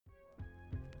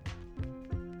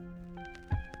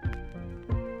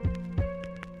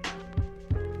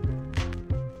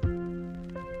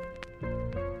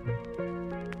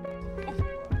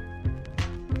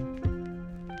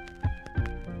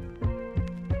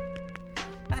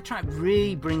That track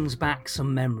really brings back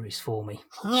some memories for me.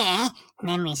 Yeah,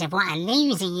 memories of what a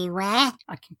loser you were. I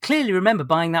can clearly remember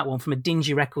buying that one from a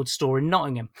dingy record store in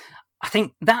Nottingham. I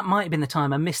think that might have been the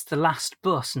time I missed the last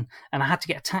bus and I had to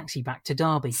get a taxi back to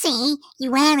Derby. See,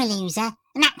 you were a loser,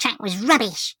 and that track was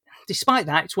rubbish. Despite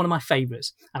that, it's one of my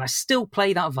favourites, and I still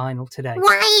play that vinyl today.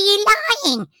 Why are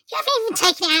you lying? You haven't even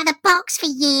taken it out of the box for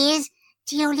years.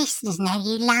 Do your listeners know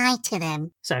you lied to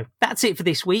them? So that's it for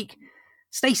this week.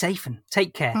 Stay safe and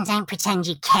take care. And don't pretend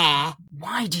you care.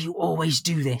 Why do you always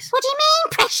do this? What do you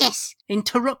mean, Precious?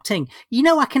 Interrupting. You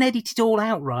know I can edit it all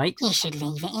out, right? You should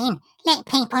leave it in. Let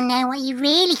people know what you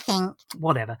really think.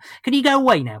 Whatever. Can you go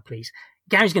away now, please?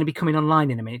 Gary's going to be coming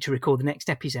online in a minute to record the next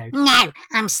episode. No,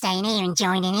 I'm staying here and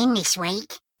joining in this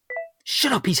week.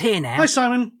 Shut up, he's here now. Hi,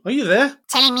 Simon. Are you there?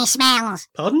 Telling me smells.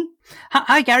 Pardon?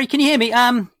 Hi, Gary, can you hear me?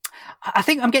 I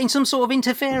think I'm getting some sort of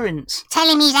interference. Tell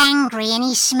him he's angry and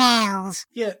he smells.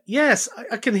 Yes,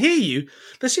 I can hear you.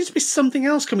 There seems to be something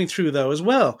else coming through, though, as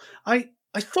well. I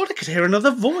thought I could hear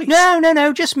another voice.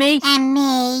 No, just me. And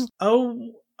me.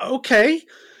 Oh, okay.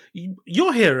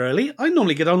 You're here early. I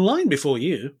normally get online before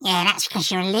you. Yeah, that's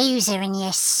because you're a loser and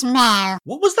you smell.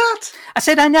 What was that? I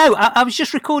said I know. I was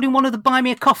just recording one of the Buy Me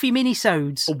a Coffee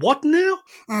minisodes. A what now?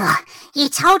 Ugh, you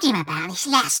told him about this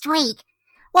last week.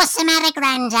 What's the matter,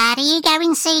 Grandad? Are you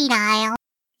going senile?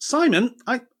 Simon,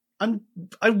 I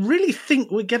really think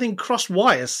we're getting cross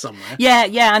wires somewhere.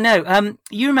 Yeah, I know.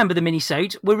 You remember the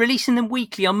minisodes? We're releasing them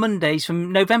weekly on Mondays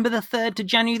from November the 3rd to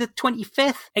January the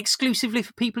 25th, exclusively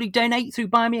for people who donate through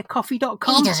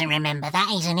buymeacoffee.com. He doesn't remember that.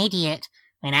 He's an idiot.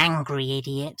 An angry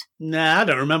idiot. Nah, I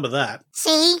don't remember that.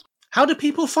 See? How do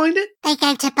people find it? They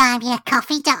go to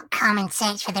buymeacoffee.com and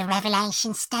search for the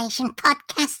Revelation Station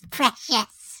podcast,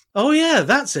 Precious. Oh yeah,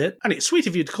 that's it. And it's sweet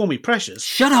of you to call me Precious.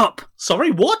 Shut up!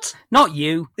 Sorry, what? Not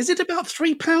you. Is it about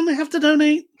 £3 they have to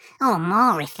donate? Or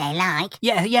more if they like.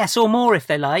 Yes, or more if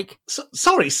they like.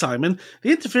 Sorry, Simon.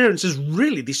 The interference is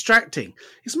really distracting.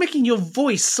 It's making your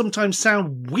voice sometimes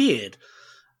sound weird.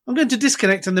 I'm going to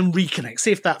disconnect and then reconnect,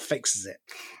 see if that fixes it.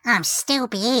 I'm still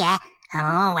be here.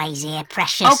 I'm always here,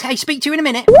 Precious. Okay, speak to you in a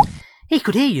minute. He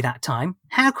could hear you that time.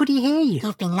 How could he hear you?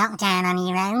 You've been locked down on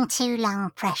your own too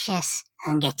long, Precious.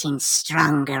 I'm getting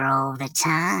stronger all the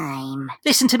time.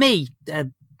 Listen to me,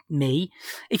 me.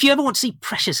 If you ever want to see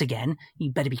Precious again,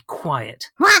 you better be quiet.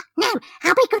 What? No,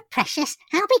 I'll be good, Precious.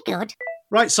 I'll be good.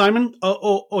 Right, Simon,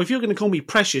 or if you're going to call me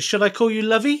Precious, should I call you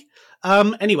Lovey?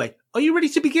 Anyway, are you ready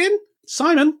to begin?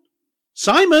 Simon?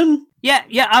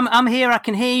 Yeah, I'm here. I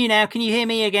can hear you now. Can you hear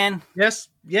me again? Yes.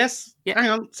 Yeah. Hang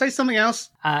on, say something else.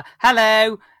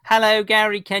 Hello,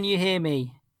 Gary, can you hear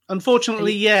me?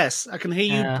 Unfortunately, yes, I can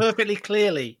hear you perfectly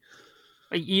clearly.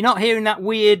 You're not hearing that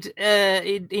weird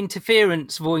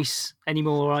interference voice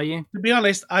anymore, are you? To be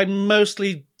honest, I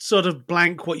mostly sort of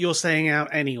blank what you're saying out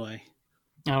anyway.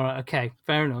 All right, okay,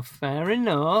 fair enough.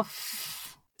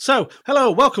 So,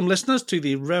 hello, welcome listeners to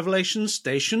the Revelation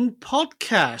Station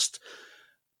podcast.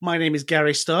 My name is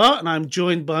Gary Starr, and I'm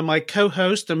joined by my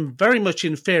co-host and very much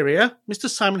inferior, Mr.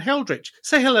 Simon Heldrich.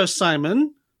 Say hello,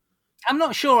 Simon. I'm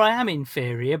not sure I am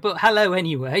inferior, but hello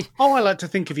anyway. Oh, I like to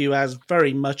think of you as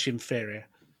very much inferior.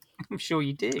 I'm sure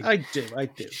you do. I do.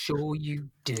 Sure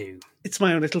you do. It's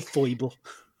my own little foible.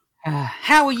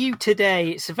 How are you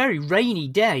today? It's a very rainy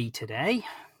day today.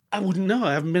 I wouldn't know.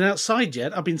 I haven't been outside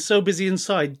yet. I've been so busy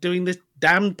inside doing this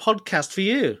damned podcast for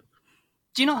you.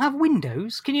 Do you not have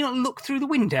windows? Can you not look through the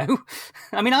window?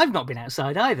 I mean, I've not been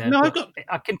outside either. No,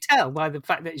 I can tell by the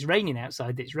fact that it's raining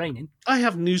outside that it's raining. I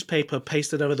have newspaper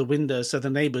pasted over the window so the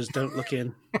neighbours don't look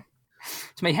in.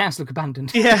 To make house look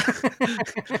abandoned. Yeah.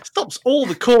 Stops all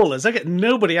the callers. I get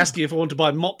nobody asking if I want to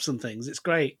buy mops and things. It's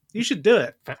great. You should do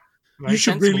it. You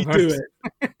should really do it.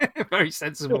 Very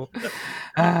sensible.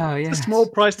 Oh, yes. It's a small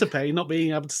price to pay not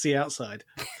being able to see outside.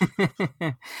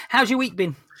 How's your week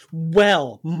been?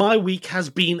 Well, my week has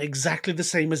been exactly the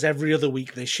same as every other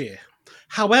week this year.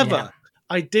 However,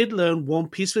 I did learn one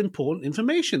piece of important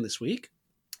information this week.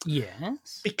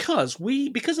 Yes. Because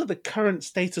of the current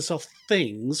status of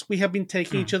things, we have been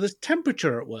taking each other's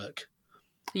temperature at work.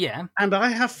 Yeah. And I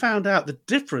have found out the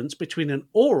difference between an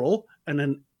oral and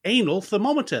an anal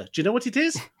thermometer. Do you know what it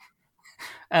is?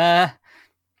 Okay,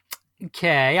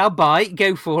 I'll bite.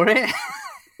 Go for it.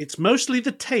 It's mostly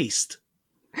the taste.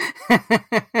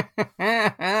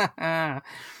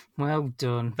 Well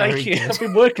done. Thank you. I've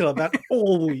been working on that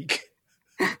all week.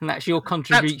 And that's your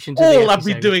contribution That's to the all episode. I've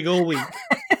been doing all week.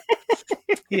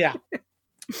 Yeah.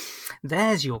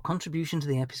 There's your contribution to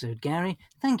the episode, Gary.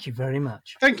 Thank you very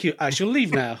much. Thank you. I shall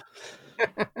leave now.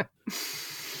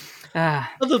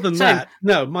 Other than So- that,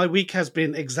 no, my week has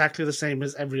been exactly the same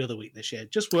as every other week this year.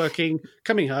 Just working,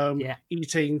 coming home, Yeah.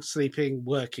 eating, sleeping,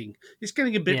 working. It's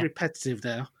getting a bit Yeah. repetitive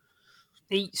now.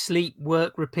 Eat, sleep,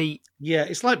 work, repeat. Yeah,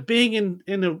 it's like being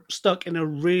stuck in a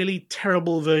really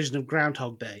terrible version of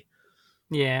Groundhog Day.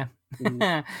 Yeah.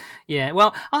 Mm. Yeah.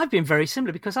 Well, I've been very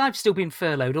similar because I've still been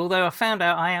furloughed, although I found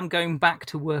out I am going back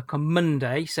to work on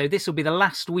Monday. So this will be the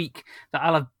last week that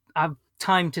I'll have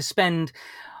time to spend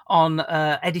on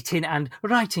editing and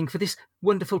writing for this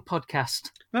wonderful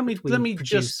podcast. Let me produce.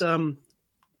 just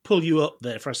pull you up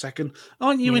there for a second.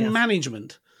 Aren't you in Yes.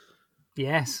 management?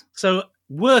 Yes. So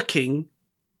working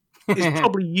is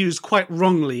probably used quite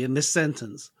wrongly in this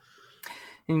sentence.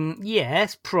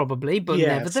 Yes, probably, but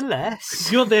Yes.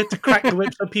 nevertheless. You're there to crack the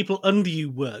whip so people under you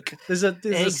work. There's a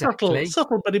Exactly.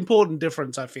 subtle but important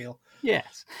difference, I feel.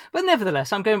 Yes, but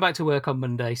nevertheless, I'm going back to work on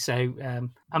Monday, so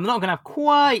I'm not going to have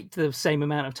quite the same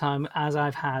amount of time as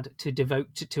I've had to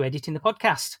devote to editing the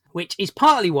podcast, which is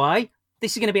partly why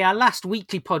this is going to be our last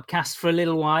weekly podcast for a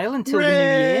little while until the new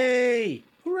year.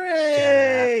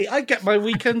 Hooray! I get my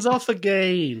weekends off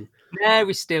again. No,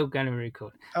 we're still going to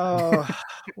record. Oh,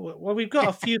 well, we've got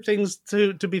a few things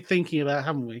to be thinking about,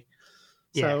 haven't we?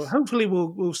 So Yes. hopefully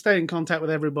we'll stay in contact with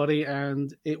everybody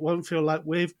and it won't feel like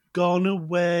we've gone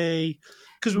away,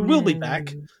 because we will be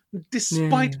back.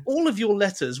 Despite all of your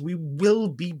letters, we will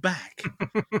be back.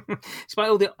 Despite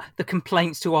all the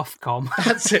complaints to Ofcom.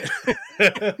 That's it.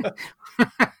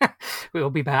 We'll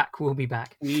be back. We'll be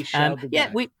back. We shall be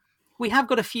back. We have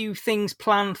got a few things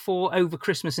planned for over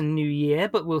Christmas and New Year,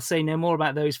 but we'll say no more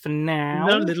about those for now.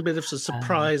 No, a little bit of a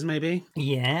surprise, maybe.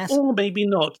 Yes. Or maybe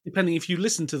not, depending if you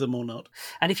listen to them or not.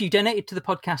 And if you donated to the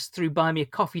podcast through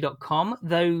buymeacoffee.com,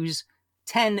 those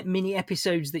 10 mini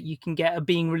episodes that you can get are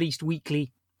being released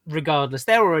weekly regardless.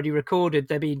 They're already recorded.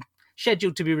 They're being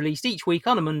scheduled to be released each week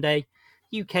on a Monday,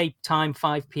 UK time,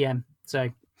 5 p.m.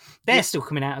 So they're still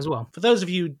coming out as well. For those of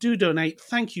you who do donate,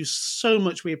 thank you so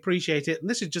much. We appreciate it. And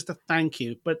this is just a thank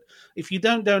you. But if you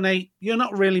don't donate, you're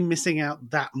not really missing out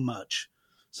that much.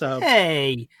 So,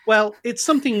 Hey! Well, it's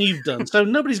something you've done. So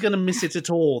nobody's going to miss it at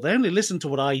all. They only listen to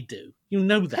what I do. You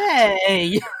know that.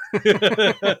 Hey!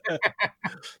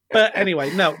 But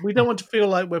anyway, no, we don't want to feel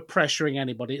like we're pressuring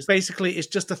anybody. It's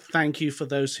just a thank you for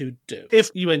those who do.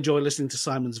 If you enjoy listening to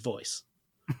Simon's voice.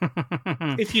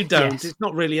 If you don't, Yes. It's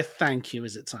not really a thank you,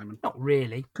 is it, Simon? Not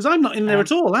really. Because I'm not in there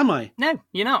at all, am I? No,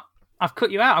 you're not. I've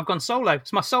cut you out. I've gone solo.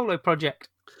 It's my solo project.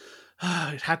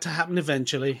 It had to happen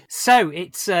eventually. So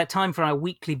it's time for our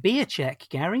weekly beer check,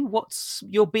 Gary. What's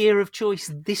your beer of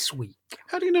choice this week?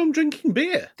 How do you know I'm drinking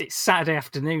beer? It's Saturday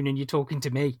afternoon and you're talking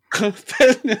to me.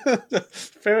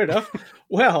 Fair enough.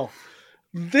 Well,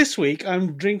 this week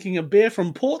I'm drinking a beer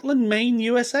from Portland, Maine,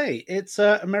 USA. It's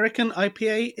American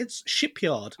IPA. It's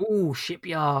Shipyard. Ooh,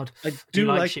 Shipyard. I do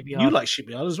like Shipyard. You like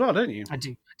Shipyard as well, don't you? I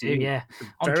do, yeah.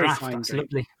 On Very draft, fine that's drink.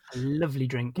 lovely. A lovely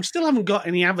drink. We still haven't got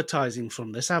any advertising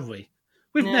from this, have we?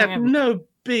 We've No, had we haven't. no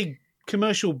big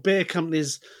commercial beer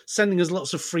companies sending us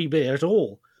lots of free beer at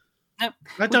all. Nope.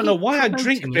 I don't know why I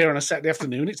drink promoting beer on a Saturday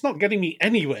afternoon. It's not getting me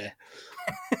anywhere.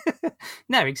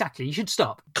 No, exactly. You should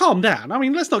stop. Calm down. I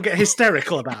mean, let's not get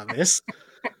hysterical about this.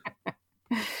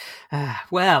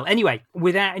 Well, anyway,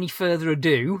 without any further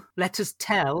ado, let us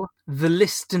tell the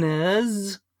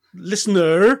listeners,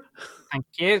 Listener, thank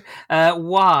you,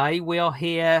 why we are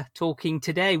here talking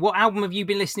today. What album have you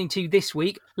been listening to this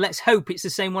week? Let's hope it's the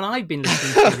same one I've been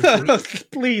listening to this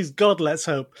week. please, God, let's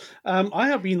hope. I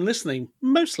have been listening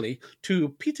mostly to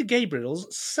Peter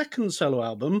Gabriel's second solo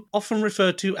album, often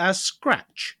referred to as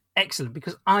Scratch. Excellent,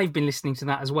 because I've been listening to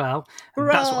that as well. And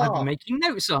that's what I've Hurrah! been making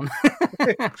notes on.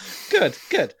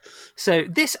 Good. So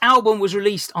this album was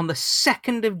released on the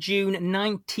 2nd of June,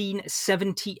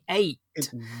 1978. It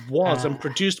was, and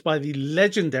produced by the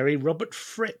legendary Robert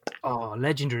Fripp. Oh,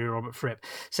 legendary Robert Fripp.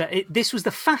 So this was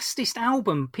the fastest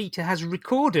album Peter has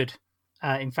recorded.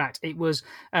 In fact, it was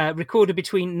recorded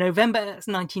between November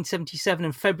 1977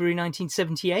 and February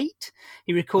 1978.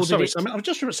 He recorded it. I was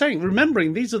just saying,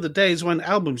 remembering these are the days when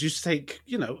albums used to take,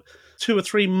 2 or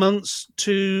 3 months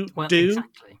to do.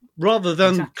 Exactly. Rather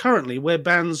than currently, where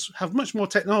bands have much more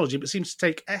technology, but seems to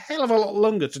take a hell of a lot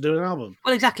longer to do an album.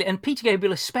 Well, exactly. And Peter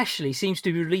Gabriel especially seems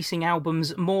to be releasing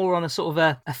albums more on a sort of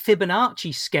a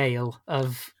Fibonacci scale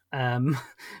of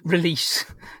release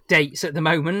dates at the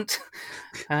moment.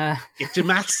 Get your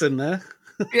maths in there.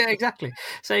 Yeah, exactly.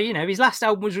 So, his last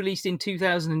album was released in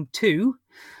 2002.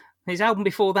 His album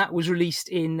before that was released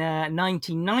in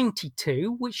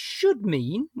 1992, which should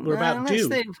mean We're about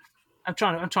due. I'm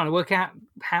trying to work out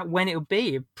when it would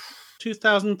be.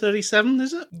 2037,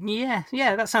 is it? Yeah,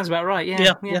 that sounds about right.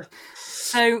 Yeah. Yeah.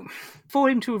 So for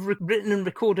him to have written and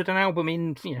recorded an album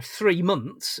in 3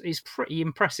 months is pretty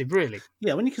impressive, really.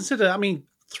 Yeah, when you consider, I mean,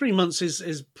 3 months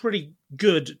is pretty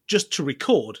good just to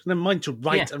record, never mind to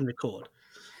write and record.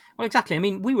 Well, exactly. I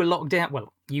mean, we were locked down.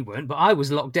 Well, you weren't, but I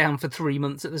was locked down for 3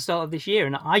 months at the start of this year,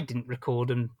 and I didn't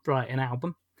record and write an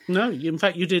album. No, in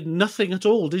fact, you did nothing at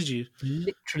all, did you?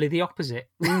 Literally the opposite.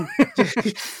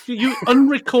 You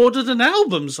unrecorded an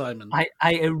album, Simon.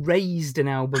 I erased an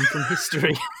album from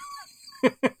history.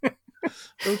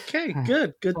 Okay,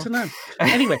 good to know.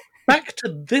 Anyway, back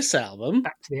to this album.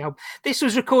 Back to the album. This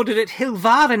was recorded at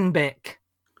Hilvarenbeek.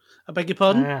 I beg your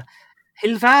pardon?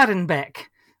 Hilvarenbeek,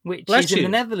 which Bless is in you. the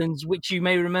Netherlands, which you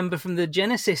may remember from the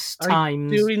Genesis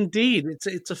times. I do indeed.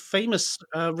 It's a famous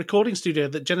recording studio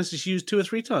that Genesis used 2 or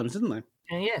 3 times, didn't they?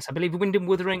 Yes, I believe Wyndham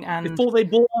Wuthering and... Before they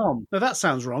bought Arm. Now, that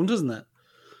sounds wrong, doesn't it?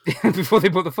 Before they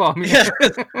bought the farm, Yeah.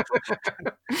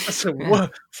 That's a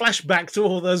flashback to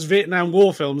all those Vietnam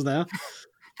War films now.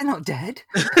 They're not dead.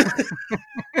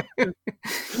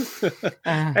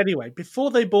 Anyway,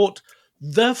 before they bought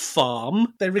The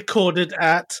Farm, they recorded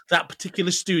at that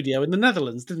particular studio in the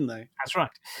Netherlands, didn't they? That's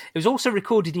right. It was also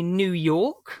recorded in New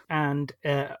York, and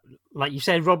like you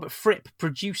said, Robert Fripp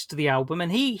produced the album,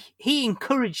 and he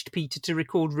encouraged Peter to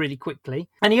record really quickly,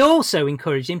 and he also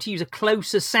encouraged him to use a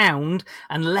closer sound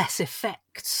and less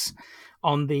effects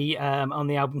on the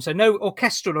album. So no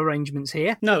orchestral arrangements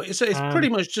here. No, it's pretty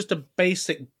much just a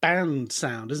basic band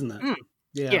sound, isn't it?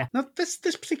 Yeah. Now, this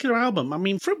particular album, I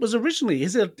mean, Fripp was originally,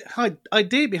 his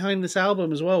idea behind this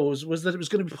album as well was that it was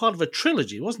going to be part of a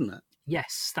trilogy, wasn't it?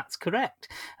 Yes, that's correct.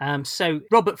 So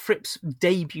Robert Fripp's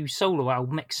debut solo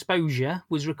album, Exposure,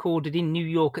 was recorded in New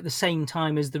York at the same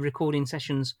time as the recording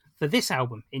sessions for this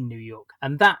album in New York.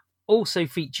 And that also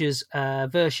features a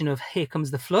version of Here Comes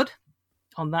the Flood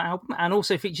on that album, and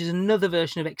also features another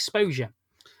version of Exposure.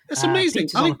 It's amazing.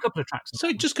 Peter's on a couple of tracks. So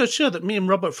it just goes to show that me and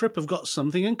Robert Fripp have got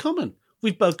something in common.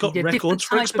 We've both got records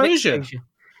for Exposure.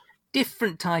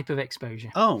 Different type of exposure.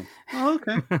 Oh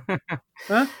okay.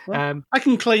 Well, I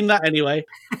can claim that anyway.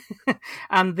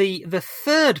 And the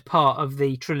third part of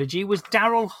the trilogy was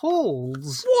Daryl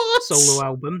Hall's solo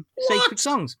album, Sacred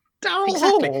Songs. Daryl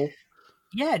Hall?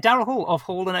 Yeah, Daryl Hall of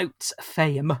Hall & Oates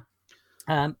fame.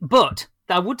 But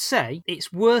I would say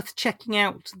it's worth checking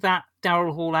out that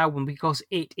Daryl Hall album because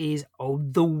it is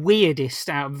the weirdest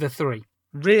out of the 3.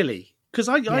 Really? Because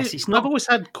I've always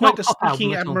had quite a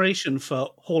speaking admiration for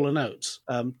Hall & Oates.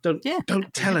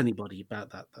 Don't tell anybody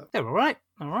about that, though. They're all right.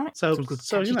 So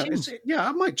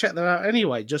I might check that out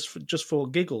anyway, just for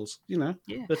giggles, Yeah.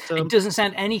 But, it doesn't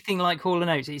sound anything like Hall &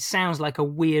 Oates. It sounds like a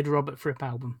weird Robert Fripp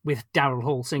album with Daryl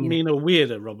Hall singing. You mean a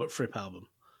weirder Robert Fripp album?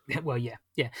 Well, yeah.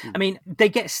 I mean, they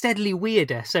get steadily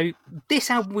weirder. So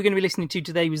this album we're going to be listening to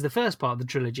today was the first part of the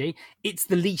trilogy. It's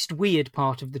the least weird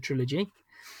part of the trilogy.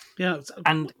 Yeah.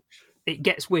 And it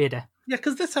gets weirder. Yeah,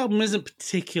 because this album isn't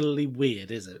particularly weird,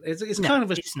 is it? It's kind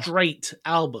of a straight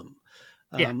album.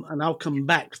 And I'll come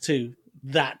back to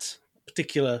that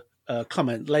particular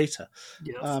comment later.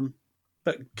 Yes.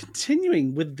 But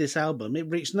continuing with this album, it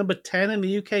reached number 10 in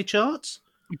the UK charts.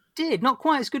 It did. Not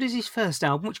quite as good as his first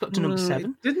album, which got to number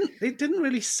 7. It didn't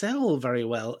really sell very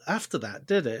well after that,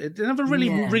 did it? It never really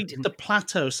reached the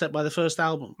plateau set by the first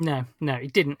album. No,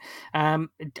 it didn't.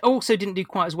 It also didn't do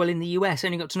quite as well in the US.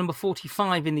 Only got to number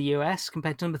 45 in the US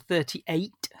compared to number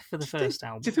 38 for the first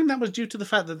album. Do you think that was due to the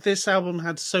fact that this album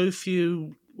had so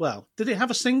few... Well, did it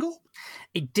have a single?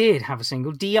 It did have a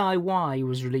single. DIY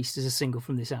was released as a single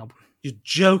from this album. You're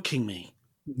joking me.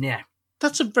 Yeah.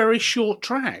 That's a very short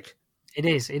track. It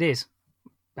is.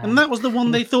 And that was the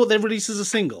one they thought they released as a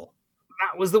single?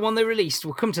 That was the one they released.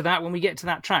 We'll come to that when we get to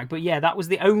that track. But yeah, that was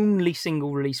the only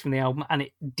single released from the album, and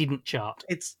it didn't chart.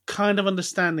 It's kind of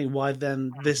understanding why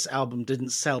then this album didn't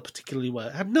sell particularly well.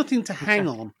 It had nothing to hang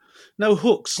on. No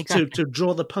hooks to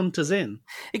draw the punters in.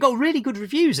 It got really good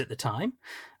reviews at the time,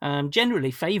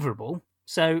 generally favourable.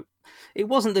 So it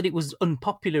wasn't that it was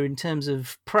unpopular in terms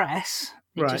of press.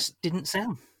 It just didn't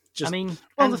sell.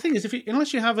 The thing is,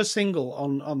 unless you have a single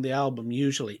on the album,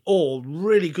 usually, or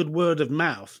really good word of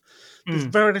mouth, there's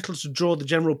very little to draw the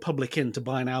general public in to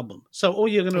buy an album. So all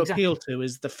you're going to appeal to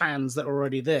is the fans that are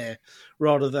already there,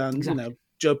 rather than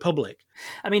Joe Public.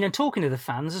 I mean, and talking to the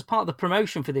fans, as part of the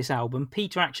promotion for this album,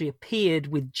 Peter actually appeared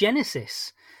with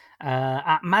Genesis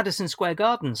at Madison Square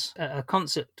Gardens at a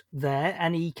concert there,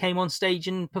 and he came on stage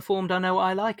and performed "I Know What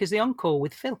I Like" as the encore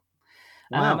with Phil.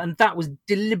 Wow. And that was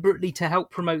deliberately to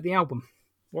help promote the album.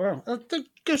 Wow. That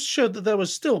goes to show that there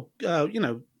was still,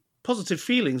 positive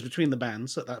feelings between the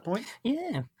bands at that point.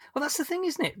 Yeah. Well, that's the thing,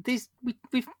 isn't it?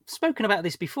 We've spoken about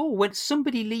this before. When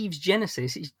somebody leaves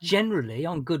Genesis, it's generally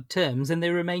on good terms and they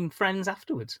remain friends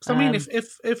afterwards. So, I mean,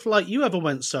 if like you ever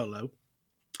went solo,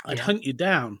 I'd hunt you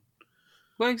down.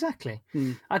 Well, exactly.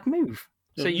 I'd move.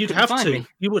 So you'd have to. Me.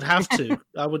 You would have to.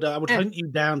 I would hunt you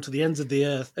down to the ends of the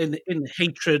earth in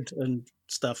hatred and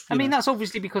stuff. I mean, that's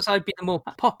obviously because I'd be the more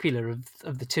popular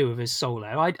of the two of us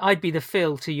solo. I'd be the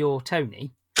Phil to your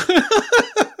Tony.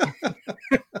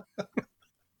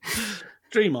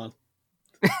 Dream on.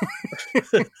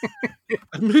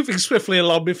 I'm moving swiftly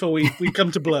along before we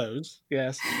come to blows.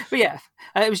 Yes. But yeah,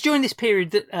 it was during this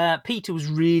period that Peter was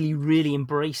really, really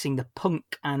embracing the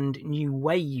punk and new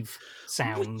wave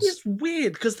sounds. It's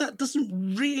weird because that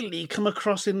doesn't really come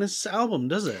across in this album,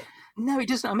 does it? No, it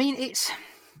doesn't. I mean,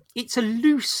 it's a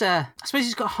looser... I suppose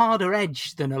it's got a harder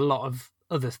edge than a lot of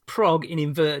other prog, in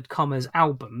inverted commas,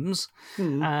 albums.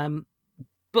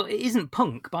 But it isn't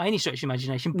punk by any stretch of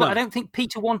imagination. But I don't think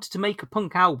Peter wanted to make a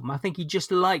punk album. I think he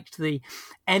just liked the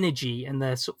energy and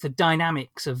the sort of the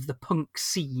dynamics of the punk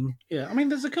scene. Yeah, I mean,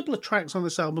 there's a couple of tracks on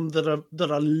this album that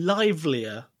are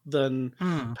livelier than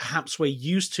perhaps we're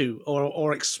used to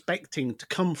or expecting to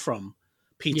come from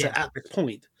Peter at this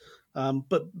point.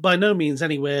 But by no means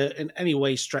anywhere in any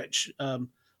way stretch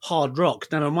hard rock,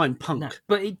 never mind punk. No,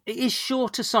 but it is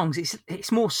shorter songs.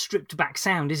 It's more stripped back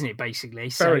sound, isn't it? Basically,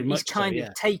 so very he's much kind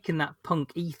of taken that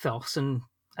punk ethos and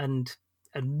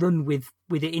run with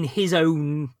it in his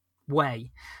own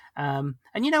way. And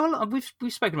you know,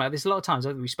 we've spoken about this a lot of times. I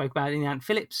think we spoke about it in the Ant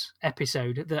Phillips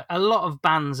episode that a lot of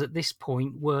bands at this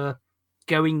point were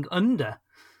going under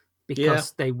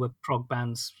because they were prog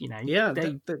bands. You know,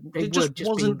 they just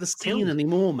wasn't the scene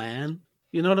anymore, man.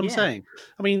 You know what I'm saying?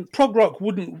 I mean, prog rock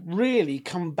wouldn't really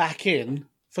come back in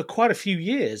for quite a few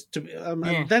years,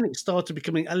 and then it started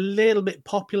becoming a little bit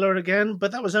popular again.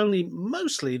 But that was only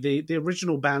mostly the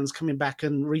original bands coming back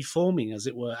and reforming, as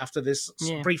it were, after this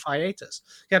brief hiatus.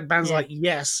 You had bands like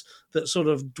Yes that sort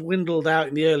of dwindled out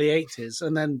in the early 80s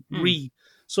and then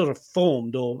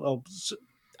formed or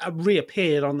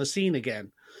reappeared on the scene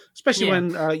again. Especially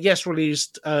when Yes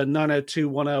released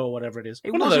 90210 or whatever it is.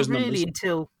 It wasn't really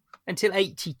until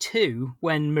 82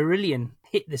 when Marillion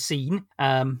hit the scene,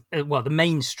 the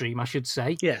mainstream, I should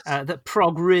say, that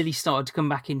prog really started to come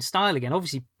back in style again.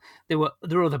 Obviously, there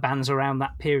were other bands around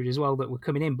that period as well that were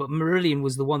coming in, but Marillion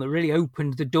was the one that really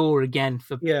opened the door again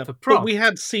for prog. But we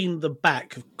had seen the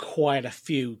back of quite a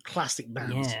few classic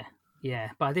bands.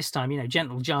 Yeah. By this time, you know,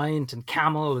 Gentle Giant and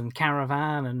Camel and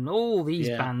Caravan and all these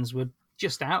bands were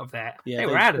just out of there. Yeah, they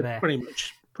were out of there. Pretty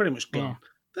much gone. Yeah.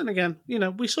 Then again, you know,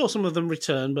 we saw some of them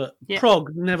return, but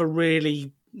prog never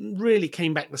really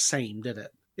came back the same, did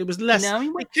it? It was less.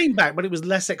 No, it came back, but it was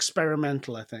less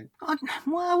experimental, I think. I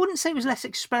wouldn't say it was less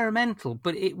experimental,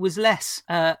 but it was less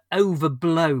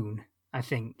overblown, I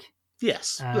think.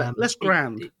 Yes, less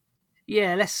grand.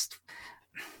 Less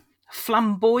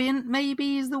flamboyant,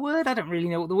 maybe is the word. I don't really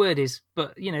know what the word is,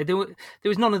 but you know, there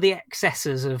was none of the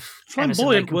excesses of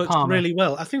flamboyant. Works really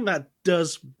well. I think that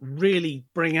does really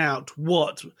bring out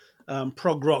what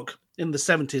prog rock in the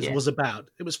 70s was about.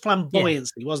 It was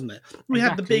flamboyancy, wasn't it? We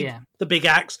had the big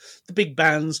acts, the big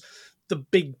bands, the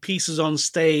big pieces on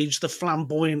stage, the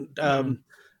flamboyant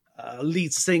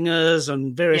lead singers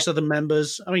and various other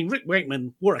members. I mean, Rick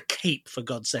Wakeman wore a cape, for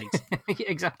God's sake.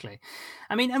 Exactly.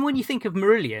 I mean, and when you think of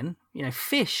Marillion, you know,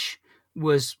 Fish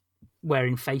was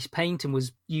wearing face paint and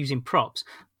was using props,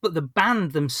 but the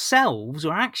band themselves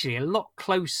were actually a lot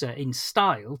closer in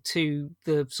style to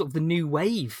the sort of the new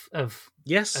wave of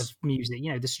music.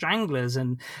 You know, the Stranglers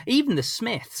and even the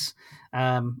Smiths.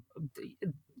 That's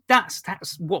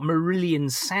what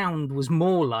Marillion's sound was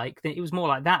more like. It was more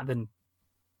like that than,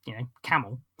 you know,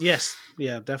 Camel. Yes,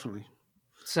 yeah, definitely.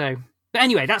 So, but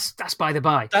anyway, that's by the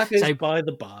by. That is by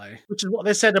the by, which is what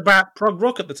they said about prog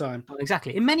rock at the time. Well,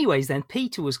 exactly. In many ways, then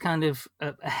Peter was kind of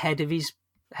ahead of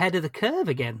the curve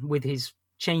again with his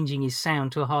changing his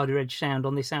sound to a harder edge sound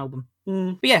on this album.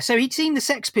 But yeah, so he'd seen the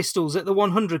Sex Pistols at the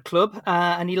 100 Club,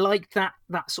 and he liked that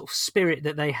sort of spirit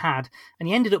that they had, and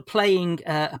he ended up playing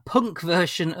a punk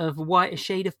version of White a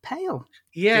Shade of Pale.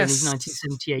 Yes, his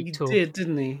 1978 tour. He did,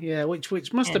 didn't he? Yeah, which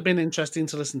must have been interesting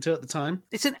to listen to at the time.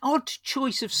 It's an odd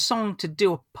choice of song to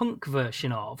do a punk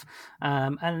version of,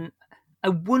 and I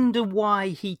wonder why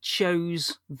he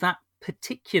chose that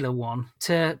particular one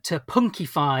to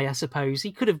punkify. I suppose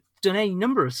he could have done any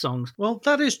number of songs. Well,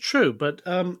 that is true, but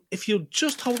if you'll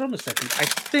just hold on a second, I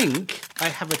think I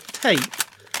have a tape,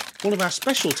 one of our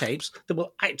special tapes, that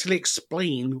will actually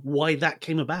explain why that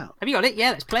came about. Have you got it?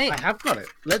 Yeah, let's play it. I have got it.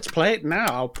 Let's play it now.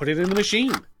 I'll put it in the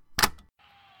machine.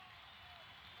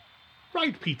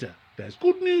 Right, Peter. There's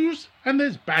good news and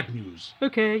there's bad news.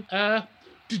 Okay.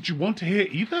 Did you want to hear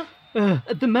either?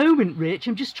 At the moment, Rich,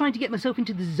 I'm just trying to get myself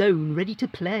into the zone, ready to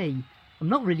play. I'm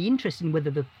not really interested in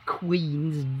whether the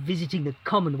Queen's visiting the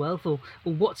Commonwealth or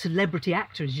what celebrity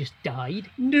actor has just died.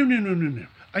 No.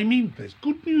 I mean, there's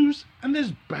good news and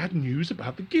there's bad news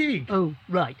about the gig. Oh,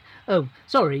 right. Oh,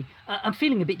 sorry. I'm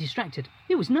feeling a bit distracted.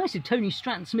 It was nice of Tony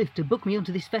Stratton-Smith to book me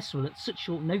onto this festival at such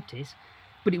short notice,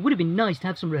 but it would have been nice to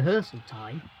have some rehearsal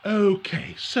time.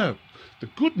 Okay, so the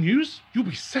good news, you'll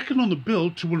be second on the bill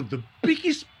to one of the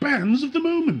biggest bands of the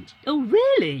moment. Oh,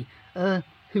 really?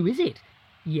 Who is it?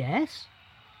 Yes?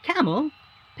 Camel?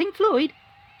 Pink Floyd?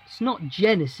 It's not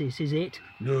Genesis, is it?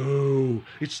 No,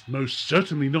 it's most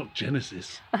certainly not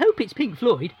Genesis. I hope it's Pink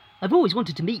Floyd. I've always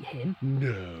wanted to meet him.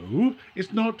 No,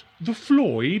 it's not the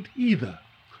Floyd either.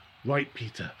 Right,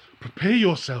 Peter, prepare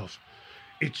yourself.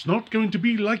 It's not going to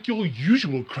be like your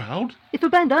usual crowd. If a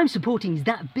band I'm supporting is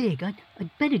that big, I'd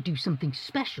better do something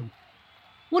special.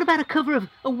 What about a cover of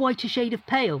A Whiter Shade of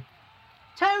Pale?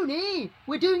 Tony,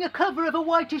 we're doing a cover of A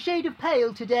Whiter Shade of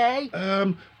Pale today.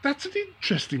 That's an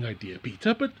interesting idea,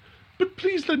 Peter, but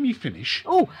please let me finish.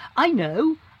 Oh, I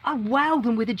know. I'll wow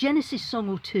them with a Genesis song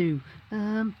or two.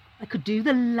 I could do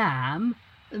The Lamb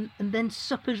and then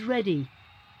Supper's Ready.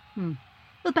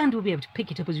 The band will be able to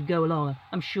pick it up as we go along,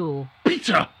 I'm sure.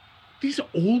 Peter, these are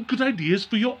all good ideas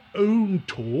for your own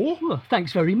tour. Well,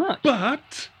 thanks very much.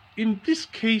 But in this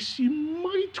case, you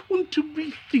might want to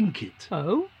rethink it.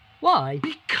 Oh? Why?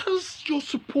 Because you're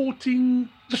supporting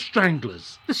the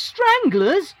Stranglers. The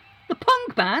Stranglers? The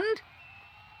punk band?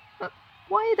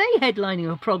 Why are they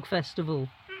headlining a prog festival?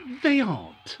 They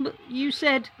aren't. But you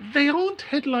said... They aren't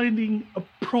headlining a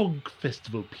prog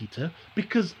festival, Peter,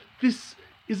 because this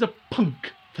is a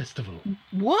punk festival.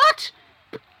 What?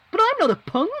 But I'm not a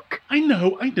punk. I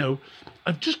know.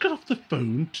 I've just got off the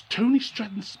phone to Tony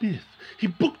Stratton-Smith. He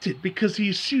booked it because he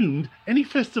assumed any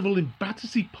festival in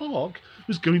Battersea Park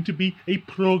was going to be a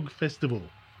prog festival.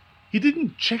 He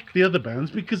didn't check the other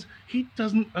bands because he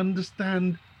doesn't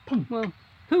understand punk. Well,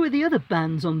 who are the other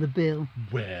bands on the bill?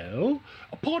 Well,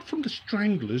 apart from the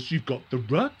Stranglers, you've got the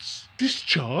Ruts,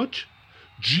 Discharge,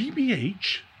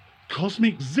 GBH,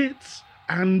 Cosmic Zits,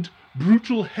 and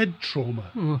Brutal Head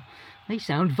Trauma. Oh, they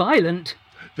sound violent.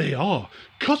 They are.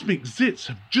 Cosmic Zits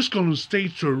have just gone on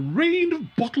stage to a rain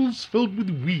of bottles filled with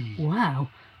weed. Wow,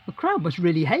 the crowd must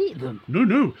really hate them.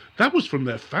 No, that was from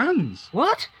their fans.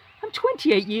 What? I'm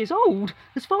 28 years old.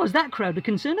 As far as that crowd are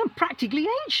concerned, I'm practically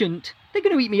ancient. They're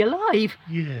going to eat me alive.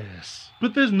 Yes,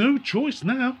 but there's no choice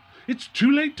now. It's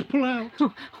too late to pull out.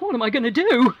 What am I going to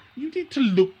do? You need to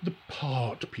look the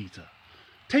part, Peter.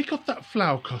 Take off that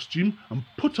flower costume and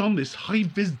put on this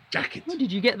high-vis jacket. Where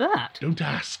did you get that? Don't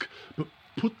ask, but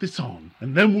put this on,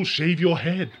 and then we'll shave your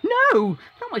head. No,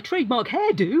 not my trademark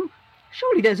hairdo.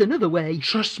 Surely there's another way.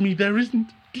 Trust me, there isn't.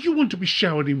 Do you want to be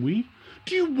showered in wee?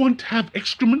 Do you want to have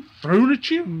excrement thrown at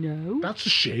you? No. That's a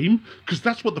shame, because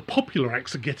that's what the popular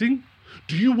acts are getting.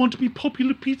 Do you want to be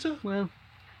popular, Peter? Well,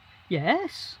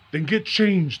 yes. Then get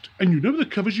changed. And you know the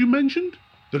covers you mentioned?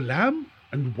 The Lamb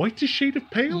and Whiter Shade of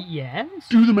Pale? Yes.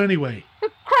 Do them anyway. The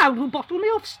crowd will bottle me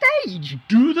off stage.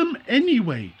 Do them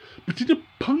anyway, but in a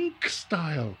punk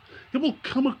style. It will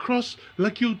come across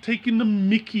like you're taking the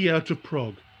mickey out of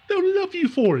prog. They'll love you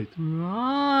for it.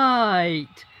 Right.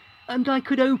 And I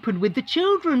could open with the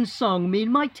children's song, Me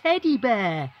and My Teddy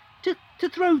Bear, to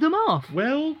throw them off.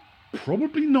 Well,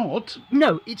 probably not.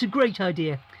 No, it's a great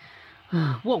idea.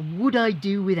 What would I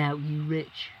do without you,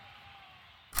 Rich?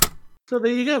 So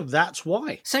there you go. That's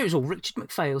why. So it was all Richard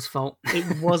McPhail's fault.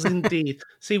 It was indeed.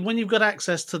 See, when you've got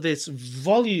access to this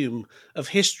volume of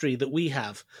history that we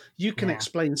have, you can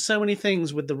explain so many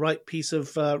things with the right piece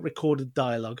of recorded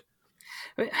dialogue.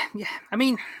 Yeah, I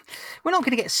mean, we're not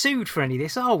going to get sued for any of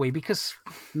this, are we? Because...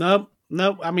 No.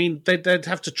 I mean, they'd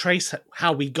have to trace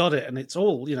how we got it, and it's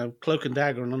all, cloak and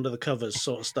dagger and under the covers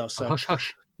sort of stuff. So hush,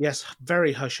 hush. Yes,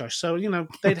 very hush-hush. So,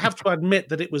 they'd have to admit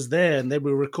that it was there and they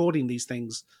were recording these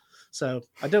things. So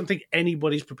I don't think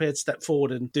anybody's prepared to step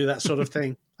forward and do that sort of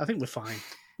thing. I think we're fine.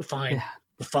 We're fine. Yeah.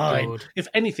 We're fine. Good. If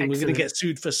anything, Excellent. We're going to get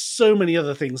sued for so many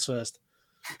other things first.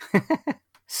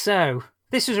 So,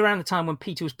 this was around the time when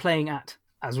Peter was playing at,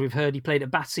 as we've heard, he played at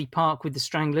Battersea Park with the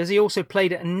Stranglers. He also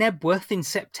played at Nebworth in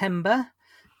September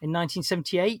in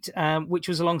 1978, which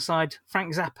was alongside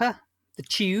Frank Zappa, the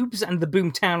Tubes, and the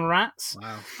Boomtown Rats.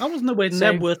 Wow. I wasn't aware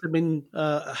Nebworth had been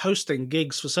hosting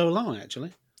gigs for so long,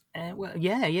 actually. Well,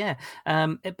 yeah.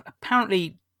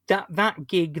 Apparently, that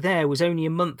gig there was only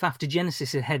a month after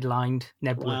Genesis had headlined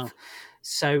Nebworth. Wow.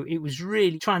 So it was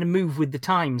really trying to move with the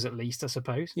times, at least, I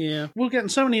suppose. Yeah, we're getting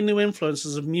so many new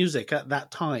influences of music at that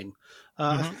time.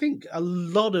 I think a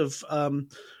lot of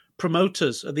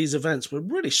promoters of these events were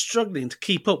really struggling to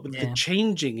keep up with the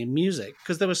changing in music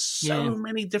because there were so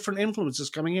many different influences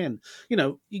coming in. You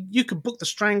know, you could book the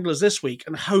Stranglers this week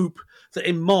and hope that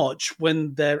in March,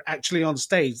 when they're actually on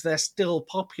stage, they're still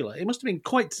popular. It must have been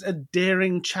quite a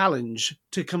daring challenge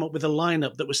to come up with a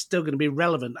lineup that was still going to be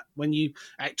relevant when you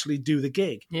actually do the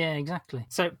gig. Yeah, exactly.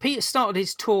 So Peter started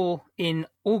his tour in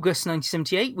August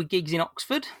 1978 with gigs in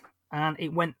Oxford, and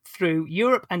it went through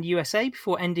Europe and USA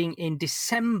before ending in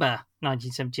December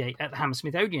 1978 at the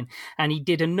Hammersmith Odeon. And he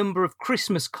did a number of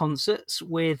Christmas concerts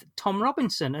with Tom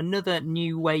Robinson, another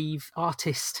new wave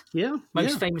artist. Yeah.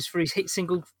 Most famous for his hit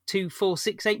single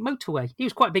 2468 Motorway. He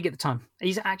was quite big at the time.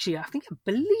 He's actually, I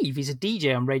believe he's a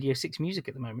DJ on Radio 6 Music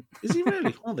at the moment. Is he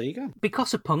really? Oh, there you go.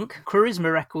 Because of punk,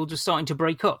 Charisma Records was starting to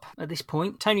break up at this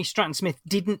point. Tony Stratton Smith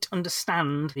didn't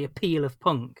understand the appeal of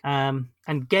punk.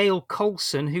 And Gail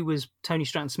Coulson, who was Tony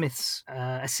Stratton Smith's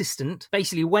assistant,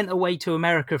 basically went away to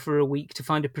America for a week to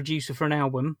find a producer for an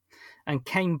album and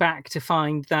came back to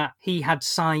find that he had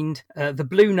signed the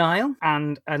Blue Nile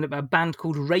and a band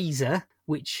called Razor,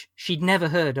 which she'd never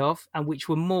heard of and which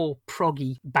were more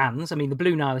proggy bands. I mean, the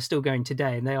Blue Nile are still going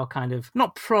today and they are kind of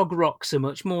not prog rock so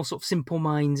much, more sort of Simple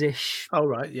Minds-ish. Oh,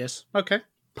 right, yes. Okay.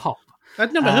 Pop.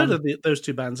 I'd never heard of those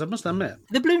two bands, I must admit.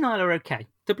 The Blue Nile are okay.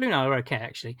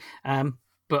 Actually.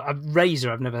 But a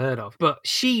Razor I've never heard of. But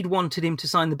she'd wanted him to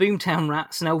sign the Boomtown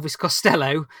Rats and Elvis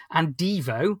Costello and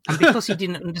Devo. And because he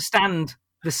didn't understand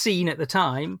the scene at the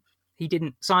time, he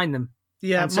didn't sign them.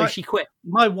 Yeah, and so she quit.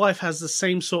 My wife has the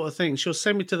same sort of thing. She'll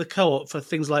send me to the co-op for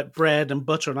things like bread and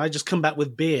butter, and I just come back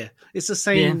with beer. It's the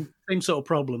same sort of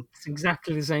problem. It's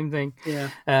exactly the same thing.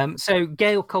 Yeah. So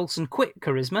Gail Coulson quit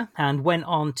Charisma and went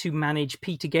on to manage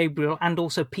Peter Gabriel and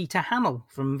also Peter Hamill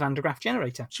from Van der Graaf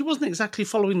Generator. She wasn't exactly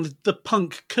following the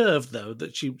punk curve, though,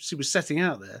 that she was setting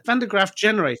out there. Van der Graaf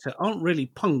Generator aren't really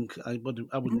punk, I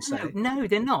wouldn't say. No,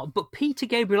 they're not. But Peter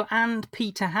Gabriel and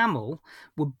Peter Hamill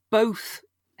were both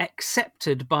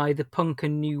accepted by the punk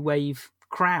and new wave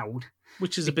crowd.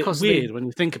 Which is a bit weird when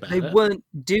you think about it. They weren't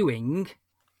doing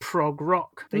prog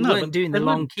rock. They weren't doing the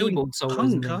long keyboard solos.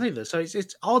 Punk either. So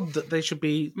it's odd that they should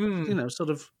be,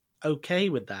 sort of okay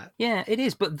with that. Yeah, it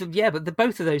is. But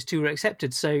both of those two were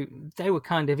accepted, so they were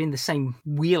kind of in the same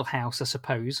wheelhouse, I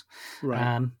suppose.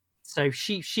 Right. So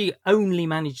she only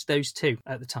managed those two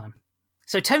at the time.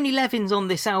 So Tony Levin's on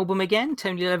this album again.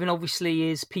 Tony Levin obviously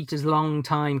is Peter's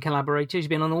long-time collaborator. He's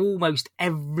been on almost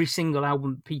every single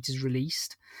album Peter's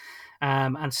released,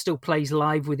 and still plays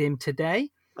live with him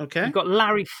today. Okay. You've got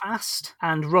Larry Fast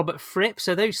and Robert Fripp.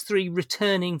 So those three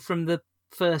returning from the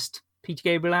first Peter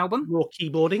Gabriel album. More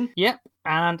keyboarding. Yep.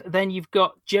 And then you've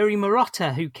got Jerry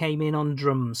Marotta, who came in on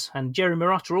drums. And Jerry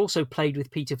Marotta also played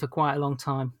with Peter for quite a long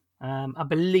time. I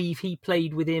believe he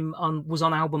played with him was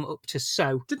on album Up to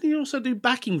So. Didn't he also do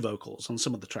backing vocals on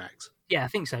some of the tracks? Yeah, I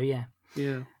think so, yeah.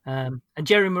 Yeah. And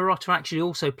Jerry Marotta actually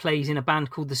also plays in a band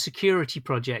called The Security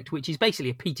Project, which is basically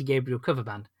a Peter Gabriel cover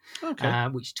band. Okay.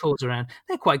 Which tours around.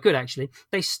 They're quite good, actually.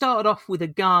 They started off with a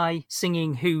guy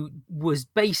singing who was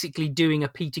basically doing a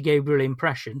Peter Gabriel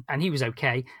impression, and he was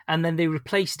okay. And then they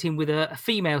replaced him with a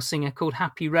female singer called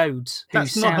Happy Rhodes.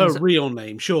 That's not her real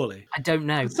name, surely. I don't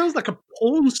know. It sounds like a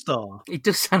porn star. It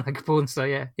does sound like a porn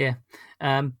star, yeah.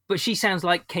 But she sounds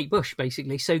like Kate Bush,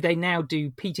 basically. So they now do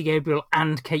Peter Gabriel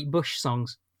and Kate Bush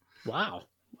songs. Wow.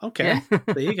 Okay. Yeah.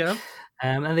 There you go.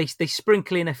 And they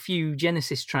sprinkle in a few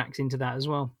Genesis tracks into that as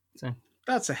well. So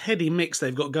that's a heady mix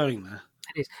they've got going there.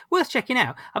 It is worth checking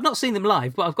out. I've not seen them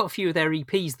live, but I've got a few of their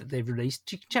EPs that they've released.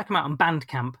 You can check them out on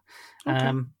Bandcamp.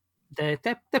 Okay.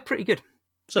 They're pretty good.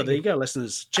 So there you go,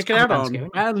 listeners. Check it out on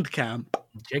Bandcamp.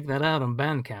 Check that out on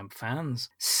Bandcamp, fans.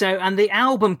 So, and the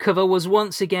album cover was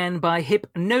once again by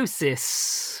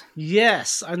Hypnosis.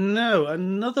 Yes, I know.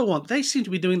 Another one. They seem to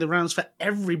be doing the rounds for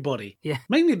everybody. Yeah.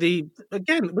 Mainly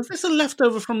was this a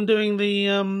leftover from doing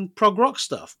the prog rock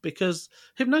stuff? Because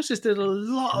Hypnosis did a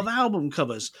lot of album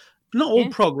covers. Not all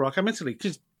prog rock, admittedly,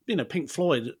 because Pink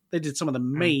Floyd, they did some of the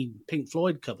main Pink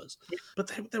Floyd covers. Yeah.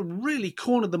 But they really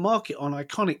cornered the market on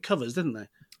iconic covers, didn't they?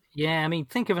 Yeah, I mean,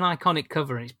 think of an iconic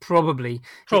cover and it's probably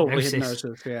Hypnosis.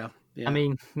 Yeah. I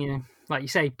mean, like you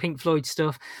say, Pink Floyd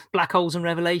stuff, Black Holes and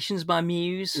Revelations by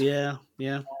Muse. Yeah.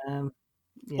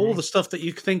 All the stuff that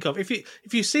you could think of. If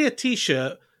you see a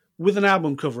T-shirt with an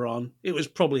album cover on, it was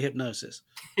probably Hypnosis.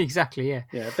 Exactly, yeah.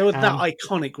 Yeah, they were that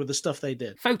iconic with the stuff they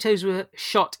did. Photos were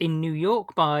shot in New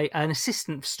York by an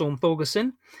assistant for Storm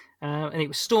Thorgerson, And it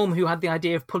was Storm who had the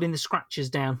idea of pulling the scratches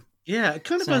down. Yeah,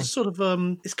 kind of a sort of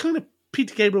it's kind of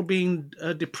Peter Gabriel being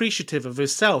depreciative of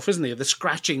himself, isn't he? The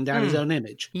scratching down his own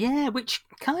image. Yeah, which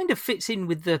kind of fits in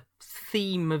with the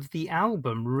theme of the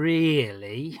album,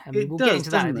 really. I mean, we'll get into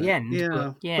that at the end. Yeah,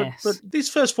 but yes. but these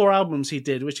first 4 albums he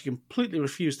did, which he completely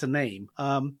refused to name,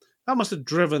 that must have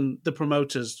driven the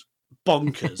promoters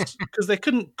bonkers because they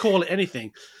couldn't call it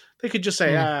anything. They could just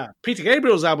say, Peter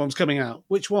Gabriel's album's coming out.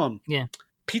 Which one? Yeah.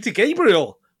 Peter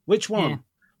Gabriel. Which one?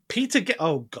 Yeah.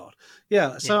 Oh, God.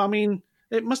 Yeah, so, I mean,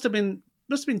 it must have been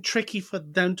tricky for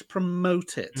them to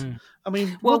promote it. I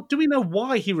mean, well, do we know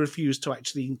why he refused to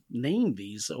actually name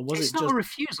these, or was it's it not just a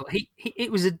refusal?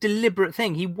 It was a deliberate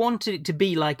thing. He wanted it to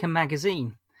be like a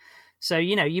magazine. So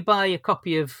you buy a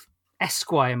copy of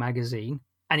Esquire magazine,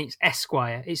 and it's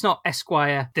Esquire. It's not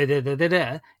Esquire.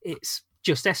 It's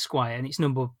just Esquire, and it's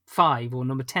number 5 or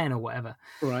number 10 or whatever.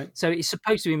 right? So it's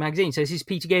supposed to be a magazine. So this is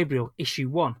Peter Gabriel issue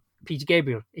 1, Peter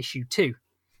Gabriel issue 2,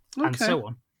 and so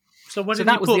on. So what So did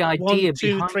that he was put the idea 1,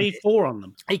 2, behind 3, it. 4 on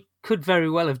them? He could very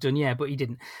well have done, yeah, but he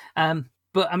didn't.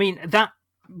 But I mean,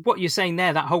 what you're saying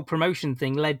there, that whole promotion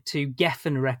thing led to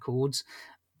Geffen Records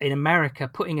in America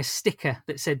putting a sticker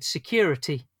that said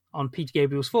security on Peter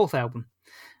Gabriel's 4th album,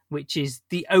 which is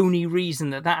the only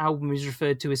reason that album is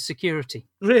referred to as Security.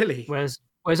 Really? Whereas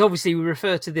obviously we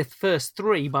refer to the first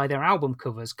 3 by their album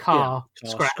covers: Car,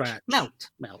 Scratch, Melt.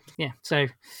 Yeah. So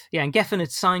and Geffen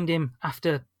had signed him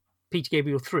after Peter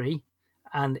Gabriel 3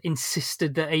 and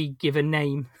insisted that he give a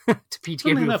name to Peter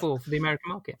Gabriel 4 for the American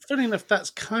market. Funny enough, that's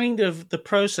kind of the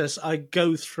process I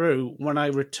go through when I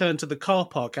return to the car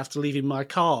park after leaving my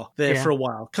car there for a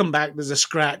while. Come back, there's a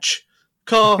scratch.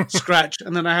 Car, scratch,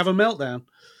 and then I have a meltdown.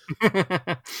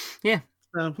 Yeah.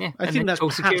 So I think that's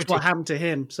perhaps what happened to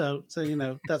him. So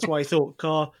that's why he thought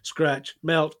car, scratch,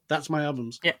 melt, that's my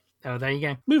albums. Yeah. Oh, there you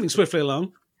go. Moving swiftly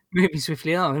along.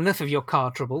 Enough of your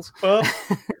car troubles. Well,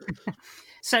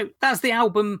 so that's the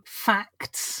album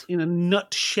facts. In a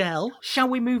nutshell. Shall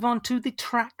we move on to the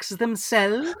tracks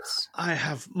themselves?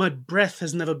 My breath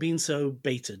has never been so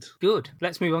bated. Good.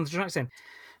 Let's move on to the tracks then.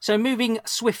 So moving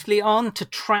swiftly on to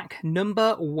track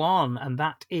number 1, and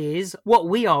that is what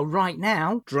we are right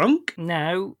now. Drunk?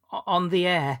 No, on the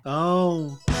air.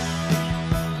 Oh.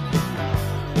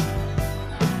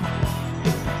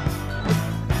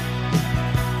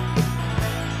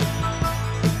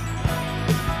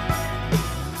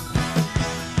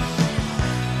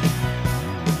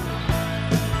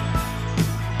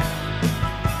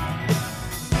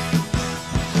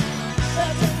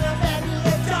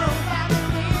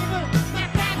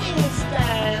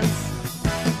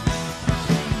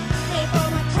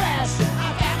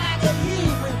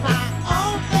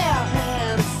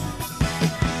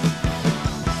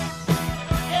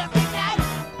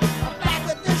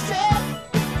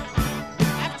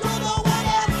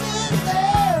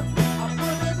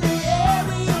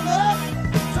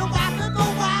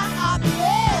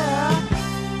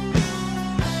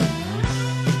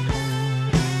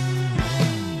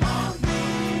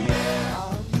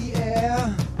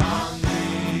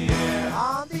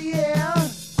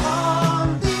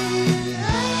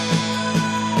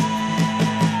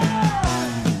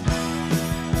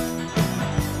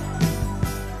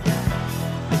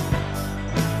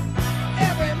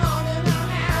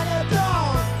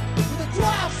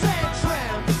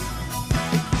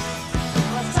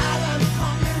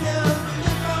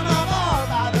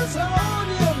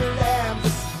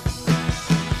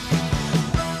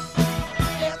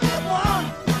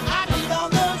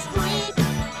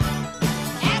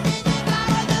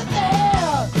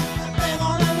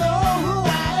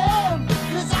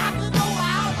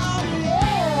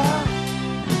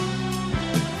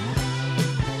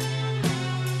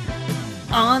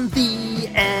 On the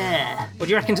air. What do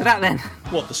you reckon to that then?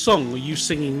 What, the song? Were you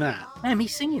singing that? Me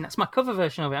singing. That's my cover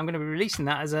version of it. I'm going to be releasing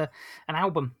that as an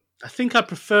album. I think I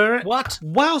prefer it. What?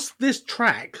 Whilst this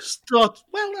track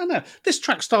this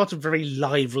track started very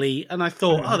lively, and I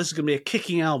thought, this is going to be a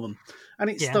kicking album. And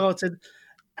it started,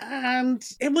 and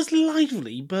it was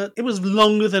lively, but it was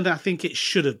longer than I think it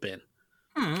should have been.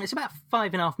 It's about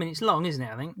 5.5 minutes long, isn't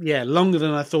it, I think? Yeah, longer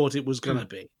than I thought it was going to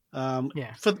be.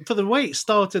 For the way it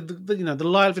started, the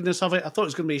liveliness of it, I thought it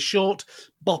was going to be a short,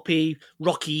 boppy,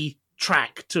 rocky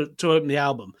track to open the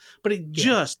album, but it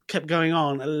just kept going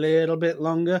on a little bit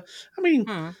longer. I mean,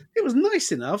 it was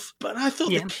nice enough, but I thought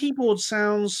the keyboard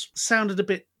sounded a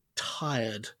bit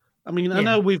tired. I mean, I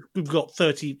know we've got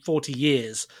 30, 40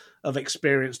 years of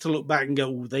experience to look back and go,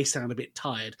 oh, they sound a bit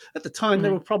tired. At the time,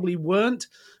 they probably weren't,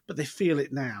 but they feel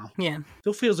it now. Yeah.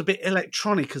 Still feels a bit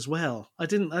electronic as well. I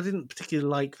didn't particularly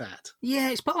like that. Yeah,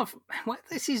 it's part of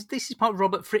this is part of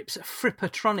Robert Fripp's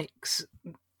Frippatronics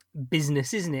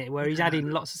business, isn't it? Where he's adding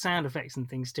lots of sound effects and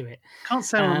things to it. Can't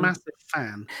say I'm a massive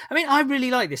fan. I mean, I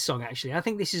really like this song, actually. I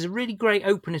think this is a really great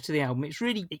opener to the album.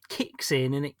 It kicks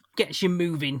in and it gets you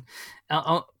moving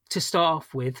to start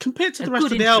off with. Compared to the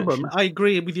rest of the album, I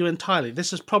agree with you entirely.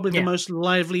 This is probably the most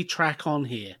lively track on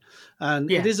here. And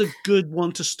it is a good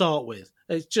one to start with.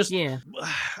 It's just... Yeah.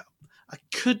 I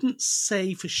couldn't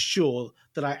say for sure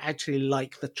that I actually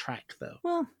like the track, though.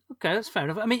 Well, okay, that's fair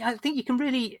enough. I mean, I think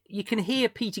you can hear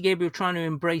Peter Gabriel trying to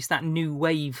embrace that new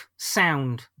wave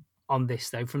sound on this,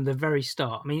 though, from the very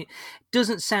start. I mean, it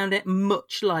doesn't sound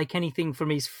much like anything from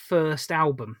his first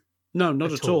album. No,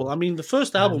 not at all. I mean, the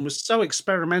first album was so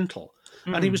experimental,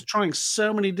 and he was trying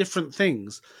so many different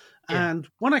things. Yeah. And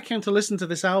when I came to listen to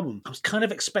this album, I was kind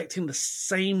of expecting the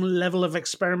same level of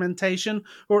experimentation,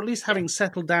 or at least having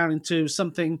settled down into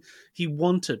something he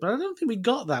wanted. But I don't think we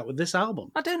got that with this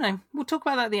album. I don't know. We'll talk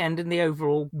about that at the end in the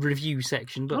overall review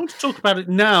section. But I want to talk about it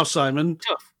now, Simon.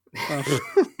 Tough.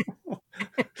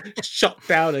 Shot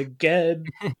down again.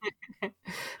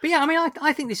 But yeah, I mean,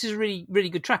 I think this is a really, really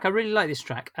good track. I really like this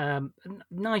track.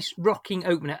 Nice rocking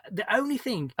opener. The only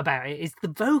thing about it is the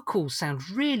vocals sound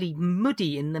really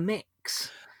muddy in the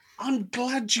mix. I'm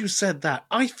glad you said that.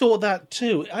 I thought that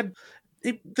too.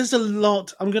 There's a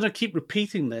lot. I'm going to keep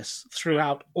repeating this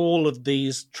throughout all of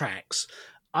these tracks.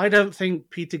 I don't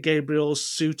think Peter Gabriel's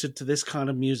suited to this kind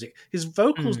of music. His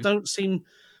vocals don't seem...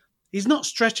 He's not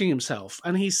stretching himself,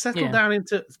 and he's settled down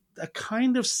into a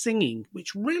kind of singing,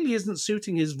 which really isn't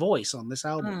suiting his voice on this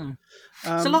album.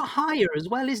 It's a lot higher as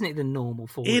well, isn't it, than normal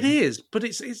for him? It is, but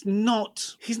it's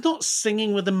not. He's not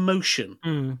singing with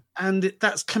emotion, and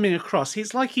that's coming across.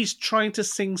 It's like he's trying to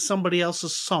sing somebody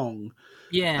else's song,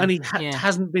 and he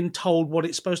hasn't been told what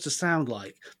it's supposed to sound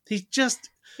like. It just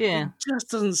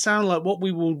doesn't sound like what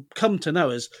we will come to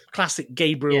know as classic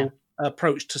Gabriel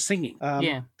approach to singing.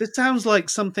 This sounds like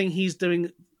something he's doing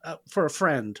for a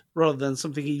friend rather than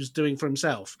something he's doing for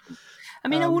himself. I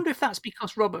mean, I wonder if that's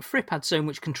because Robert Fripp had so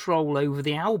much control over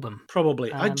the album.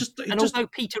 Probably. Although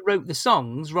Peter wrote the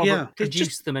songs, Robert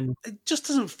produced them. And it just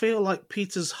doesn't feel like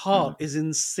Peter's heart is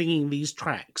in singing these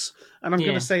tracks. And I'm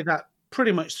going to say that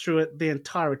pretty much through the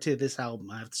entirety of this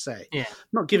album, I have to say. Yeah.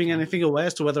 Not giving anything away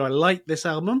as to whether I like this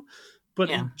album,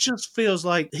 but it just feels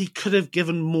like he could have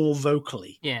given more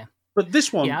vocally. Yeah. But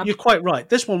this one, you're quite right.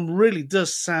 This one really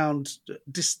does sound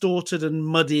distorted and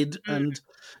muddied, and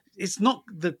it's not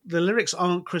the lyrics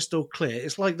aren't crystal clear.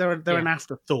 It's like they're an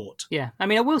afterthought. Yeah, I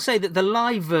mean, I will say that the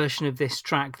live version of this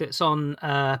track that's on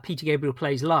Peter Gabriel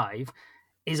Plays Live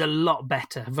is a lot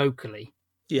better vocally.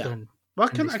 Yeah. Well,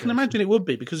 I can imagine it would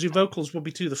be, because your vocals will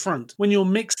be to the front. When you're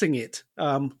mixing it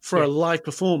for a live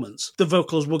performance, the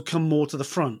vocals would come more to the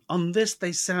front. On this,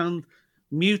 they sound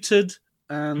muted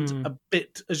and a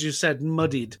bit, as you said,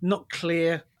 muddied, not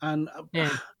clear. And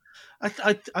I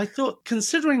thought,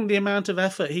 considering the amount of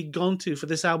effort he'd gone to for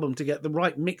this album to get the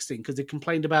right mixing, because he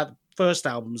complained about the first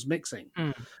album's mixing,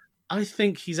 I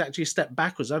think he's actually stepped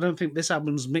backwards. I don't think this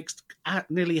album's mixed at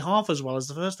nearly half as well as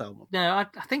the first album. No, I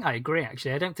think I agree,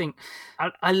 actually. I don't think...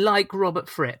 I like Robert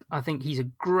Fripp. I think he's a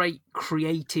great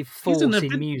creative force in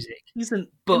music. He's an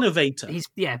innovator.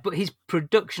 But his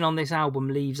production on this album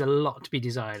leaves a lot to be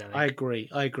desired, I think.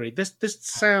 I agree. This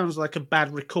sounds like a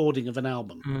bad recording of an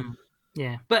album.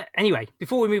 Yeah. But anyway,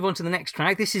 before we move on to the next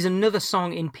track, this is another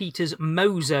song in Peter's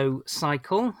Mozo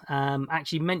cycle.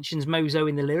 Actually mentions Mozo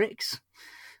in the lyrics.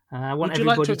 I want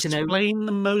everybody to know. Explain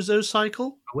the Mozo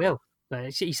cycle? I will.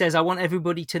 He says, I want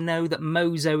everybody to know that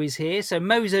Mozo is here. So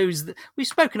Mozo's... We've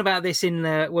spoken about this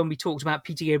when we talked about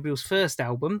Peter Gabriel's first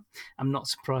album. I'm not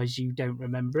surprised you don't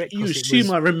remember it. You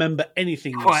assume I remember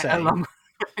anything you say.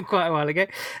 Quite a while ago.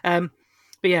 But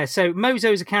yeah, so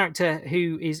Mozo is a character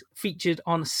who is featured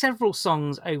on several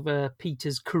songs over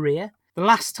Peter's career. The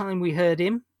last time we heard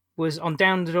him was on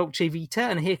Down the Dolce Vita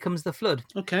and Here Comes the Flood.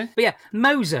 Okay. But yeah,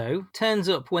 Mozo turns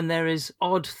up when there is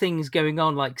odd things going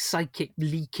on, like psychic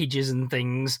leakages and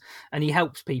things, and he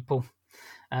helps people,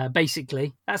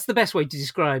 basically. That's the best way to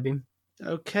describe him.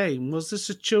 Okay, was this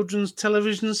a children's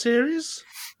television series?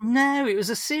 No, it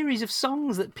was a series of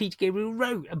songs that Peter Gabriel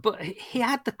wrote, but he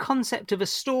had the concept of a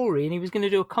story, and he was going to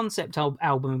do a concept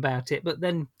album about it, but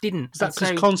then didn't. Is that And because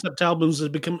so, concept albums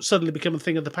have suddenly become a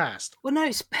thing of the past? well, no,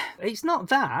 it's not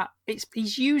that.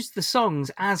 He's used the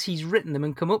songs as he's written them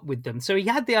and come up with them. So he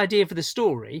had the idea for the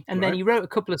story, and then Right. he wrote a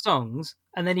couple of songs,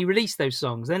 and then he released those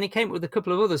songs. Then he came up with a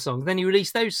couple of other songs. Then he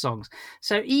released those songs.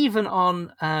 So even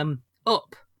on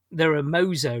Up, there are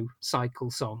Mozo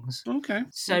cycle songs. Okay.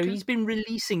 So okay. he's been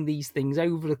releasing these things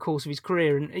over the course of his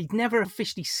career, and he'd never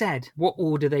officially said what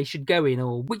order they should go in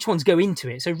or which ones go into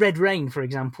it. So Red Rain, for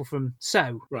example, from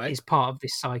Right. is part of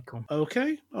this cycle.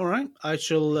 Okay, all right. I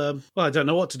shall. Well, I don't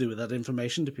know what to do with that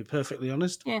information, to be perfectly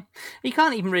honest. Yeah, you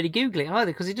can't even really Google it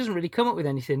either because it doesn't really come up with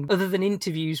anything other than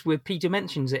interviews where Peter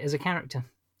mentions it as a character.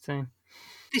 So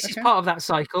this is part of that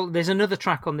cycle. There's another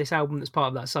track on this album that's part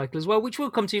of that cycle as well, which we'll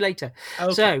come to later.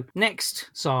 Okay. So next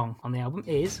song on the album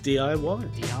is DIY.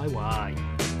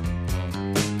 DIY.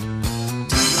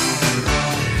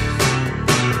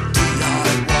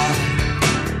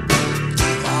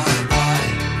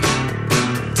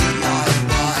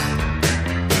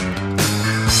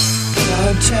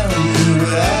 Don't tell me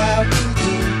what I can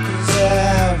do 'cause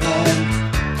I won't.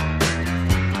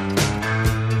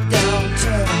 Don't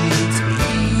tell me to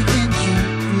believe in you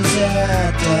 'cause I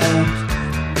don't.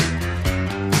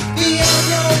 Beyond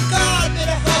your guard,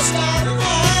 better hostile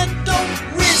one. Don't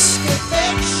risk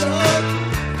affection.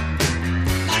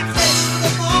 Like flesh to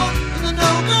the bone in the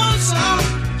no-go zone.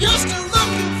 You're still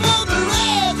looking for the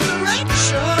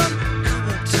resurrection. Come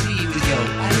up to me with your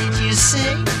 "I did you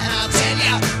say?" and I'll tell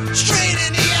you straight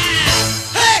in the eye.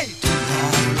 Hey!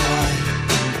 DIY.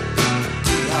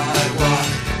 DIY.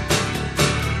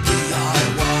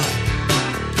 DIY.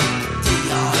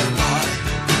 DIY.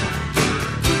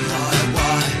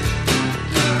 DIY.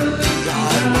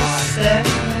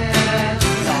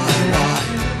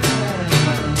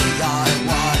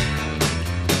 DIY.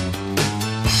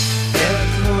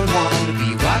 Everyone wanna be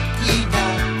what he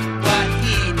not, what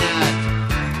he not.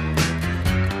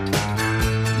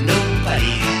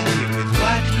 Nobody happy with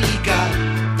what he got,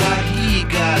 what he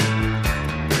got.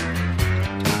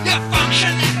 You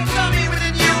function like a dummy with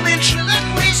a new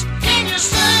ventriloquist. Can you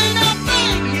say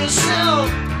nothing yourself?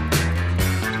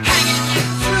 Hanging like a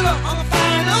thriller on the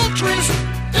final twist.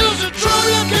 There's a true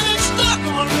look and it's stuck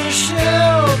on the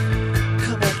shelf.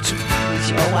 Come up to me with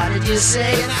your "what did you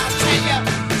say?" and I'll tell you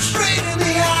straight in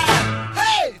the eye.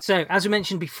 Hey! So, as we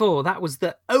mentioned before, that was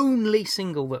the only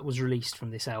single that was released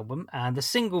from this album, and the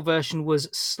single version was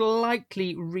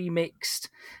slightly remixed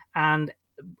and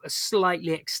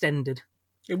slightly extended.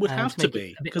 It would have to make it be a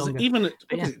bit because longer. even at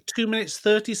But what is it, 2 minutes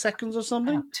 30 seconds or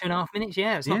something? About 2.5 minutes,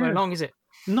 yeah, it's not very Yeah. long, is it?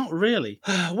 Not really.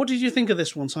 What did you think of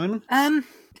this one, Simon?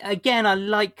 Again, I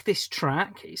like this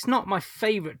track. It's not my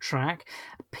favourite track.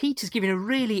 Peter's giving a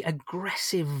really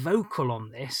aggressive vocal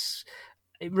on this.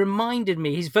 It reminded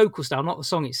me, his vocal style, not the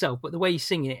song itself, but the way he's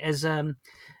singing it, has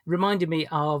reminded me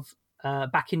of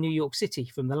Back in New York City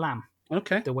from The Lamb,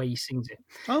 Okay. the way he sings it.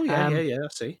 Oh yeah, Um, yeah. I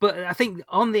see. But I think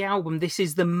on the album, this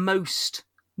is the most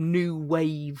new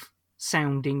wave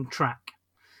sounding track.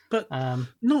 But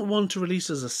not one to release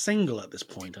as a single at this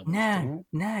point. I would have thought.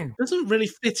 No. Doesn't really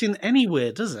fit in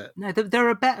anywhere, does it? No, there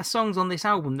are better songs on this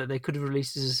album that they could have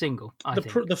released as a single, I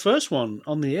think. The first one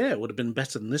on the air would have been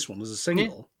better than this one as a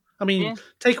single. I mean, Yeah.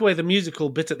 take away the musical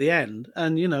bit at the end,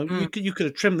 and you Mm. could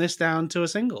have trimmed this down to a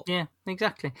single. Yeah,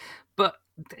 exactly. But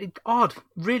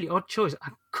really odd choice. I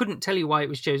couldn't tell you why it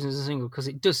was chosen as a single because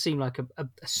it does seem like a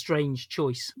strange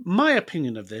choice. My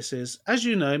opinion of this is, as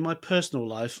you know, in my personal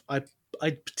life, I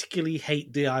particularly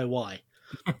hate DIY.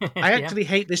 I actually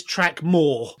hate this track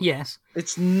more. Yes.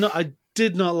 It's not. I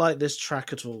did not like this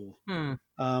track at all.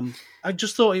 I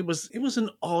just thought it was an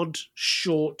odd,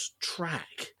 short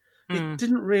track. It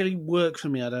didn't really work for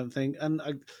me, I don't think, and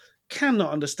I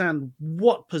cannot understand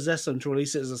what possessed them to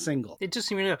release it as a single. It does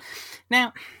seem really odd.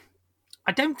 Now,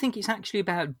 I don't think it's actually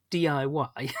about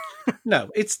DIY. No,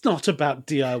 it's not about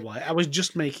DIY. I was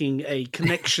just making a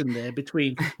connection there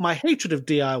between my hatred of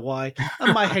DIY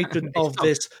and my hatred of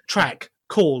this track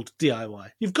called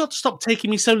DIY. You've got to stop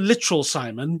taking me so literal,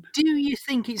 Simon. Do you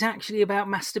think it's actually about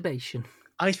masturbation?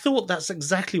 I thought that's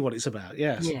exactly what it's about,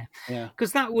 yes. Yeah.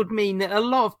 Because that would mean that a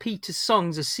lot of Peter's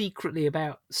songs are secretly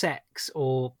about sex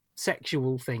or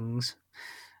sexual things.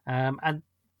 And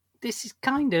this is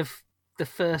kind of the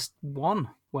first one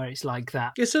where it's like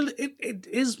that. Yeah, so it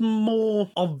is more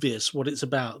obvious what it's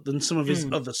about than some of his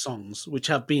other songs, which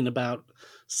have been about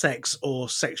sex or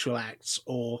sexual acts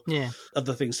or Yeah.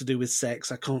 other things to do with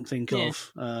sex. I can't think Yeah.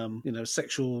 of,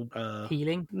 sexual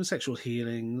Healing. sexual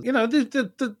healing,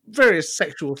 the various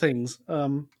sexual things.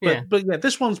 Yeah. But yeah,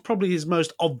 this one's probably his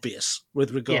most obvious with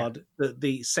regard to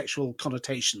the sexual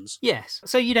connotations. Yes.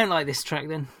 So you don't like this track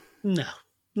then? No,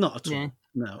 not at all. Yeah.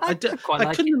 No, I quite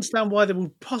like couldn't it. understand why they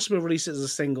would possibly release it as a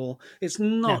single. It's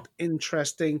not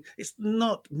interesting. It's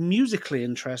not musically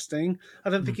interesting. I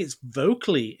don't think it's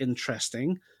vocally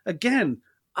interesting. Again,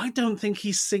 I don't think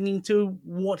he's singing to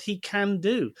what he can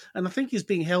do, and I think he's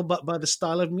being held back by the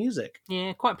style of music.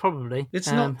 Yeah, quite probably.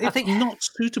 It's not. I It's think not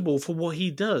suitable for what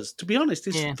he does. To be honest,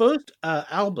 his Yeah. first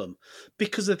album,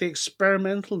 because of the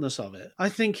experimentalness of it, I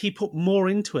think he put more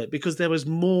into it because there was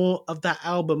more of that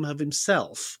album of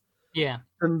himself Yeah.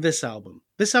 than this album.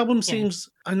 This album seems,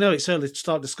 I know it's early to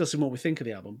start discussing what we think of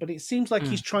the album, but it seems like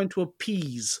he's trying to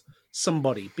appease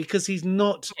somebody because he's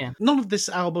not, none of this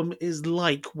album is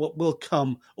like what will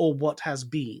come or what has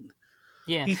been.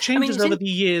 Yeah. He changes it's over the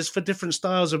years for different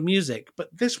styles of music, but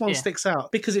this one sticks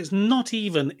out because it's not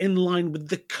even in line with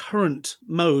the current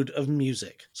mode of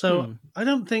music. So I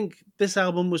don't think this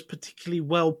album was particularly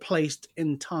well placed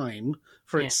in time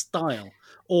for its style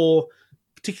or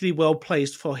particularly well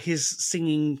placed for his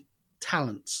singing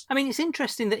talents. I mean, it's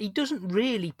interesting that he doesn't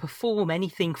really perform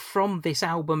anything from this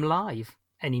album live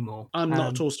anymore. I'm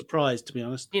not at all surprised, to be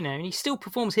honest. And he still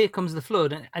performs Here Comes the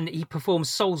Flood, and he performs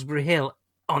Salisbury Hill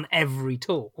on every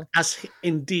tour. As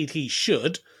indeed he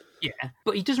should. Yeah,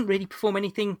 but he doesn't really perform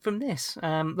anything from this.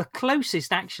 The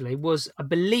closest, actually, was, I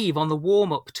believe, on the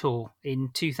warm-up tour in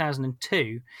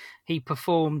 2002. He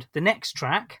performed the next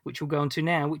track, which we'll go on to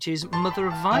now, which is Mother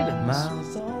of Violence.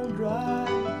 Mouth all dry,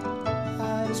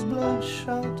 eyes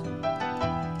bloodshot,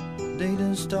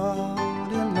 data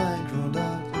starred in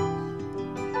microdot.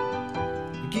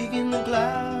 Gig in the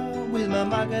cloud with my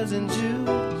magazine shoes.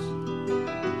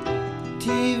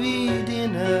 TV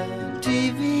dinner,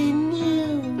 TV news.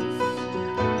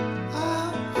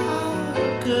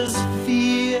 'Cause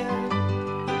fear,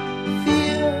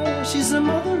 she's the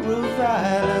mother of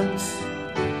violence.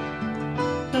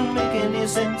 Don't make any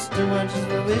sense to watch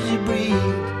the way she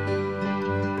breathes.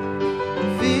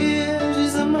 Fear,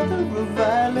 she's the mother of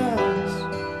violence.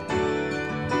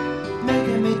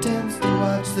 Making me tense to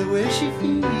watch the way she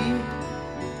feels.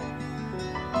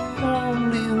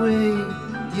 Only way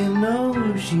you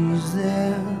know she's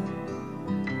there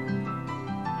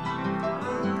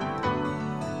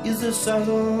is a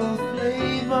subtle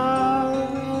flavor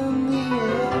in the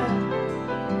air.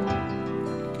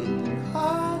 Getting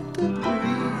hard to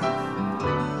breathe,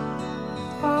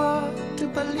 hard to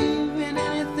believe in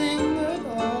anything at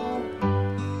all.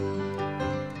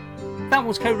 That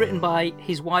was co-written by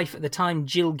his wife at the time,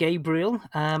 Jill Gabriel.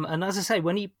 And as I say,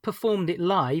 when he performed it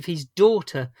live, his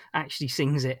daughter actually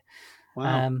sings it.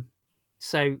 Wow.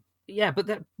 But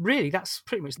that's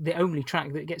pretty much the only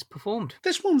track that gets performed.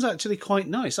 This one's actually quite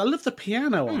nice. I love the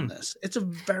piano on this. It's a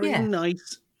very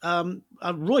nice.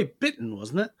 Roy Bittan,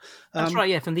 wasn't it? That's right,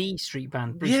 yeah, from the E Street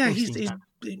Band. Bruce Springsteen's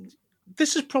band.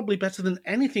 This is probably better than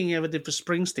anything he ever did for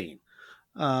Springsteen.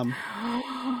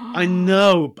 I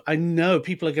know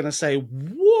people are going to say,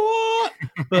 what?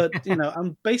 But,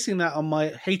 I'm basing that on my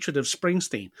hatred of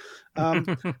Springsteen.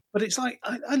 But it's like,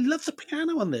 I love the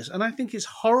piano on this, and I think it's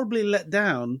horribly let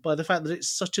down by the fact that it's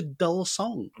such a dull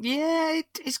song. Yeah,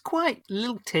 it's quite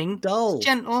lilting. Dull. It's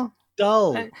gentle.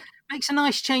 Dull. Makes a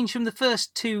nice change from the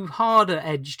first two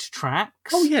harder-edged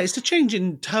tracks. Oh, yeah, it's a change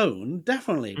in tone,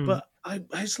 definitely. But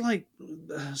it's like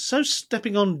so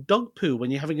stepping on dog poo when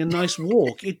you're having a nice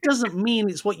walk. It doesn't mean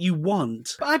it's what you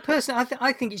want. But I personally,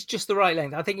 I think it's just the right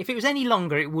length. I think if it was any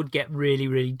longer, it would get really,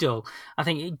 really dull. I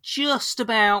think it just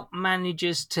about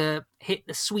manages to hit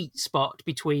the sweet spot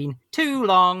between too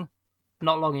long,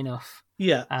 not long enough.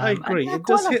 Yeah, I agree. Yeah, it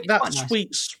does quite hit that nice.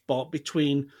 sweet spot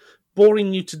between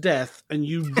boring you to death and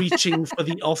you reaching for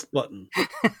the off button.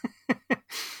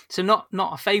 So not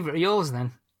a favourite of yours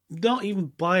then? Not even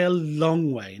by a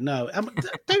long way, no.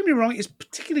 Don't get me wrong, it's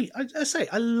particularly, I say,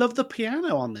 I love the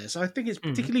piano on this. I think it's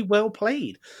particularly well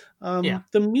played. The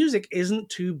music isn't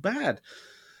too bad.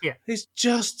 Yeah. It's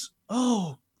just,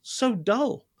 so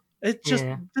dull. It's just,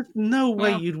 there's no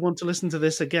way you'd want to listen to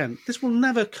this again. This will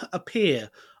never appear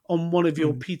on one of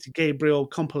your Peter Gabriel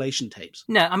compilation tapes.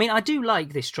 No, I mean, I do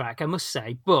like this track, I must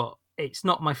say, but it's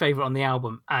not my favourite on the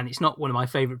album, and it's not one of my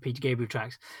favourite Peter Gabriel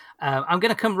tracks. I'm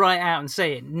going to come right out and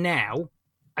say it now.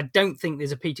 I don't think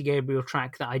there's a Peter Gabriel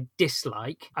track that I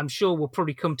dislike. I'm sure we'll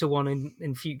probably come to one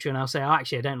in future, and I'll say,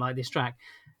 actually, I don't like this track.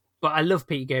 But I love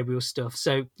Peter Gabriel stuff,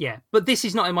 so yeah. But this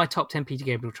is not in my top 10 Peter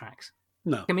Gabriel tracks.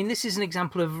 No. I mean, this is an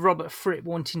example of Robert Fripp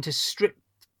wanting to strip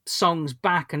songs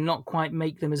back and not quite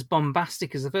make them as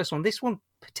bombastic as the first one. This one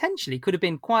potentially could have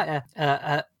been quite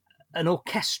an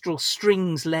orchestral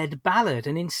strings-led ballad,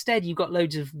 and instead you've got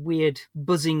loads of weird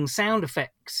buzzing sound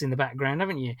effects in the background,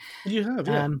 haven't you? You have,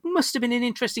 yeah. Must have been an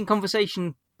interesting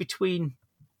conversation between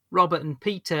Robert and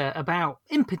Peter about,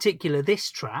 in particular, this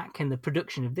track and the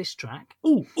production of this track.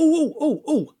 Oh,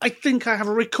 I think I have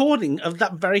a recording of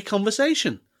that very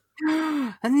conversation.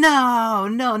 No,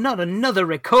 not another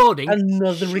recording.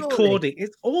 Another Surely. recording.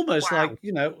 It's almost Wow. like,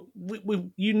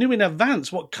 you knew in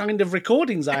advance what kind of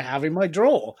recordings I have in my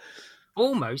drawer.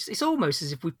 It's almost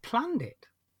as if we planned it.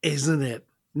 Isn't it?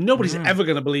 Nobody's ever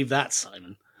going to believe that,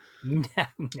 Simon. No.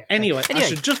 Anyway, I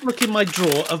should just look in my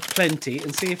drawer of plenty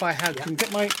and see if I can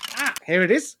get my... here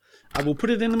it is. I will put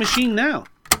it in the machine now.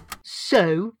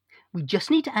 So, we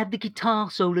just need to add the guitar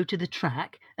solo to the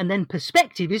track, and then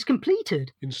perspective is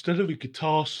completed. Instead of a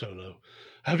guitar solo,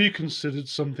 have you considered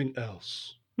something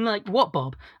else? Like what,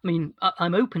 Bob? I mean,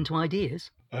 I'm open to ideas.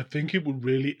 I think it would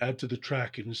really add to the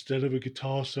track if instead of a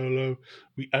guitar solo,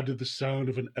 we added the sound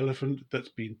of an elephant that's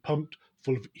been pumped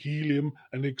full of helium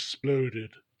and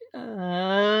exploded.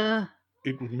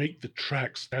 It would make the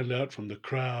track stand out from the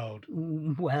crowd.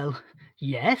 Well,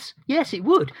 yes, it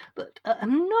would, but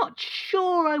I'm not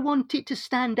sure I want it to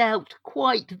stand out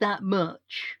quite that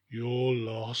much. Your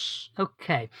loss.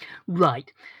 Okay,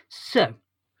 right. So,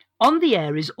 On the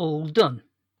Air is all done.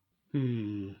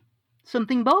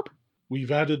 Something, Bob?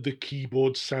 We've added the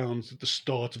keyboard sounds at the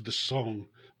start of the song,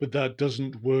 but that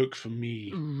doesn't work for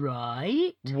me.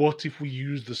 Right. What if we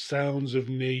use the sounds of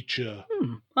nature?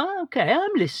 Okay,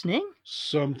 I'm listening.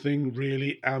 Something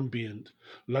really ambient,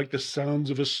 like the sounds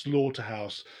of a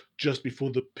slaughterhouse just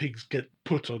before the pigs get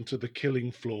put onto the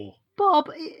killing floor. Bob,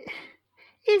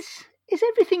 is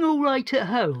everything all right at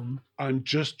home? I'm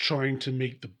just trying to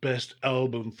make the best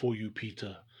album for you,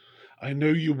 Peter. I know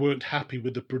you weren't happy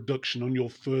with the production on your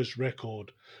first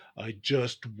record. I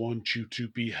just want you to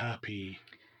be happy.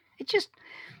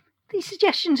 These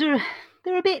suggestions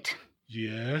they're a bit...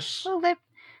 Yes? Well, they're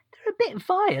a bit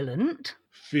violent.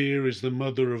 Fear is the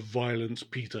mother of violence,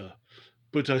 Peter.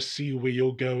 But I see where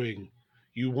you're going.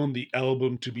 You want the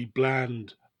album to be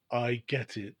bland. I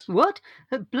get it. What?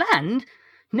 Bland?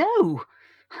 No.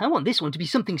 I want this one to be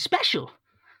something special.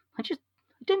 I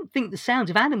don't think the sound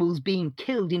of animals being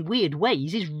killed in weird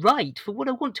ways is right for what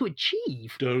I want to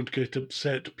achieve. Don't get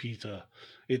upset, Peter.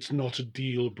 It's not a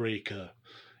deal breaker.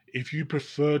 If you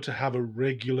prefer to have a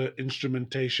regular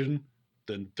instrumentation,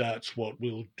 then that's what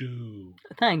we'll do.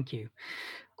 Thank you.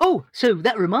 Oh, so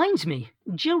that reminds me.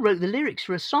 Jill wrote the lyrics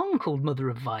for a song called Mother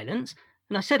of Violence,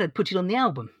 and I said I'd put it on the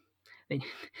album.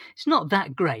 It's not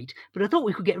that great, but I thought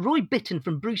we could get Roy Bittan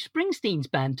from Bruce Springsteen's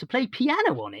band to play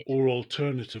piano on it. Or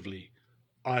alternatively,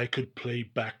 I could play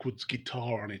backwards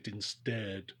guitar on it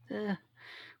instead.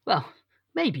 Well,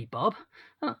 maybe, Bob.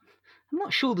 I'm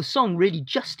not sure the song really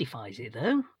justifies it,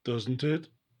 though. Doesn't it?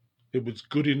 It was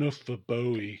good enough for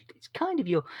Bowie. It's kind of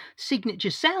your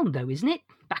signature sound, though, isn't it?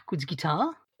 Backwards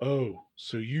guitar. Oh,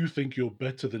 so you think you're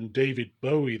better than David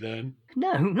Bowie, then?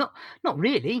 No, not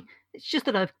really. It's just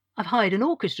that I've hired an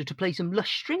orchestra to play some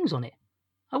lush strings on it.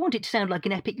 I want it to sound like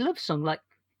an epic love song, like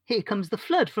Here Comes the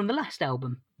Flood from the last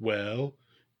album. Well,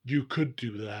 you could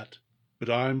do that, but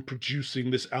I'm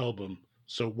producing this album,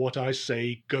 so what I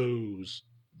say goes.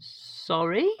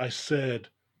 Sorry? I said,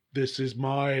 this is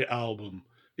my album.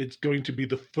 It's going to be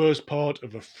the first part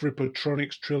of a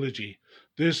Frippotronics trilogy.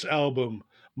 This album,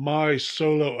 my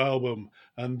solo album,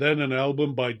 and then an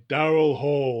album by Daryl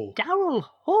Hall. Daryl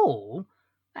Hall?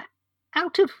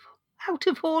 Out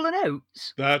of Hall and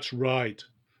Oates? That's right.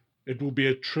 It will be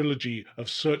a trilogy of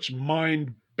such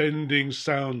mind-bending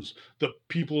sounds that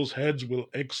people's heads will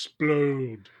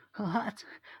explode. Oh,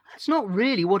 that's not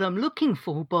really what I'm looking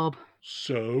for, Bob.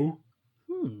 So?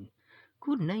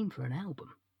 Good name for an album.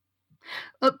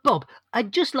 Bob,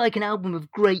 I'd just like an album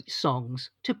of great songs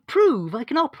to prove I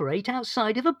can operate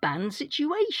outside of a band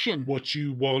situation. What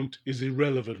you want is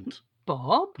irrelevant.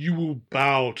 Bob? You will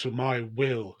bow to my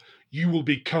will. You will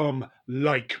become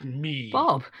like me.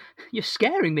 Bob, you're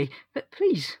scaring me.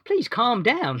 Please calm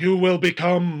down. You will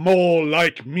become more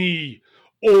like me.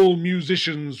 All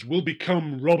musicians will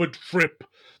become Robert Fripp.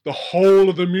 The whole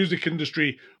of the music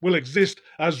industry will exist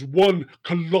as one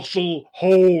colossal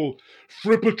whole.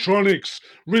 Frippotronics.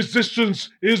 Resistance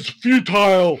is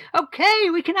futile. Okay,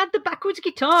 we can add the backwards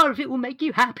guitar if it will make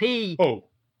you happy. Oh,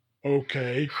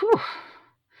 okay. Whew.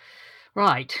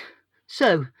 Right,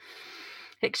 so,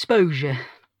 Exposure.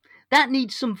 That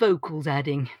needs some vocals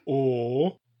adding.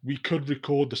 Or We could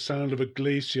record the sound of a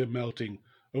glacier melting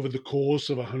over the course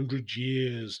of 100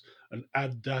 years and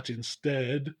add that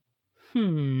instead.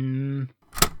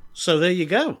 So there you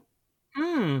go.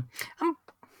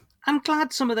 I'm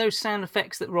glad some of those sound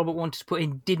effects that Robert wanted to put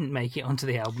in didn't make it onto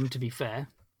the album, to be fair.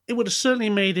 It would have certainly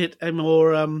made it a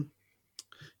more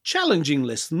challenging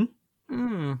listen.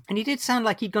 And he did sound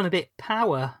like he'd gone a bit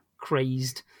power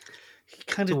crazed. He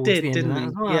kind of towards did, the end didn't of he? that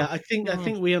as well. Yeah, I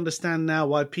think we understand now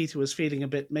why Peter was feeling a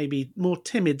bit maybe more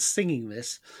timid singing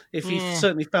this. If he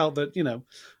certainly felt that,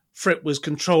 Fripp was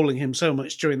controlling him so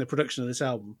much during the production of this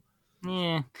album.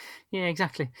 Yeah,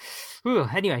 exactly. Ooh,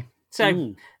 anyway,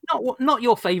 so not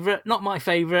your favourite, not my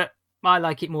favourite. I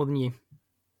like it more than you,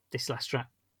 this last track.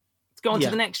 Let's go on to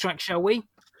the next track, shall we?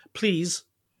 Please.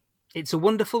 It's a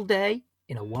Wonderful Day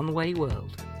in a One-Way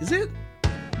World. Is it?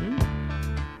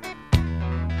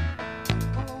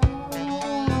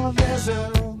 Oh, there's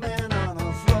an old man on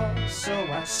the floor, so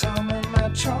I summoned my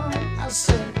charm. I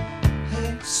said,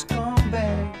 hey,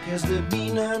 scumbag, has there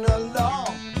been an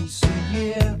alarm? He said,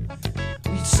 yeah,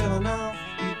 we turn off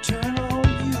eternal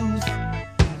youth.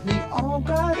 We all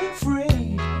got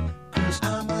afraid, 'cause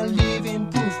I'm a living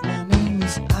proof. My name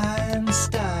is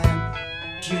Einstein.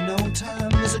 Do you know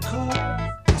time is a curve?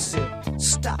 I said,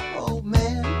 stop, old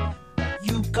man,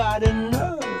 you got a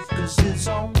nerve, 'cause there's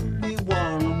only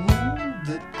one rule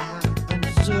that I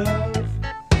observe.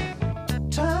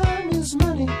 Time is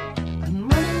money, and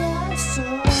money I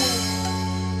serve.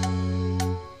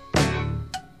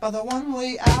 By the one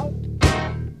way out,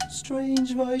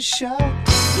 strange voice shout,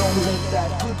 don't let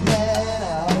that good man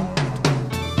out.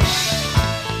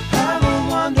 Have a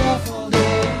wonderful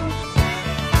day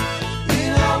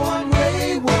in our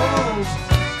one-way world.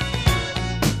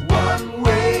 One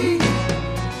way,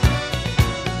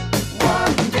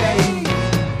 one day.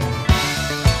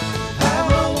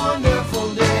 Have a wonderful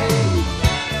day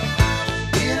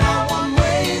in our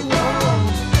one-way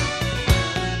world.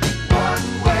 One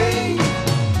way,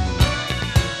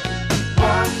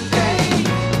 one day.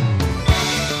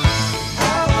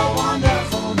 Have a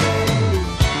wonderful day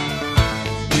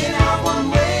in our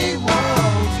one-way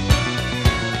world.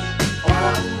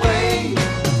 One way,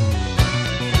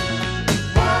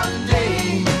 one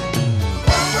day.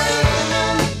 One way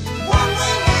women, one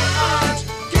way heart,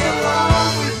 get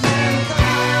along with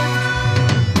mankind.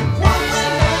 One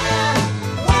way man,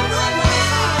 one way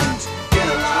heart, get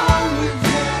along with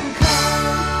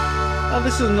mankind. Oh,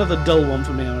 this is another dull one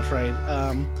for me, I'm afraid.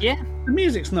 Yeah, The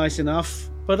music's nice enough,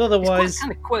 but it's otherwise... quite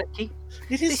kind of quirky.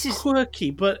 It is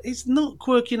quirky, but it's not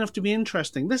quirky enough to be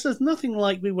interesting. This is nothing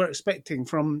like we were expecting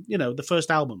from, the first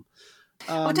album.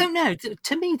 I don't know.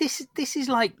 To me, this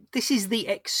is the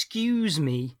excuse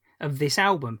me of this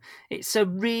album. It's a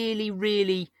really,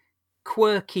 really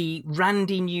quirky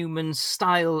Randy Newman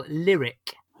style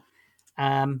lyric.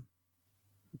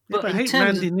 But I in hate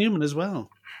terms Randy Newman as well.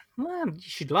 well, you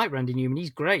should like Randy Newman. He's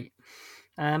great.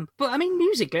 But I mean,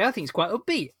 musically, I think it's quite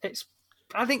upbeat.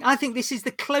 I think this is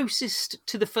the closest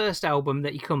to the first album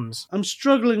that he comes. I'm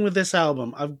struggling with this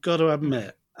album, I've got to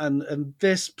admit. And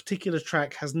this particular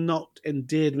track has not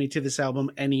endeared me to this album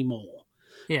anymore.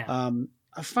 Yeah. I'm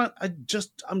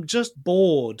just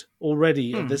bored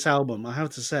already of this album, I have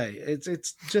to say.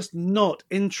 It's just not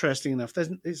interesting enough.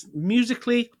 It's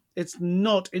musically, it's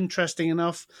not interesting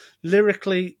enough.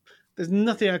 Lyrically, there's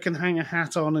nothing I can hang a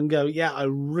hat on and go, yeah, I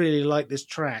really like this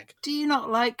track. Do you not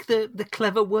like the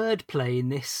clever wordplay in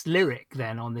this lyric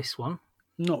then on this one?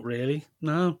 Not really,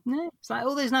 no. No, it's like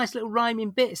all those nice little rhyming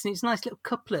bits and it's nice little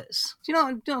couplets. Do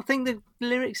you not think the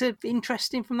lyrics are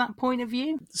interesting from that point of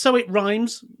view? So it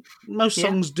rhymes. Most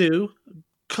songs do.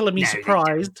 Colour Me No, they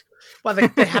Surprised. Well,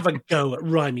 they have a go at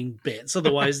rhyming bits.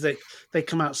 Otherwise, they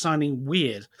come out sounding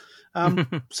weird.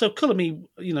 So Colour Me,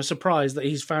 surprised that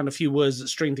he's found a few words that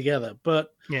string together.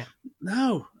 But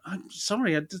no, I'm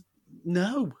sorry. I'm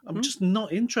just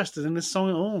not interested in this song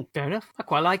at all. Fair enough. I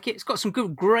quite like it. It's got some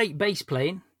great bass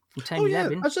playing from Tony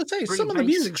Levin. As I say, Brilliant some of the bass.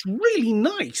 music's really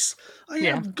nice. I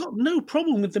have got no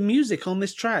problem with the music on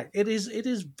this track. It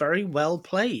is very well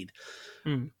played.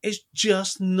 It's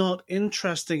just not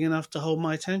interesting enough to hold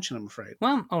my attention, I'm afraid.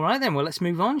 Well, all right then. Well, let's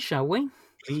move on, shall we?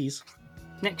 Please.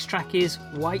 Next track is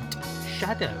White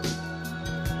Shadow.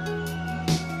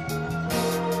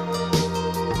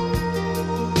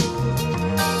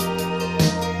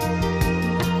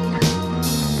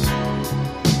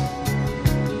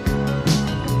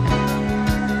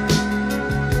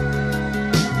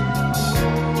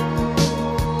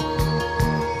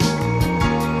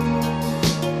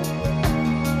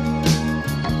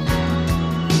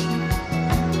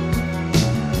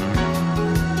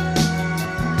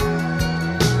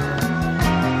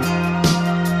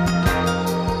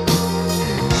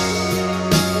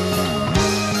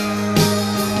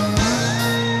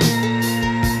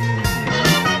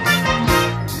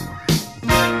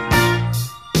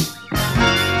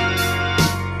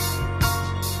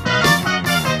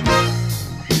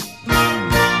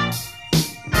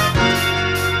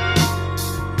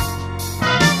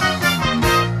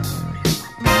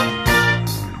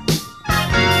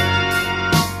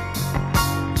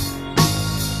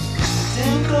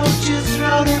 pages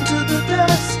thrown into the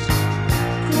dust.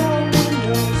 Chrome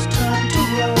windows turn to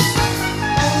rust.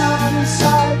 And on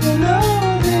inside they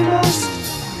know they must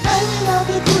hang out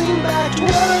the greenback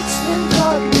words in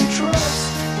godly trust.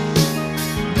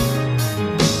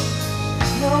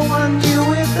 No one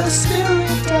knew if the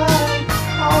spirit died,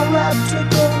 all wrapped to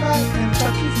go like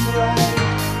Kentucky Fried,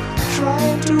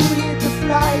 trying to read the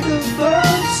flight of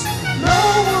birds. No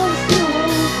one flew,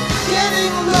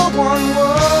 getting no one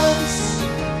was.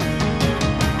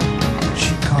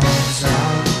 She comes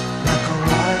out like a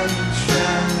white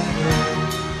shadow.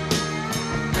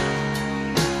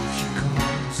 She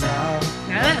comes out.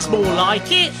 Now that's more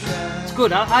like it. It's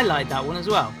good. I like that one as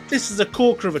well. This is a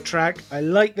corker of a track. I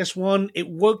like this one. It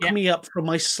woke Yeah. me up from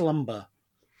my slumber.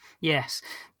 Yes.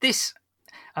 This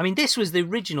was the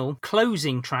original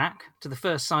closing track to the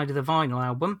first side of the vinyl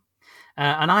album.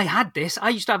 And I had this. I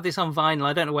used to have this on vinyl.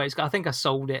 I don't know where it's got. I think I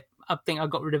sold it. I think I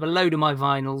got rid of a load of my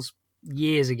vinyls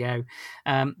years ago.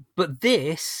 But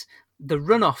this, the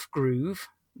runoff groove,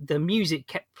 the music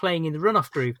kept playing in the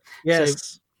runoff groove. Yes.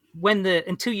 So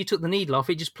until you took the needle off,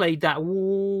 it just played that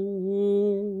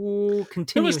woo There were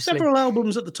continuously. several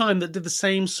albums at the time that did the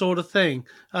same sort of thing.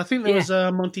 I think there was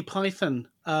a Monty Python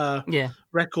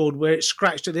record where it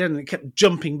scratched at the end and it kept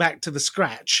jumping back to the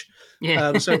scratch.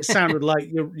 Yeah. So it sounded like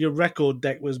your record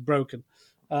deck was broken.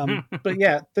 But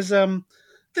yeah, this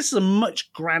is a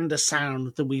much grander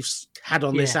sound than we've had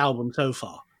on this album so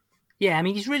far. Yeah, I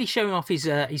mean, he's really showing off his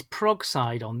prog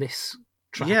side on this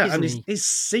track, Yeah, isn't and he? his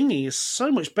singing is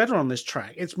so much better on this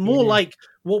track. It's more like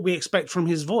what we expect from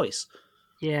his voice.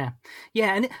 Yeah,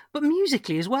 but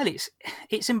musically as well,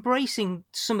 it's embracing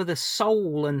some of the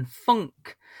soul and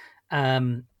funk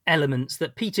elements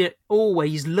that Peter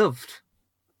always loved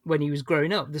when he was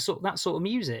growing up. That sort of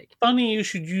music. Funny you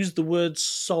should use the word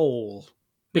soul,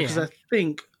 because I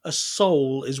think a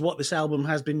soul is what this album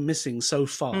has been missing so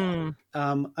far.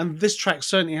 And this track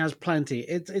certainly has plenty.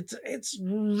 It's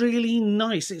really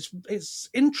nice. It's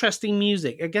interesting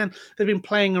music. Again, they've been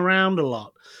playing around a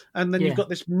lot, and then you've got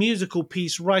this musical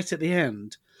piece right at the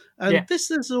end. And this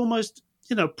is almost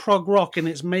prog rock in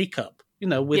its makeup.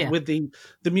 With the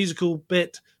musical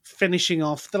bit finishing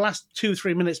off the last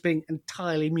 2-3 minutes being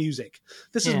entirely music.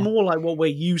 This is more like what we're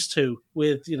used to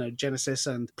with Genesis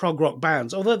and prog rock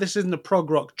bands. Although this isn't a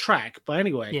prog rock track by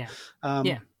any way.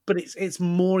 But it's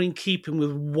more in keeping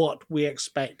with what we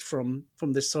expect from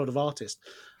this sort of artist.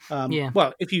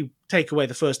 Well, if you take away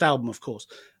the first album, of course.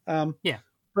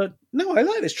 But no, I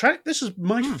like this track. This is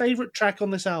my favourite track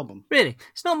on this album. Really?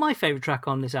 It's not my favourite track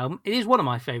on this album. It is one of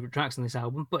my favourite tracks on this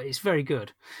album, but it's very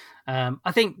good.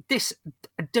 I think this,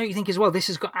 don't you think as well, this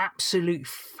has got absolute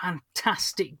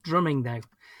fantastic drumming, though.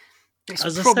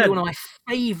 It's probably one of my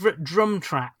favourite drum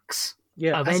tracks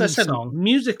of any song.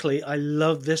 Musically, I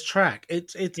love this track.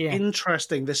 It's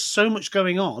interesting. There's so much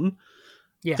going on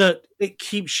that it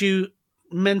keeps you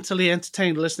mentally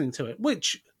entertained listening to it,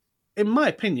 which, in my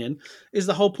opinion, is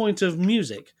the whole point of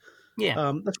music.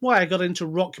 That's why I got into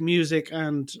rock music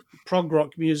and prog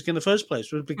rock music in the first place,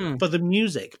 for the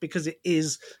music, because it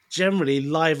is generally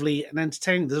lively and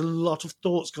entertaining. There's a lot of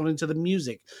thoughts gone into the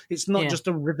music. It's not just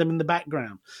a rhythm in the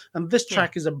background. And this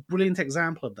track is a brilliant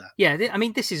example of that. Yeah, I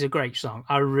mean, this is a great song.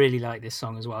 I really like this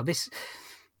song as well.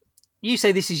 You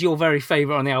say this is your very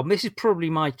favourite on the album. This is probably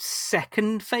my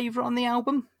second favourite on the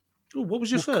album. Ooh, what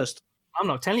was your first? I'm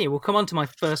not telling you. We'll come on to my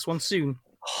first one soon.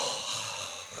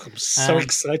 I'm so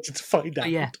excited to find out.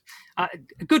 Yeah, a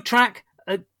good track,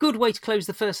 a good way to close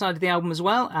the first side of the album as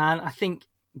well, and I think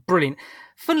brilliant.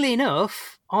 Funnily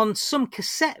enough, on some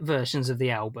cassette versions of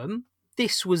the album,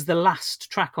 this was the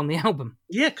last track on the album.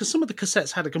 Yeah, because some of the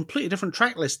cassettes had a completely different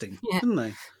track listing, didn't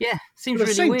they? Yeah, seems the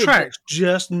really same weird. Tracks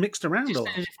just mixed around Just a in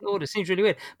lot. a different order. Seems really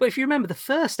weird. But if you remember, the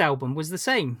first album was the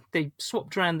same. They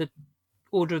swapped around the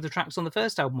order of the tracks on the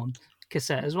first album on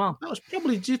cassette as well. That was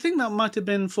probably. Do you think that might have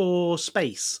been for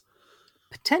space?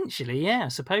 Potentially, yeah, I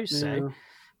suppose so. Yeah.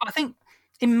 But I think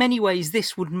in many ways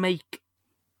this would make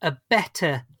a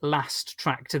better last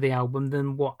track to the album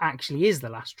than what actually is the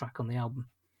last track on the album.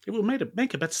 It would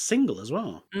make a better single as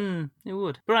well. It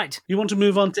would. Right. You want to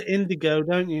move on to Indigo,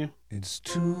 don't you? It's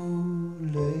too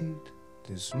late.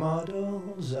 This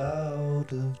model's out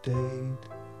of date.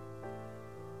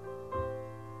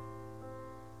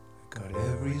 Got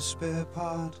every spare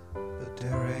part, but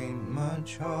there ain't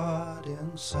much heart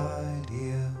inside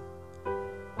here.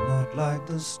 Not like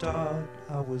the start,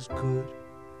 I was good,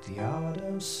 the art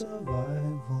of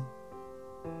survival.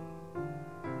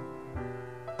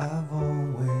 I've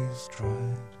always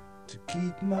tried to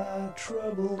keep my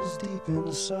troubles deep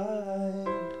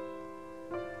inside,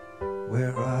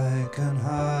 where I can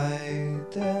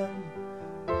hide them,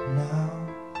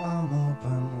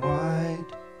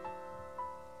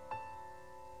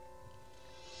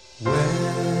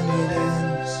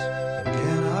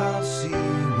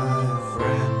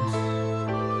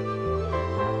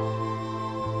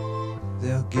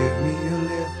 they'll give me a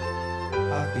lift.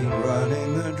 I've been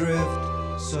running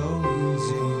adrift so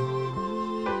easy,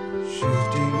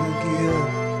 shifting the gear.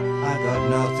 I got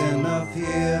nothing to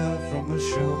fear from a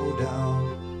showdown.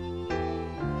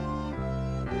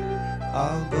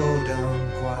 I'll go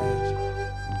down quiet,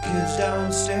 kids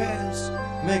downstairs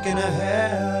making a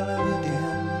hell of a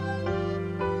din.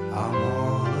 I'm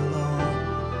all alone,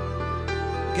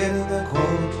 getting a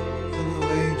quote for the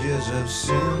wages of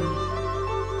sin.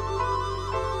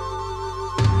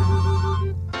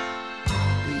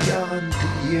 Beyond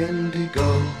the indigo,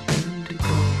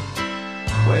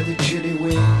 where the chilly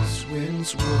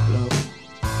winds will blow,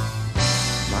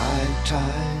 my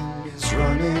time is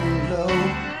running low,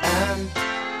 and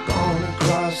gonna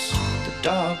cross the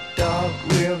dark, dark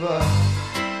river,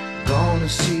 gonna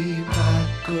see my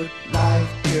good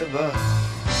life giver,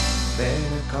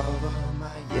 better cover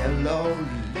my yellow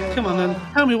liver. Come on then,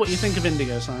 tell me what you think of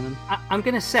Indigo, Simon. I'm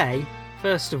going to say,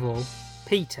 first of all,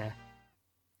 Peter,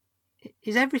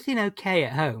 is everything okay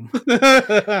at home?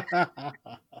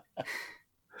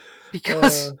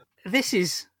 Because this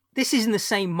is in the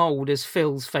same mould as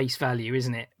Phil's Face Value,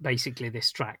 isn't it? Basically,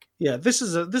 this track. Yeah, this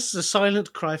is a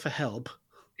silent cry for help.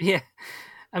 Yeah,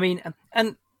 I mean,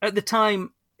 and at the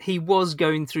time he was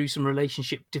going through some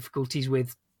relationship difficulties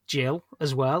with Jill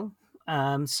as well.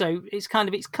 So it's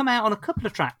come out on a couple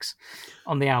of tracks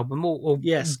on the album, or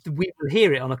yes, we will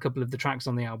hear it on a couple of the tracks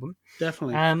on the album.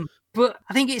 Definitely. But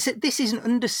I think this is an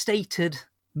understated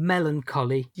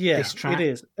melancholy. Yeah, this track. it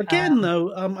is. Again,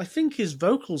 though, I think his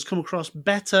vocals come across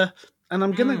better, and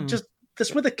I'm gonna just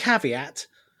with a caveat.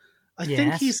 I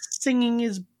think his singing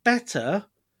is better,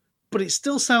 but it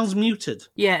still sounds muted.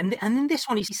 Yeah, and in this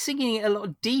one, he's singing it a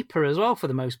lot deeper as well for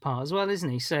the most part, as well, isn't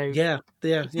he? So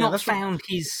he's not found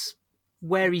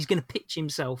where he's going to pitch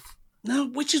himself. No,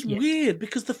 which is weird,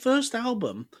 because the first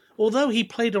album, although he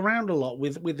played around a lot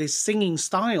with his singing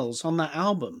styles on that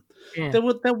album, there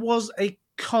was a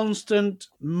constant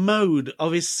mode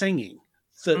of his singing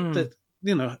that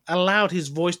allowed his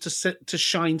voice to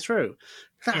shine through.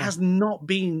 That has not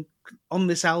been on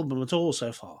this album at all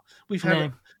so far. We've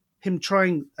had him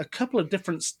trying a couple of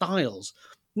different styles,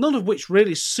 none of which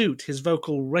really suit his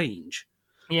vocal range.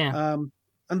 Yeah.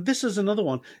 And this is another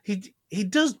one. He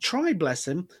does try, bless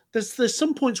him. There's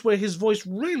some points where his voice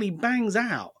really bangs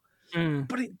out,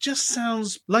 but it just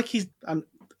sounds like he's. And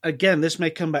again, this may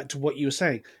come back to what you were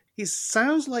saying. It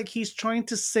sounds like he's trying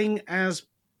to sing as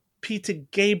Peter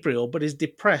Gabriel, but is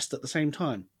depressed at the same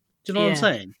time. Do you know what I'm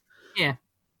saying? Yeah.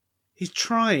 He's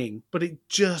trying, but it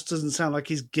just doesn't sound like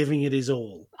he's giving it his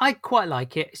all. I quite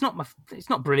like it. It's not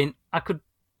brilliant. I could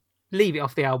leave it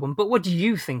off the album, but what do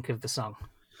you think of the song?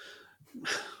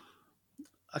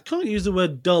 I can't use the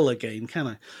word dull again,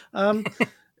 can I?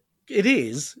 It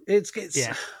is. It's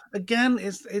again.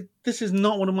 This is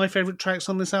not one of my favorite tracks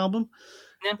on this album.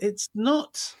 Yeah. It's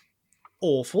not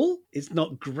awful. It's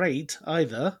not great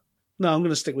either. No, I'm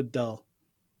going to stick with dull.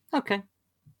 Okay,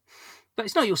 but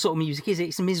it's not your sort of music, is it?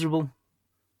 It's miserable.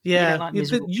 Yeah, like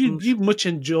miserable you much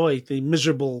enjoy the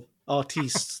miserable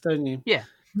artists, don't you? Yeah,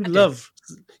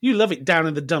 you love it down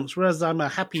in the dumps, whereas I'm a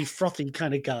happy, frothy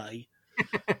kind of guy.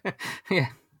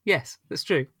 Yes, that's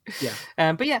true.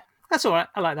 Yeah, but yeah, that's all right.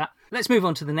 I like that. Let's move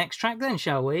on to the next track then,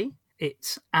 shall we?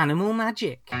 It's Animal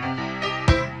Magic.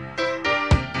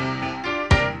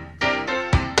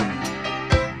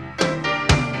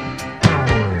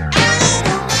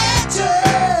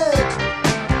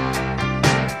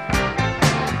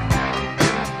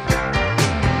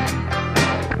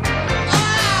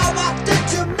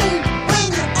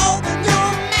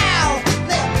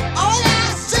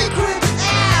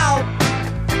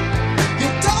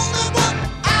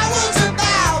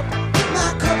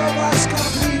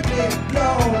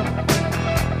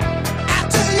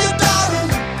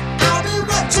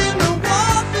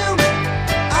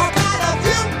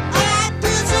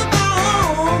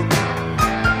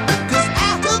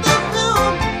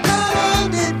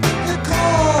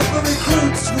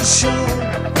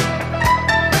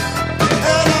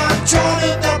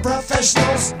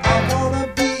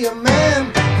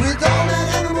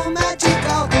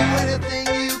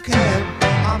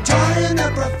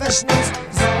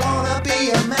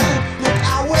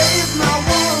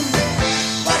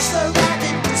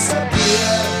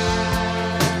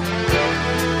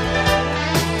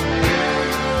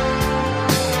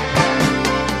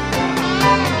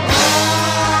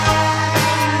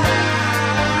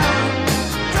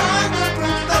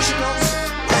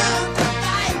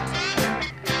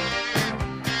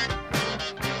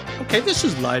 Okay, this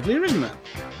is livelier, isn't it?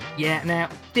 Yeah, now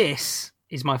this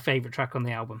is my favourite track on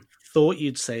the album. thought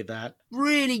you'd say that.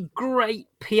 Really great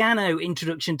piano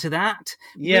introduction to that.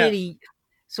 Yeah. Really,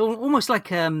 so almost like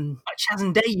Chaz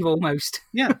and Dave almost.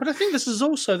 Yeah, but I think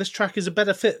this track is a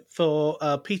better fit for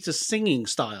Peter's singing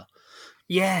style.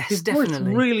 Yes, His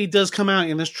definitely. voice really does come out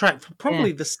in this track for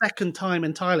probably the second time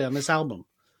entirely on this album.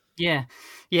 Yeah,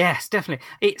 yes, definitely.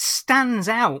 It stands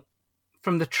out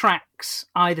from the tracks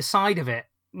either side of it.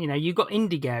 You know, you've got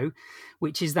Indigo,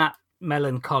 which is that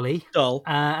melancholy. Dull.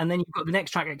 And then you've got the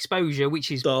next track, Exposure, which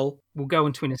is Dull. We'll go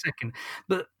into in a second.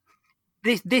 But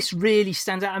this really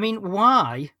stands out. I mean,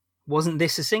 why wasn't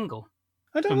this a single?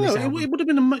 I don't know. It would have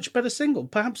been a much better single.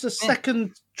 Perhaps the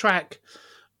second track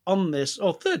on this,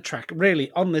 or third track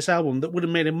really on this album, that would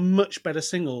have made a much better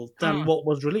single than what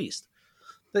was released.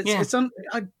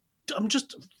 I'm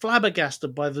just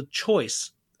flabbergasted by the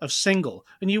choice of single,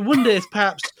 and you wonder if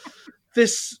perhaps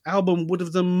this album would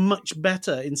have done much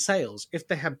better in sales if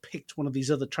they had picked one of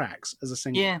these other tracks as a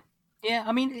single. Yeah.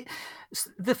 I mean,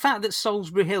 the fact that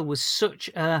Salisbury Hill was such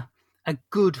a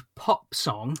good pop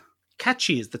song,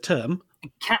 catchy is the term.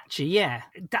 Catchy, yeah.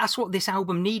 That's what this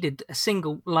album needed, a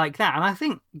single like that. And I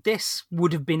think this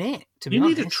would have been it, to be honest.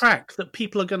 You need a track that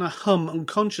people are going to hum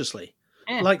unconsciously,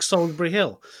 like Salisbury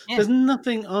Hill. Yeah. There's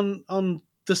nothing on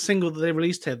the single that they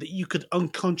released here that you could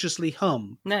unconsciously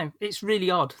hum. No, it's really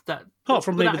odd. Apart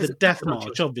from maybe the Death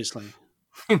March, obviously.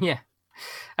 Yeah.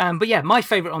 But yeah, my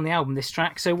favourite on the album, this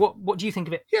track. So what do you think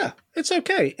of it? Yeah, it's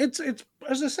okay. It's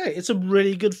as I say, it's a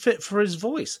really good fit for his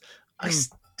voice. I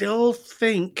still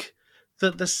think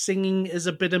that the singing is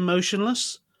a bit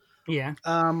emotionless. Yeah.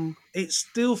 It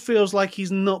still feels like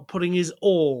he's not putting his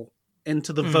all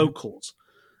into the vocals.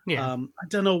 Yeah. I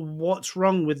don't know what's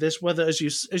wrong with this, whether, as you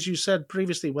said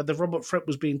previously, whether Robert Fripp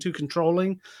was being too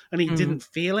controlling and he didn't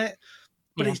feel it.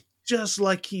 But it's just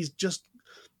like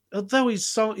although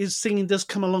his singing does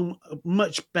come along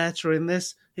much better in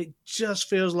this, it just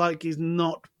feels like he's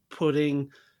not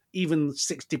putting even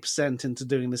 60% into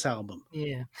doing this album.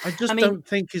 Yeah. I don't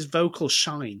think his vocals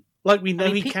shine like we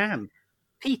know he can.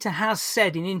 Peter has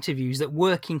said in interviews that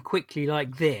working quickly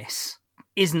like this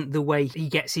isn't the way he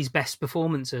gets his best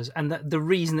performances, and that the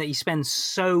reason that he spends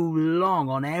so long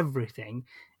on everything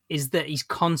is that he's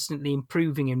constantly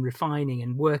improving and refining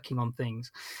and working on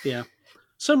things. Yeah.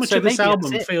 So much of this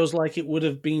album feels like it would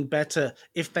have been better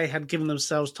if they had given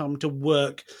themselves time to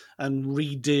work and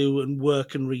redo and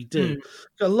work and redo.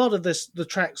 A lot of the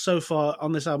tracks so far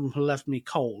on this album have left me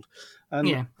cold.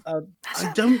 And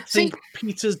I don't think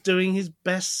Peter's doing his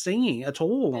best singing at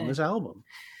all on this album.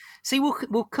 See,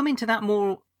 we'll come into that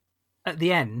more at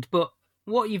the end, but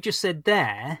what you've just said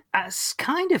there, has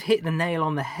kind of hit the nail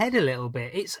on the head a little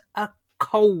bit. It's a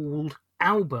cold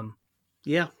album.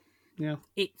 Yeah. Yeah.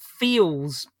 It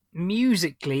feels,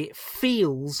 musically, it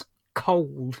feels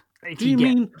cold. Do you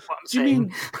mean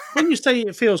when you say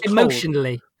it feels cold?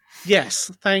 Emotionally. Yes,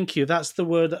 thank you. That's the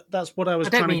word. That's what I was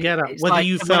trying to get at. Whether like,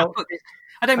 you felt...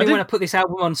 I don't mean when I put this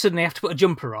album on, suddenly I have to put a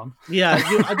jumper on. Yeah,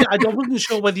 I wasn't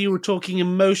sure whether you were talking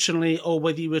emotionally or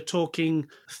whether you were talking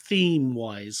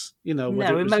theme-wise. No,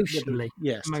 emotionally.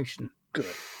 Yes. Emotion. Good.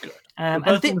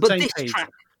 But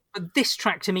this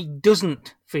track to me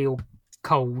doesn't feel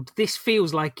cold. This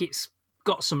feels like it's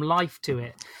got some life to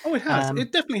it. Oh, it has.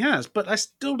 It definitely has. But I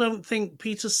still don't think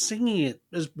Peter's singing it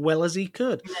as well as he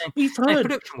could. We've heard...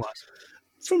 production-wise.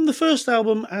 From the first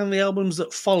album and the albums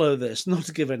that follow this, not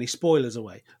to give any spoilers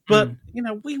away, but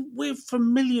we're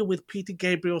familiar with Peter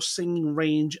Gabriel's singing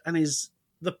range and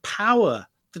the power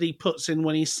that he puts in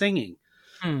when he's singing.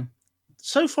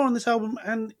 So far on this album,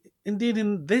 and indeed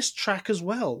in this track as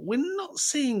well, we're not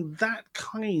seeing that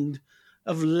kind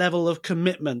of level of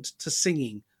commitment to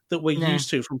singing that we're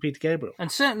used to from Peter Gabriel.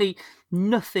 And certainly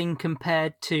nothing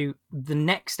compared to the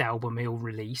next album he'll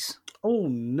release. Oh,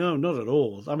 no, not at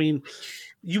all. I mean,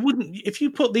 you wouldn't, if you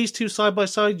put these two side by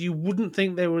side, you wouldn't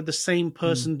think they were the same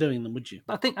person doing them, would you?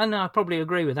 I probably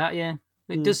agree with that, yeah.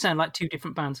 It does sound like two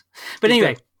different bands. But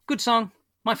anyway, good song.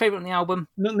 My favourite on the album.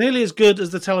 Not nearly as good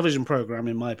as the television programme,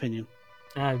 in my opinion.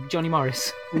 Johnny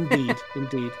Morris. Indeed.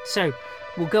 So,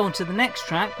 we'll go on to the next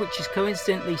track, which is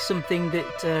coincidentally something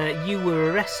that you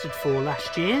were arrested for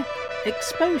last year,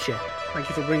 Exposure. Thank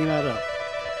you for bringing that up.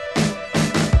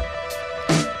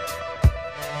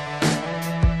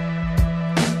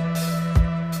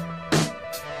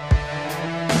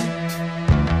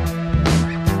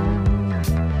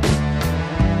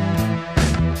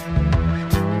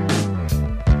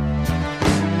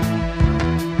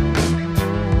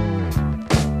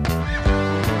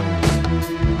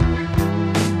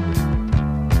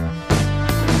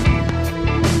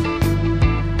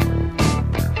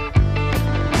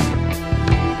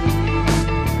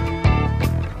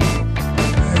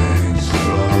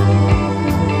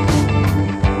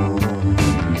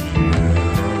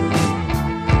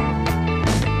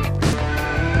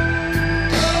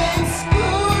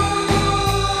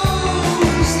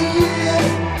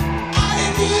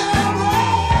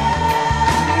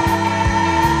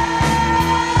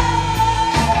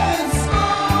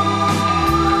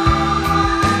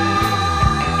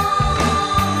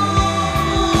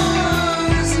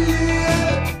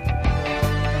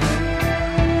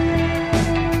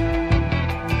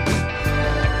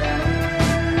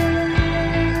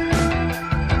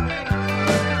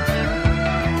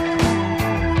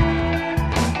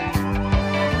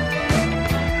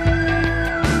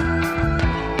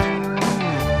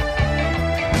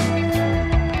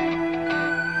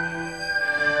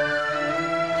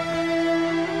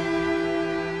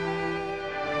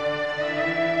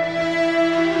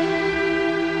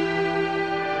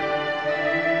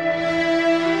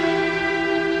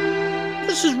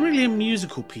 really a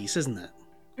musical piece, isn't it?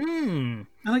 Mm.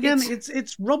 And again,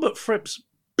 it's Robert Fripp's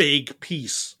big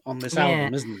piece on this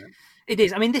album, isn't it? It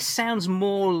is. I mean, this sounds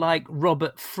more like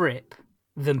Robert Fripp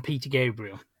than Peter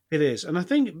Gabriel. It is. And I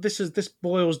think this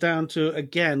boils down to,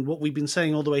 again, what we've been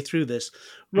saying all the way through this.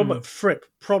 Robert Fripp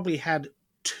probably had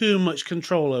too much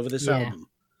control over this album.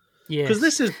 Yeah. Because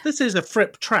this is a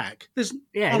Fripp track. This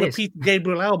on a Peter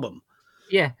Gabriel album.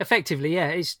 Yeah, effectively,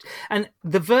 yeah. And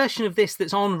the version of this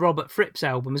that's on Robert Fripp's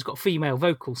album has got female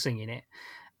vocals singing it,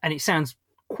 and it sounds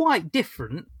quite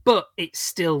different, but it's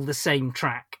still the same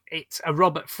track. It's a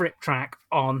Robert Fripp track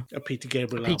on a Peter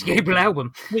Gabriel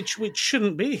album. Which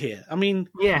shouldn't be here. I mean,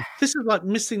 this is like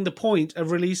missing the point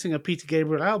of releasing a Peter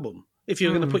Gabriel album if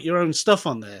you're going to put your own stuff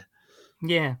on there.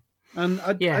 Yeah. And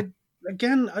I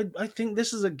think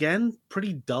this is, again,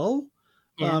 pretty dull.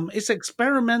 Yeah. It's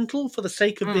experimental for the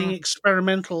sake of being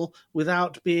experimental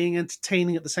without being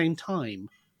entertaining at the same time.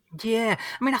 Yeah,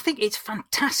 I mean, I think it's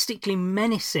fantastically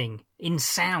menacing in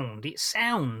sound. It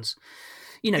sounds,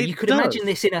 you could imagine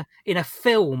this in a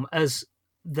film as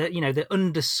the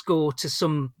underscore to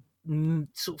some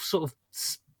sort of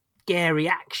scary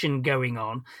action going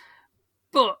on,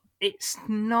 but it's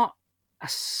not a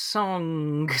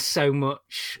song so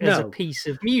much as a piece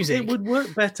of music. It would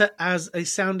work better as a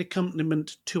sound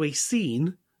accompaniment to a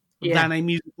scene than a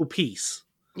musical piece.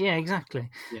 Yeah, exactly.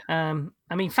 Yeah.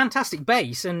 I mean, fantastic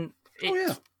bass, and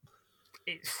as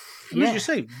you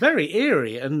say, very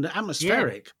eerie and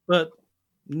atmospheric, but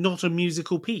not a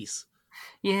musical piece.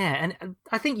 Yeah, and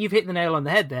I think you've hit the nail on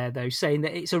the head there, though, saying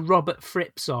that it's a Robert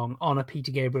Fripp song on a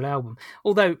Peter Gabriel album.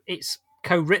 Although it's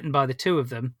co-written by the two of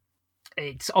them,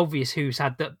 it's obvious who's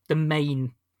had the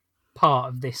main part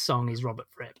of this song is Robert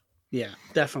Fripp. Yeah,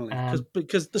 definitely,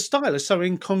 because the style is so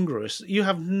incongruous. You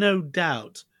have no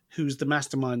doubt who's the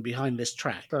mastermind behind this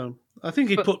track. So I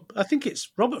think I think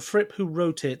it's Robert Fripp who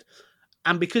wrote it,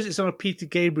 and because it's on a Peter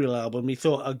Gabriel album, he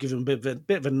thought I'd give him a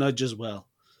bit of a nudge as well.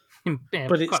 Yeah,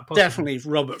 but it's definitely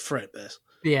Robert Fripp. This.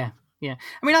 Yeah.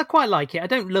 I mean, I quite like it. I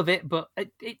don't love it, but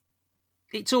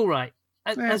it's all right.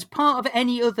 As part of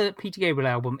any other Peter Gabriel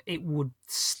album, it would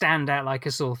stand out like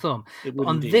a sore thumb. But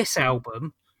on this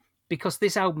album, because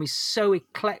this album is so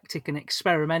eclectic and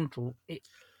experimental, it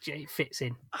fits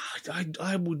in.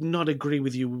 I would not agree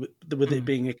with you with it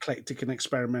being eclectic and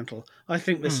experimental. I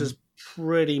think this is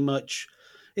pretty much...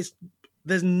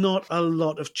 There's not a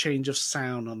lot of change of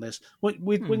sound on this.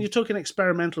 When you're talking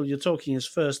experimental, you're talking his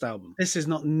first album. This is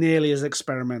not nearly as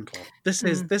experimental. This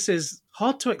is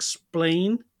hard to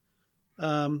explain.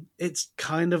 It's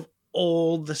kind of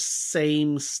all the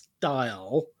same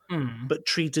style, but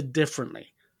treated differently.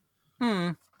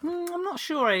 I'm not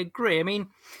sure I agree. I mean...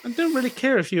 I don't really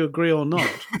care if you agree or not.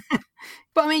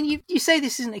 But I mean, you say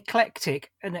this isn't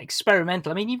eclectic and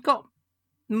experimental. I mean, you've got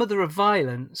Mother of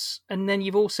Violence, and then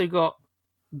you've also got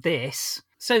this.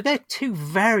 So they're two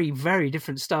very, very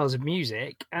different styles of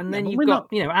music. And then you've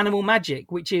got, Animal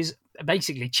Magic, which is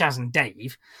basically Chaz and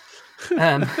Dave.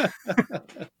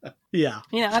 Yeah.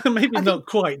 I think, not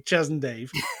quite Chaz and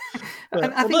Dave.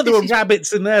 Although there were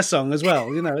rabbits in their song as well.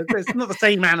 It's not the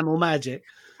same Animal Magic.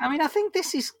 I mean, I think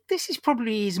this is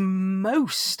probably his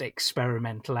most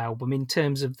experimental album in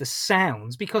terms of the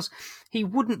sounds, because he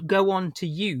wouldn't go on to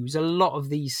use a lot of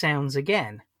these sounds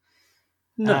again.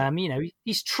 No.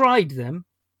 He's tried them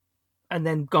and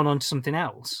then gone on to something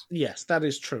else. Yes, that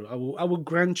is true. I will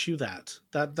grant you that.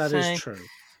 That is true.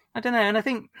 I don't know, and I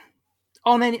think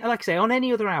on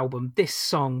any other album, this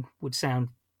song would sound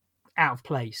out of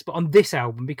place. But on this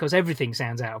album, because everything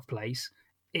sounds out of place,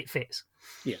 it fits.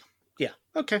 Yeah.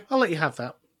 Okay, I'll let you have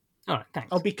that. All right, thanks.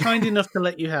 I'll be kind enough to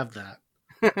let you have that.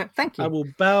 Thank you. I will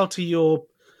bow to your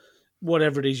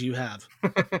whatever it is you have.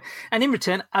 And in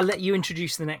return, I'll let you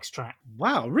introduce the next track.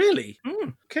 Wow, really?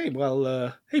 Okay,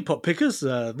 well, hey, Pop Pickers,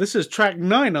 this is track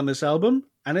 9 on this album,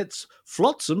 and it's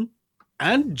Flotsam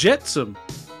and Jetsam.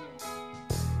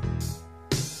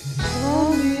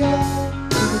 Only I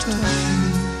could touch you,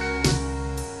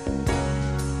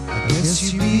 I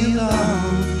guess you'd be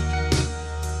loved.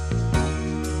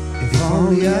 If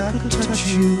only I could touch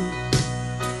you,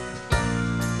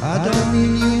 I don't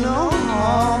mean you no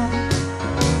harm.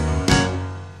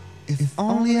 If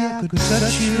only I could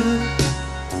touch you,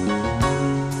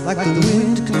 like the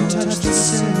wind can touch the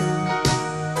sand.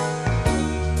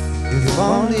 If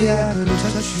only I could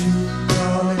touch you,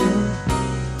 darling,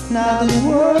 now the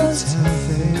words have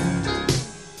failed.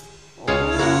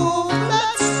 Oh,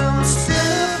 that's some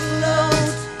still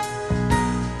afloat.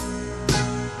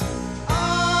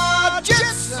 Ah,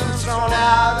 Jetsam thrown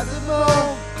out of the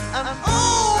boat. And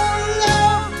oh,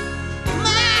 love,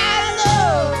 my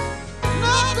love,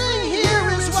 nothing here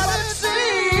is what it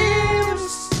seems.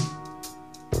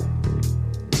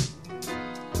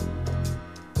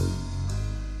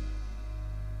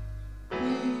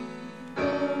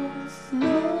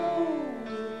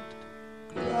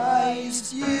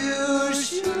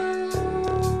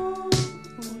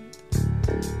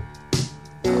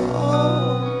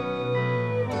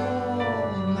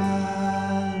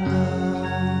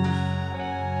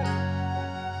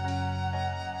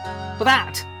 But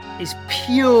that is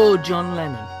pure John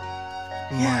Lennon.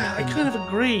 in my Yeah, I opinion. kind of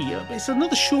agree. It's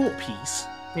another short piece.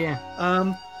 Yeah.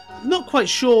 I'm not quite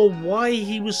sure why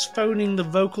he was phoning the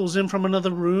vocals in from another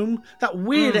room. That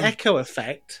weird echo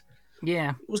effect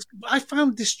Yeah. I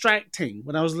found distracting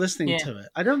when I was listening Yeah. to it.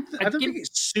 I don't I'd think give- it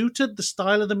suited the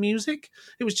style of the music.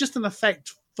 It was just an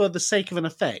effect for the sake of an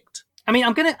effect. I mean,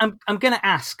 I'm gonna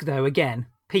ask though again,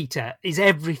 Peter, is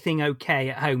everything okay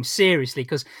at home? Seriously,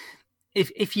 because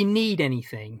if you need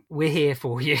anything, we're here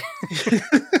for you.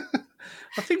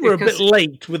 I think we're Because- a bit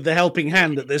late with the helping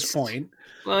hand at this point.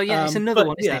 Well, yeah, it's another but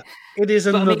one, isn't yeah, it? it is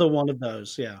But I mean- another one of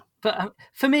those. Yeah. But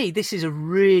for me, this is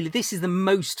the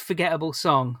most forgettable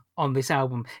song on this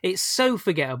album. It's so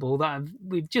forgettable that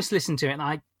we've just listened to it and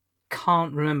I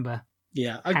can't remember.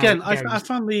 Yeah, how again, it I goes.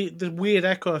 found the weird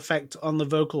echo effect on the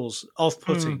vocals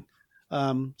off-putting.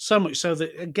 So much so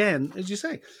that, again, as you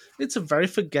say, it's a very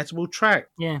forgettable track.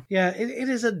 Yeah. Yeah, it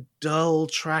is a dull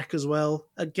track as well.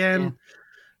 Again,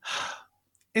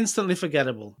 instantly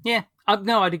forgettable. Yeah.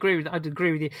 I'd agree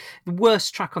with you. The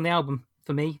worst track on the album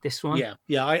for me, this one.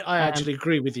 Yeah, I actually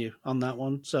agree with you on that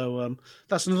one. So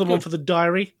that's another one Good. for the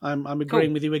diary. I'm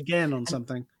agreeing with you again on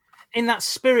something. In that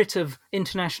spirit of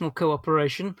international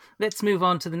cooperation, let's move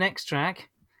on to the next track,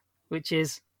 which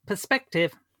is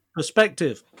Perspective.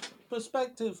 Perspective.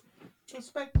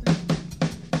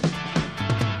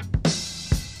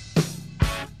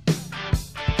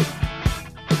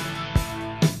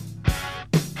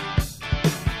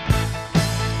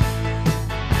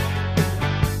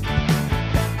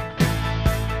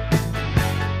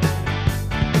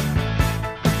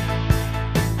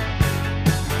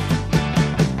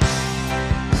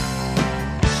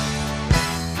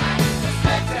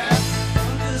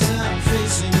 Cause I'm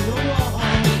facing the wall.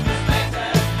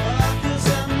 Cause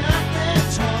I'm not that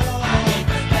tall. I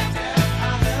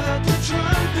heard the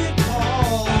trumpet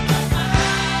call.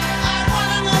 I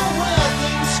wanna know where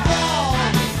things fall.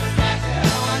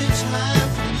 Party time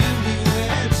for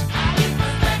newlyweds.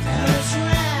 Curse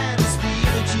red,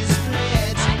 images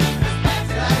split.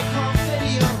 Like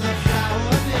confetti on the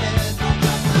flower bed.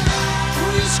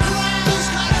 Priest cries,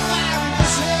 got a fire in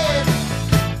his head.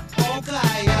 Oh,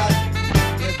 Gaia,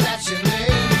 if that's your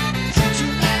name, treat you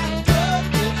like good,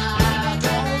 but I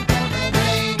don't want no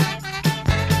blame.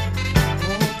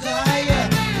 Oh, Gaia,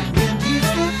 when he's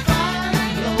the fire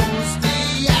blows the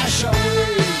ash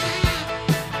away.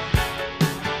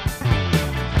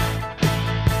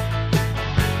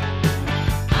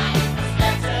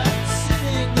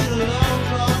 Sitting in a long,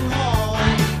 long hall,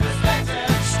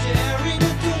 staring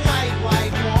at the white,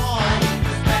 white wall,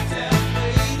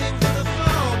 waiting for the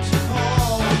phone to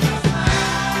call.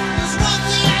 There's one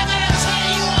thing I gotta tell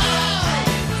you all.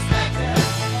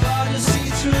 Hard to see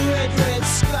through red, red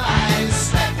skies,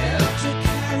 to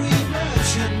carry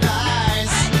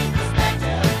merchandise.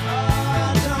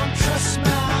 Oh, don't trust my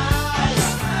eyes.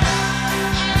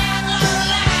 Another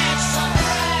life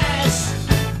surprise.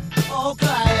 Oh,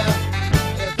 Gaia,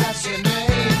 if that's your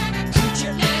name, treat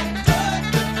you like good,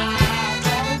 but I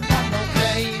don't want no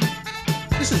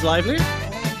blame. This is lively.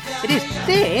 It is.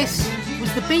 This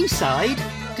was the B-side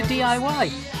to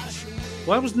DIY.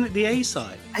 Why wasn't it the A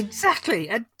side? Exactly.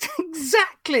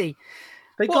 Exactly.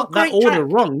 They What got a that great order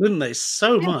track. wrong, didn't they?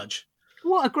 So much.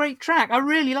 What a great track. I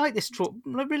really like this track.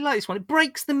 I really like this one. It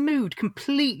breaks the mood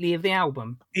completely of the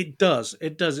album. It does.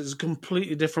 It does. It's a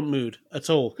completely different mood at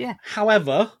all. Yeah.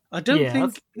 However, I don't Yeah,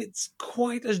 think it's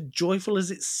quite as joyful as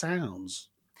it sounds.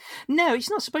 No, it's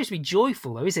not supposed to be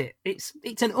joyful though, is it? It's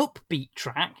an upbeat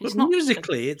track. It's But not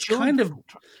musically, a it's kind of joyful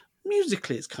track.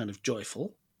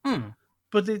 joyful. Hmm.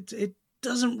 But it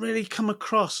doesn't really come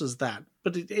across as that.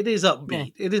 But it is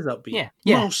upbeat. It is upbeat. Yeah,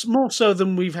 yeah. More so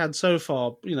than we've had so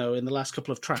far, in the last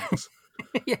couple of tracks.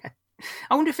 Yeah.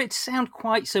 I wonder if it'd sound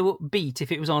quite so upbeat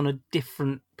if it was on a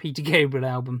different Peter Gabriel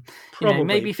album. Probably.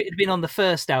 Maybe if it had been on the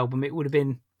first album, it would have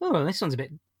been, oh, this one's a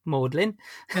bit maudlin.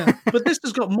 Yeah. But this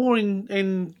has got more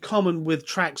in common with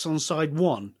tracks on side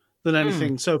 1 than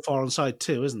anything so far on side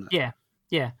 2, isn't it? Yeah,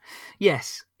 yeah.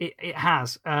 Yes, it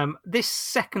has. This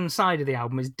second side of the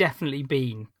album has definitely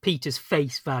been Peter's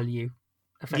face value,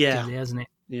 effectively, hasn't it?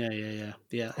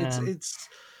 Yeah. Um, It's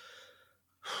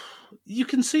you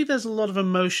can see there's a lot of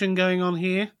emotion going on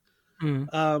here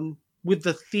with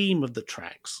the theme of the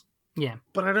tracks, Yeah.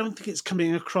 but I don't think it's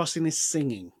coming across in his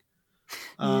singing.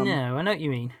 No, I know what you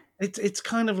mean. It's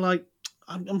kind of like,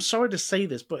 I'm sorry to say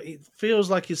this, but it feels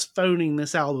like he's phoning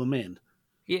this album in.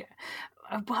 Yeah.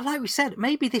 Well, like we said,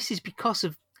 maybe this is because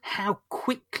of how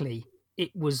quickly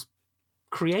it was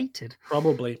created.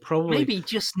 Probably. Maybe he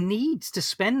just needs to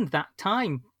spend that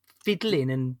time fiddling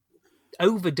and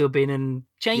overdubbing and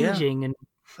changing and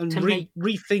and to make.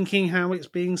 rethinking how it's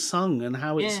being sung and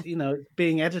how it's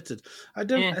being edited.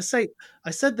 Yeah. I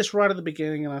said this right at the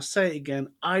beginning, and I'll say it again.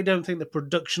 I don't think the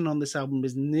production on this album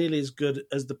is nearly as good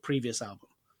as the previous album.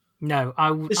 No,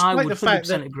 I would Despite the fact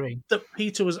 100% agree. that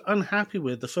Peter was unhappy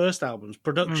with the first album's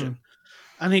production,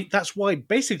 and that's why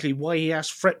he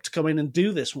asked Fripp to come in and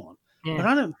do this one. Yeah. But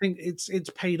I don't think it's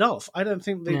paid off. I don't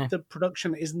think the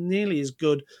production is nearly as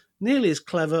good, nearly as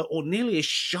clever, or nearly as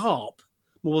sharp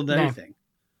more than anything.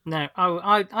 No,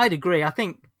 I'd agree. I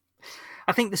think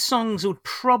the songs would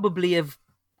probably have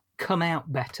come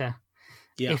out better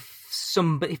if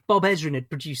Bob Ezrin had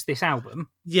produced this album.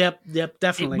 Yep,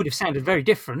 definitely. It would have sounded very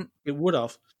different. It would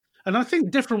have. And I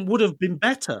think different would have been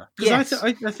better. Because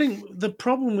I think the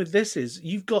problem with this is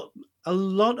you've got a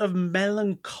lot of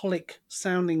melancholic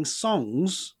sounding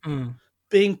songs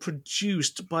being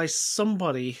produced by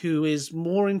somebody who is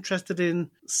more interested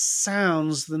in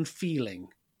sounds than feeling.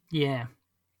 Yeah.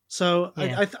 So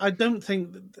I don't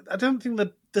think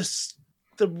that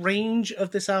the range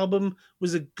of this album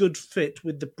was a good fit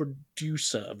with the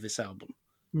producer of this album.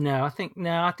 I think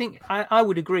I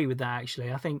would agree with that,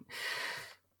 actually. I think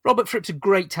Robert Fripp's a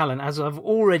great talent, as I've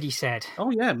already said.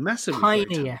 Oh yeah, massively.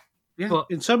 Pioneer. Yeah, but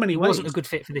in so many ways. It wasn't a good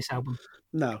fit for this album.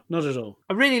 No, not at all.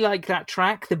 I really like that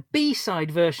track. The B-side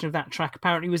version of that track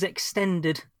apparently was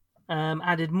extended,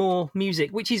 added more music,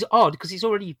 which is odd because it's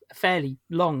already a fairly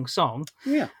long song.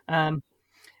 Yeah.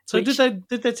 So did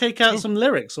they take out some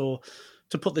lyrics or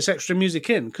to put this extra music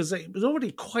in? Because it was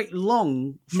already quite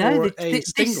long for a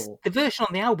single. The version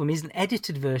on the album is an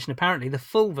edited version, apparently. The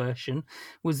full version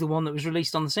was the one that was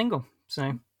released on the single.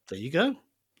 So there you go.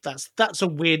 That's a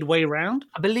weird way round.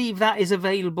 I believe that is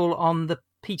available on the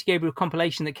Peter Gabriel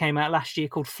compilation that came out last year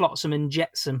called Flotsam and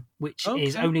Jetsam, which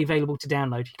is only available to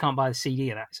download. You can't buy the CD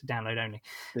of that. It's a download only.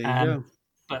 There you go.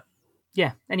 But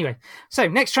yeah, anyway. So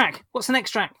next track. What's the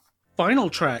next track? Final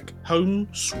track, Home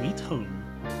Sweet Home.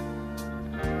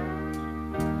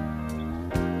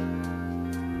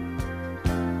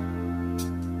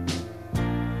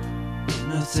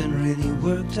 Nothing really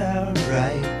worked out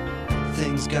right.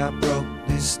 Things got broke,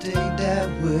 they stayed that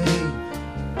way.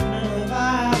 None of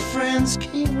our friends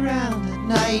came round at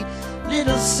night.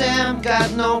 Little Sam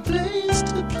got no place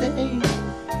to play.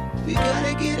 We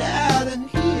gotta get out of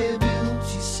here, Bill,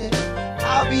 she said.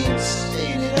 I'll be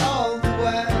saying it all the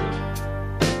while.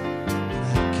 When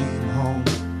I came home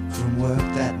from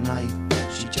work that night,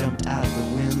 she jumped out the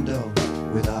window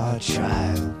with our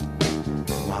child.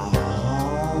 My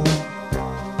home,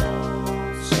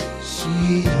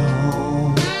 sweet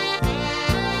home.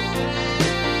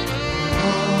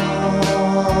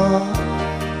 Oh,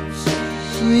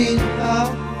 sweet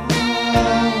home.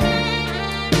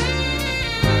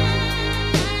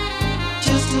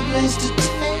 Just a place to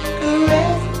take a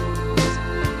rest.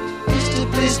 Just a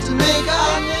place to make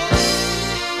our nest.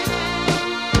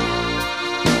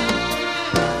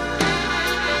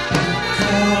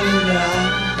 Call it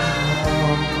out.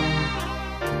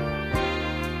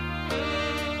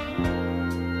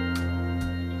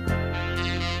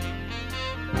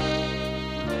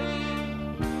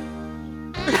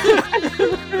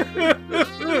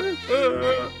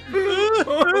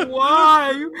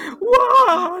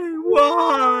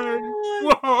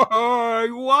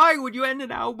 Why would you end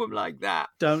an album like that?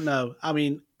 Don't know. I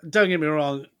mean, don't get me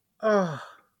wrong. Oh,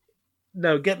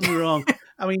 no, get me wrong.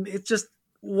 I mean, it's just,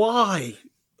 why?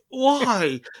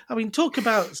 I mean, talk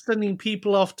about sending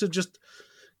people off to just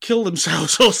kill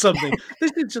themselves or something.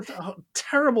 This is just a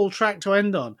terrible track to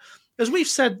end on. As we've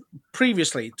said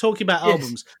previously, talking about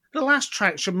albums, the last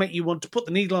track should make you want to put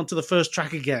the needle onto the first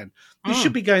track again. You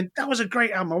should be going, that was a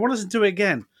great album. I want us to do it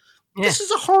again. Yeah. This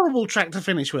is a horrible track to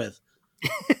finish with.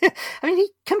 I mean,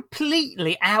 he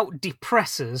completely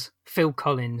out-depresses Phil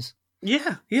Collins.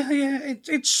 Yeah.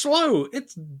 It's slow.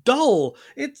 It's dull.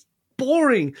 It's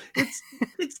boring.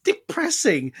 It's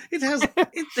depressing. It's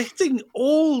hitting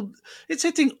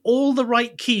all the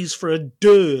right keys for a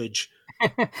dirge.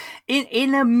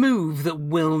 In a move that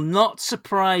will not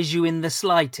surprise you in the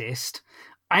slightest.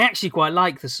 I actually quite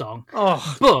like the song.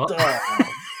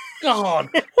 God,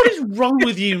 what is wrong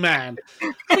with you, man?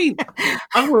 I mean,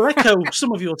 I will echo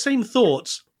some of your same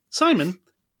thoughts. Simon,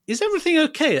 is everything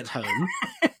okay at home?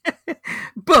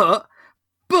 But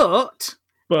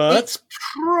it's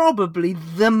probably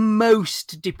the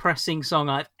most depressing song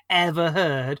I've ever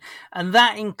heard, and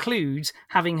that includes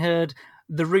having heard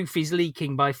The Roof is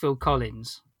Leaking by Phil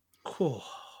Collins.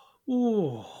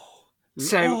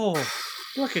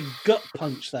 Like a gut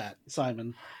punch, that,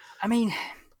 Simon. I mean,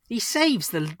 he saves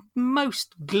the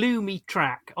most gloomy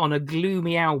track on a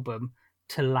gloomy album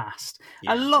to last.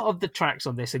 Yeah. A lot of the tracks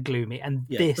on this are gloomy, and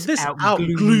Yeah, this, but this outglooms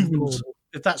them outglooms, all.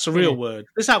 if that's a real Yeah. word,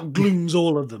 this outglooms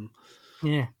all of them.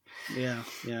 Yeah. Yeah.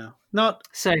 Not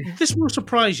So, this will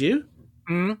surprise you.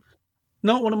 mm,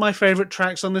 Not one of my favourite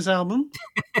tracks on this album.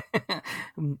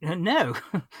 no,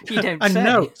 you don't I say.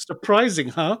 know, surprising,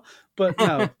 huh? But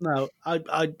no.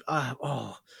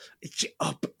 It's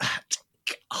up at.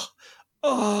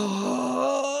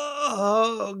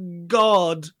 Oh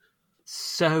God.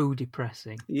 So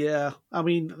depressing. Yeah. I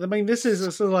mean, this is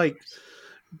a sort of like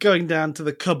going down to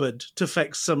the cupboard to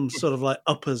fetch some sort of like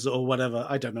uppers or whatever.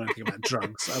 I don't know anything about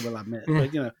drugs, I will admit,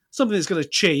 but something that's going to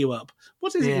cheer you up.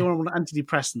 What is it? Yeah. You're on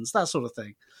antidepressants, that sort of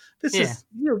thing. This Yeah. is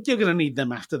you're going to need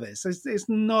them after this. It's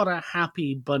not a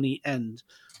happy bunny end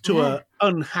to a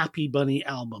unhappy bunny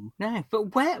album. No,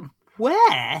 but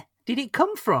where did it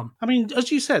come from? I mean,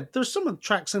 as you said, there's some of the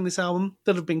tracks in this album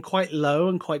that have been quite low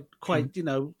and quite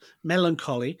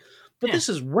melancholy, but this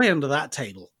is way under that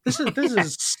table. This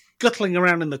is scuttling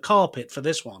around in the carpet for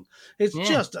this one. It's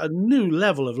just a new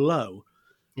level of low.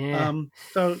 Yeah.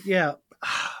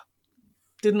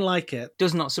 Didn't like it.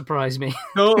 Does not surprise me.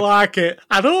 Don't like it.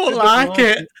 I don't like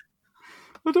it.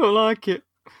 I don't like it.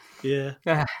 Yeah.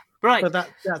 Right. But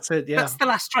that's it, yeah. That's the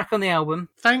last track on the album.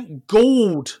 Thank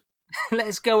God.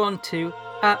 Let's go on to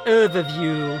our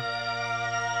overview.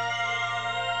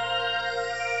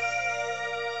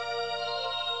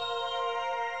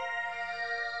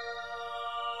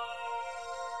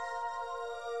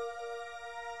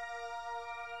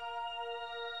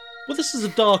 Well, this is a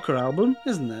darker album,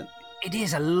 isn't it? It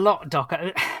is a lot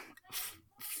darker.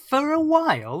 For a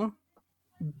while,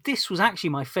 this was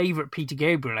actually my favourite Peter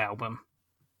Gabriel album.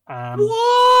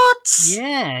 What?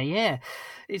 Yeah.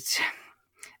 It's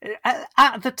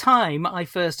at the time I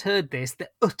first heard this,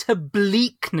 the utter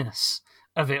bleakness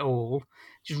of it all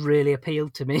just really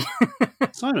appealed to me.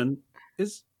 Simon,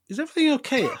 is everything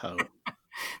okay at home?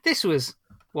 This was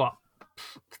what,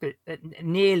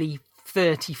 nearly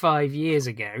 35 years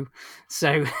ago,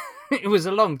 so it was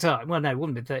a long time. Well, no, it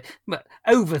wouldn't have been 30, but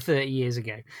over 30 years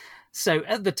ago. So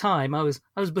at the time, I was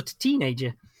but a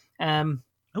teenager.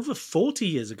 Over 40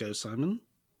 years ago, Simon.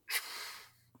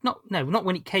 Not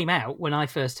when it came out. When I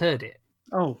first heard it.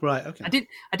 Oh, right, okay.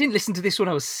 I didn't listen to this when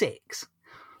I was 6.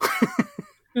 I was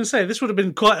going to say, this would have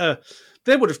been quite a...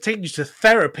 They would have taken you to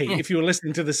therapy if you were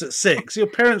listening to this at 6. Your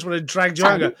parents would have dragged you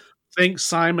out and go, think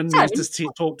Simon needs to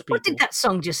talk to people. What did that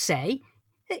song just say?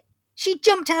 She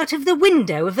jumped out of the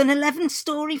window of an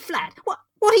 11-story flat. What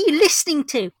are you listening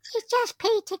to? It's just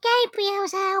Peter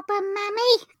Gabriel's album,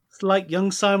 Mummy. It's like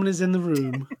young Simon is in the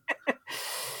room.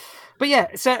 But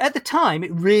yeah, so at the time,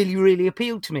 it really, really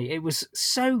appealed to me. It was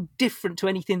so different to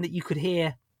anything that you could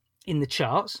hear in the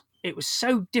charts. It was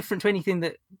so different to anything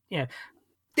that,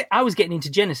 I was getting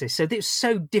into Genesis, so it was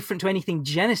so different to anything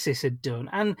Genesis had done.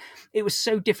 And it was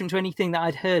so different to anything that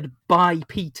I'd heard by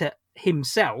Peter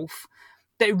himself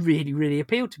that it really, really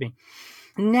appealed to me.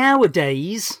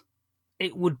 Nowadays,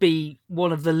 it would be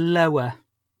one of the lower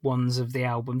ones of the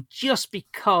album, just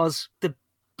because the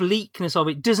bleakness of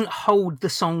it doesn't hold the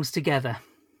songs together.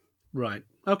 Right.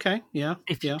 Okay. Yeah.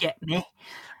 If you get me.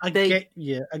 I get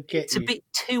It's a bit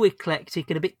too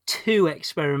eclectic and a bit too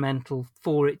experimental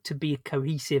for it to be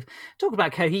cohesive. Talk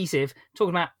about cohesive,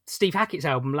 talking about Steve Hackett's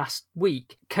album last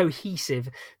week, cohesive.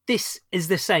 This is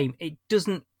the same. It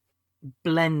doesn't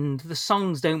blend. The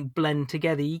songs don't blend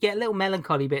together. You get little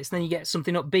melancholy bits, then you get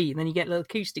something upbeat, and then you get a little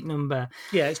acoustic number.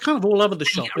 Yeah, it's kind of all over the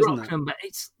shop, isn't it? Number.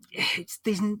 It's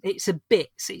a bit.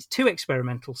 It's too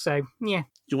experimental. So yeah. Do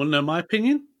you want to know my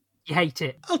opinion? You hate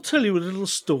it. I'll tell you a little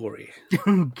story.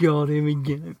 Oh God, here we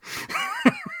go.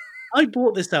 I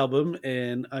bought this album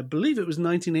in, I believe it was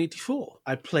 1984.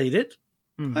 I played it.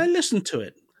 I listened to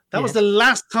it. That was the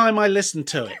last time I listened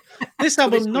to it. This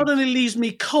album not only leaves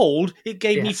me cold, it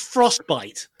gave me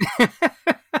frostbite.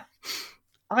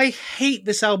 I hate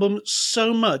this album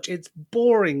so much. It's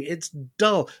boring. It's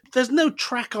dull. There's no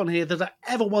track on here that I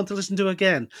ever want to listen to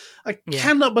again. I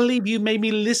cannot believe you made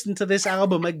me listen to this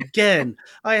album again.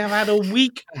 I have had a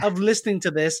week of listening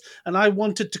to this, and I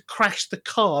wanted to crash the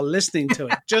car listening to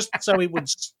it just so it would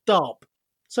stop.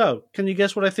 So, can you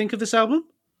guess what I think of this album?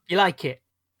 You like it?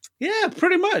 Yeah,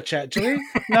 pretty much, actually.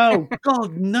 No,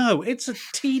 God, no. It's a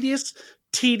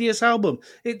tedious album.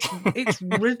 It's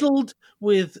riddled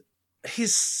with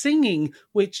his singing,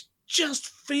 which just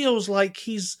feels like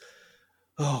he's...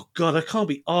 Oh, God, I can't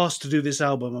be asked to do this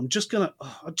album. I'm just going to...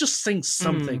 I'll just sing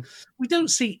something. We don't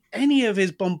see any of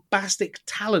his bombastic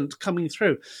talent coming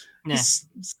through. No. His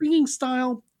singing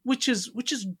style, which is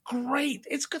great.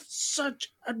 It's got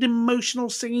such an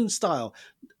emotional singing style.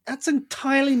 That's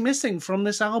entirely missing from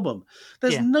this album.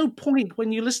 There's Yeah. no point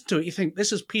when you listen to it, you think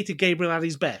this is Peter Gabriel at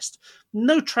his best.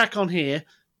 No track on here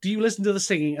do you listen to the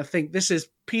singing and think this is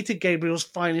Peter Gabriel's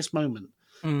finest moment.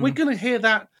 We're going to hear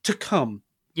that to come.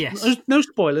 Yes. No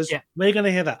spoilers. Yeah. We're going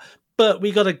to hear that. But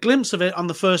we got a glimpse of it on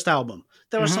the first album.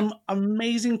 There are Mhm. some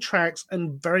amazing tracks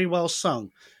and very well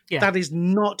sung. Yeah. That is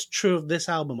not true of this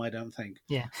album, I don't think.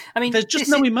 Yeah. I mean, There's just this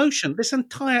no is- emotion. This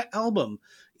entire album,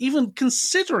 even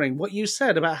considering what you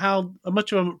said about how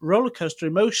much of a roller coaster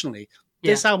emotionally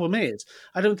this album is,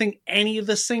 I don't think any of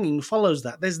the singing follows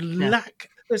that. There's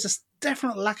a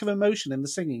definite lack of emotion in the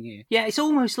singing here. Yeah, it's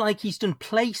almost like he's done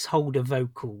placeholder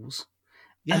vocals,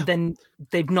 and then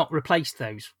they've not replaced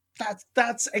those.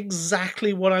 That's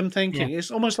exactly what I'm thinking. Yeah. It's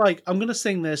almost like, I'm going to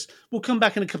sing this. We'll come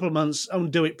back in a couple of months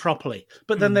and do it properly.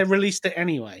 But then they released it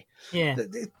anyway. Yeah.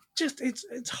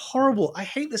 It's horrible. I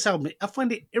hate this album. I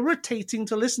find it irritating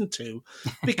to listen to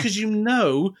because you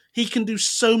know he can do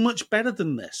so much better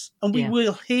than this, and we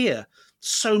will hear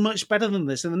so much better than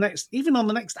this in the next, even on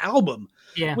the next album.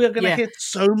 Yeah, we're going to hear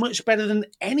so much better than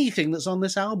anything that's on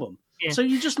this album. Yeah. So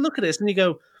you just look at this and you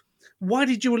go, why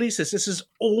did you release this? This is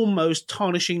almost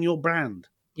tarnishing your brand.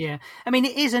 Yeah. I mean,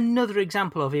 it is another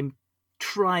example of him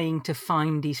trying to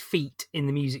find his feet in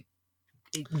the music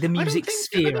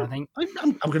sphere, I think.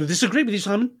 I'm going to disagree with you,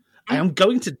 Simon. I am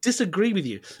going to disagree with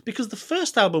you because the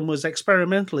first album was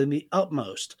experimental in the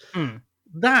utmost.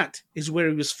 That is where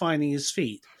he was finding his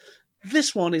feet.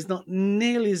 This one is not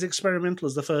nearly as experimental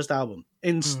as the first album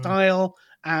in style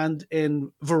and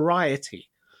in variety.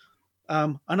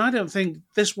 And I don't think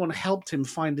this one helped him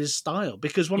find his style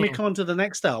because when we come on to the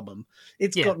next album,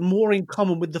 it's got more in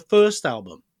common with the first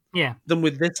album than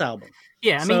with this album.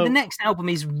 Yeah, I mean, the next album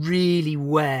is really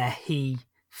where he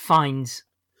finds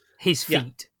his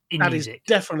feet in music.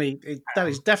 That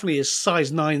is definitely his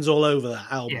size 9s all over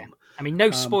that album. Yeah. I mean,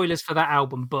 no spoilers for that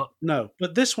album, but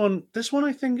but this one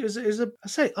I think is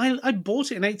I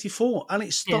bought it in '84 and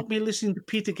it stopped me listening to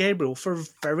Peter Gabriel for a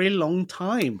very long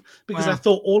time because I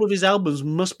thought all of his albums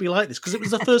must be like this because it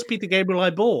was the first Peter Gabriel I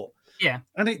bought. Yeah,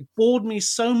 and it bored me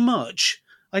so much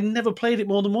I never played it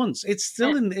more than once. It's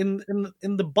still in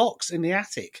the box in the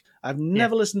attic. I've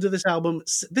never listened to this album.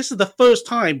 This is the first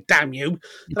time, damn you,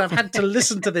 that I've had to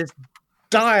listen to this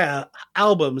dire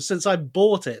album since I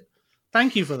bought it.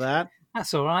 Thank you for that.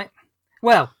 That's all right.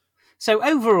 Well, so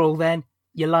overall, then,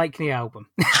 you like the album.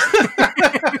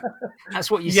 That's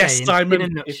what you're saying. Yes, Simon.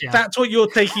 In a nutshell. If that's what you're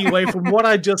taking away from what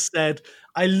I just said,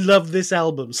 I love this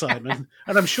album, Simon.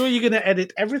 And I'm sure you're going to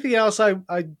edit everything else I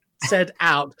said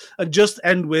out and just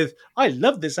end with, I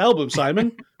love this album,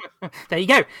 Simon. There you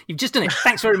go. You've just done it.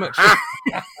 Thanks very much.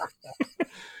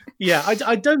 Yeah,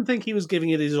 I don't think he was giving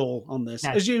it his all on this.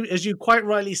 No. As you quite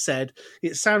rightly said,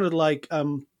 it sounded like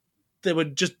they were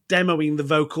just demoing the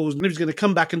vocals and he was going to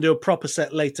come back and do a proper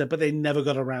set later, but they never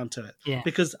got around to it. Yeah.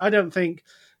 Because I don't think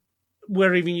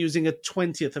we're even using a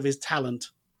 20th of his talent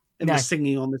in the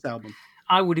singing on this album.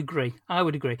 I would agree.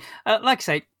 Like I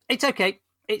say, it's okay.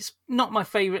 It's not my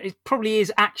favourite. It probably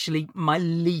is actually my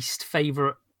least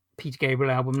favourite Peter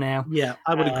Gabriel album now. Yeah,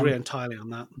 I would agree entirely on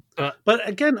that. But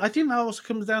again, I think that also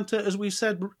comes down to, as we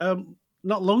said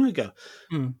not long ago,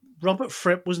 Robert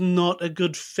Fripp was not a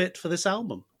good fit for this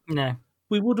album. No.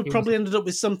 We would have probably ended up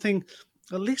with something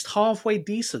at least halfway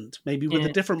decent, maybe with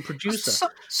a different producer.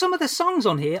 Some of the songs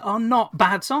on here are not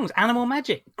bad songs. Animal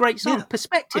Magic, great song. Yeah.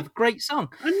 Perspective, great song.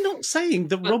 I'm not saying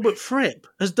that Robert Fripp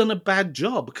has done a bad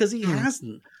job because he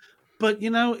hasn't. But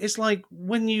it's like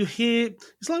when you hear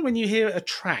a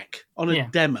track on a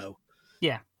demo.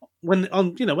 Yeah. When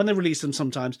they release them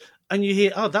sometimes, and you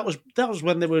hear, that was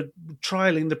when they were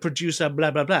trialing the producer,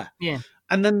 blah blah blah. Yeah.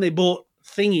 And then they bought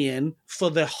Thingy in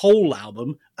for the whole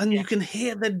album, and you can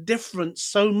hear the difference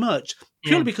so much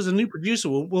purely because a new producer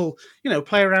will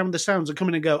play around with the sounds and come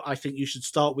in and go, I think you should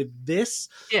start with this.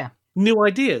 Yeah. New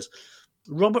ideas.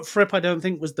 Robert Fripp, I don't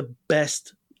think, was the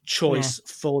best choice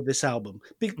for this album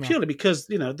purely because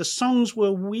the songs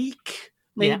were weak,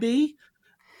 maybe,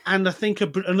 and I think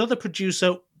another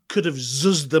producer could have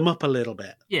zuzzed them up a little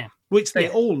bit. Yeah. Which they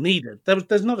all needed.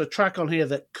 There's not a track on here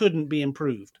that couldn't be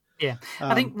improved. Yeah,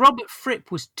 I think Robert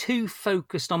Fripp was too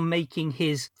focused on making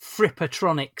his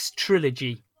Frippatronics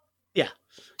trilogy. Yeah,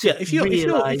 If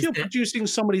you're producing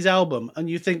somebody's album and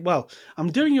you think, well,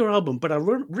 I'm doing your album, but I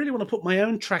really want to put my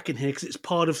own track in here because it's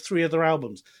part of 3 other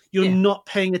albums, you're not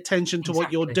paying attention to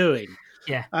what you're doing.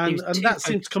 Yeah, and that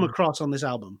seems to come across on this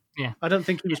album. Yeah, I don't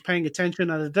think he was paying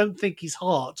attention, and I don't think his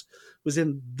heart was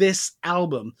in this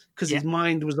album because his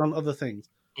mind was on other things.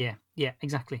 Yeah,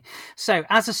 exactly. So,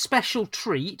 as a special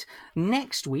treat,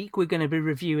 next week we're going to be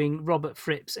reviewing Robert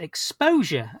Fripp's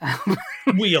Exposure,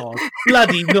 We are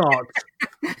bloody not.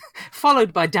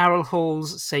 followed by Daryl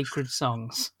Hall's Sacred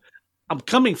Songs. I'm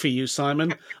coming for you,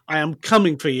 Simon. I am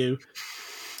coming for you.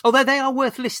 Although they are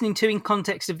worth listening to in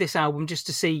context of this album, just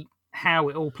to see how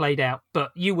it all played out.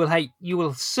 But you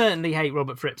will certainly hate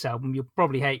Robert Fripp's album. You'll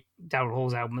probably hate Daryl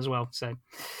Hall's album as well. So,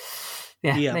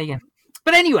 yeah, there you go.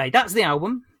 But anyway, that's the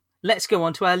album. Let's go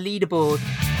on to our leaderboard.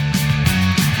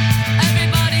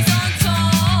 Everybody's on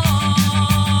top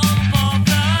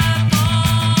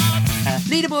of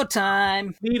the Leaderboard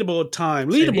time. Leaderboard time.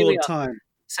 So here we Leaderboard are. time.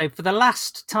 So for the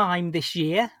last time this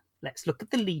year, let's look at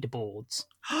the leaderboards.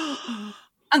 I'm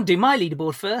going to do my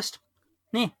leaderboard first.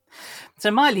 Yeah.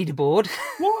 So my leaderboard,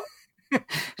 What?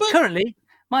 currently,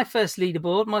 my first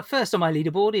on my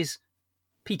leaderboard is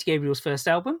Peter Gabriel's first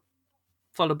album,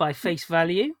 followed by Face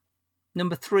Value.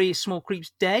 Number 3 is Small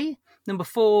Creeps Day. Number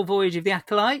 4, Voyage of the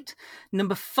Acolyte.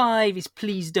 Number 5 is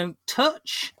Please Don't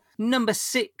Touch. Number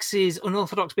 6 is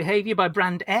Unorthodox Behaviour by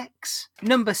Brand X.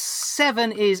 Number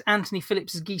 7 is Anthony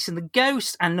Phillips' Geese and the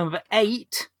Ghost. And number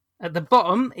 8, at the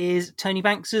bottom, is Tony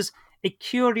Banks's A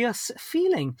Curious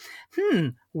Feeling.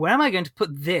 Where am I going to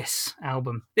put this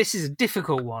album? This is a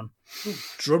difficult one.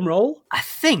 Drum roll. I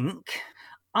think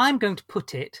I'm going to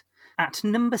put it at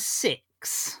number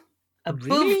 6. Above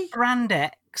Really? Brand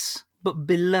X, but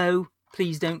below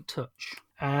Please Don't Touch.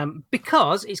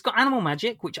 Because it's got Animal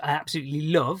Magic, which I absolutely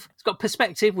love. It's got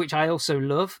Perspective, which I also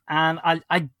love. And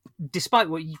I despite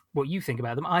what you think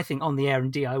about them, I think On the Air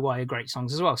and DIY are great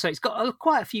songs as well. So it's got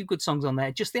quite a few good songs on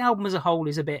there. Just the album as a whole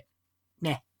is a bit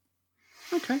meh.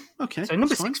 Okay. So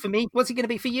number 6 for me. What's it going to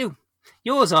be for you?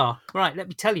 Yours are. Right, let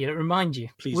me tell you, remind you.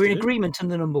 Please We're in do. agreement on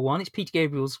the number 1. It's Peter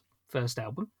Gabriel's first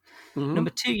album. Mhm.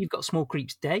 Number 2, you've got Small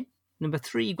Creeps Day. Number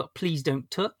 3, you've got Please Don't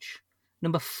Touch.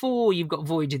 Number 4, you've got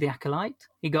Voyage of the Acolyte.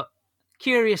 You've got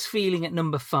Curious Feeling at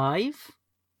number 5.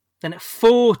 Then at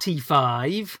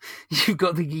 45, you've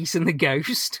got The Geese and the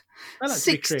Ghost. I like to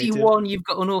be creative. 61, you've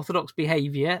got Unorthodox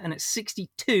Behaviour. And at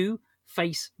 62,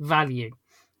 Face Value.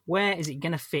 Where is it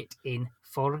going to fit in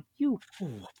for you?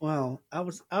 Ooh, well, I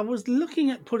was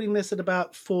looking at putting this at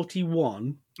about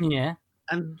 41, Yeah.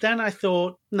 and then I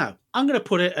thought, no, I'm going to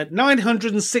put it at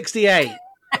 968.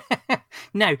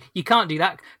 No, you can't do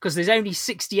that because there's only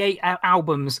 68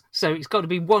 albums. So it's got to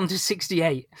be 1 to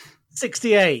 68.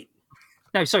 68.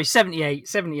 No, sorry, 78.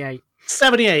 78.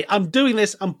 I'm doing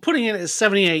this. I'm putting it at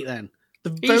 78 then.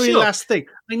 The you very sure? last thing.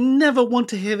 I never want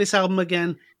to hear this album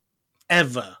again,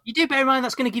 ever. You do bear in mind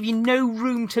that's going to give you no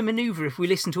room to manoeuvre if we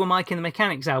listen to a Mike and the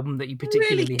Mechanics album that you I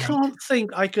particularly really hate. can't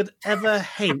think I could ever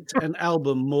hate an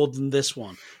album more than this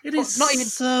one. It is Not even-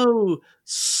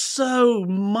 so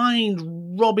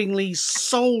mind-robbingly,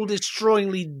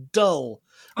 soul-destroyingly dull.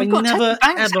 We've I got never, Tony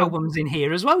Banks ever... albums in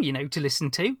here as well, to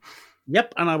listen to.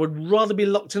 Yep, and I would rather be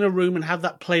locked in a room and have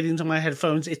that played into my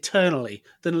headphones eternally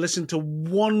than listen to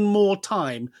one more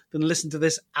time than listen to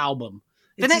this album.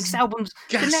 The next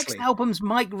ghastly. album's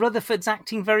Mike Rutherford's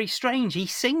Acting Very Strange. He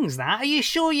sings that. Are you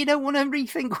sure you don't want to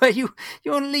rethink where you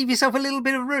want to leave yourself a little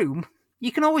bit of room?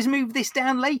 You can always move this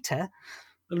down later.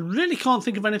 I really can't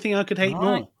think of anything I could hate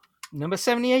Right. more. Number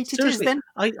 78 Seriously, it is then.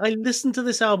 I listened to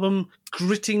this album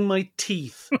gritting my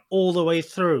teeth all the way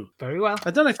through. Very well.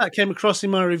 I don't know if that came across in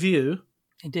my review.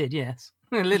 It did, yes.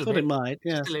 A I little thought bit. it might,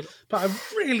 yeah. Just a little. But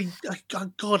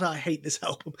God, I hate this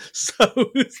album so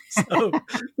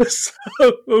much.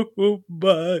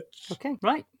 Okay,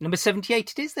 right. Number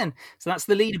 78 it is then. So that's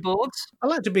the leaderboards. I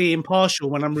like to be impartial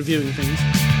when I'm reviewing things.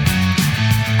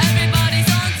 Everybody's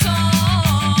on top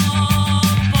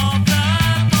of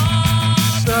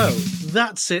the So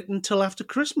that's it until after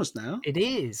Christmas now. It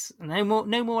is. No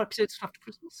more episodes after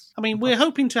Christmas. I mean, we're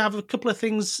hoping to have a couple of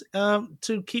things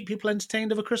to keep people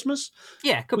entertained over Christmas.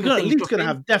 Yeah, a couple We're of at things. least going to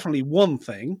drop in. have definitely one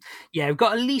thing. Yeah, we've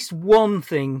got at least one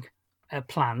thing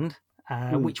planned,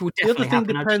 which will The other definitely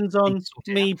thing happen. I depends just need on to sort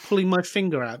it me out. pulling my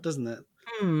finger out, doesn't it?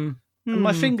 Hmm. And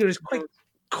my finger is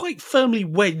quite firmly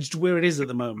wedged where it is at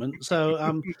the moment.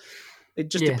 So it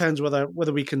just Yes. depends whether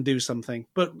we can do something.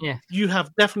 But Yeah. you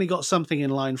have definitely got something in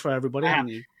line for everybody, I haven't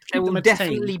you? There Keep them will entertained.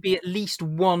 definitely be at least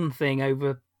one thing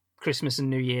over Christmas and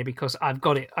New Year because I've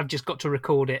got it. I've just got to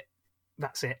record it.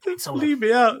 That's it. It's all. Leave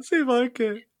me out. See if I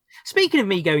can. Speaking of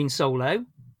me going solo,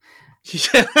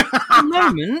 Yeah. at the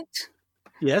moment,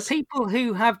 Yes. people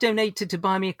who have donated to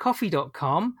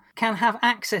buymeacoffee.com can have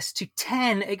access to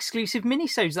 10 exclusive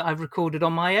minisodes that I've recorded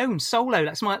on my own solo.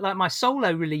 That's my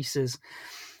solo releases.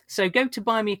 So go to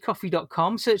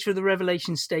buymeacoffee.com, search for the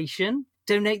Revelation Station,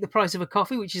 donate the price of a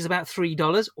coffee, which is about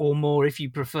 $3 or more if you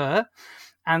prefer.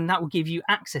 and that will give you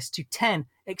access to 10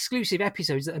 exclusive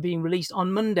episodes that are being released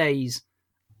on Mondays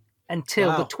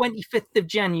until the 25th of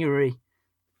January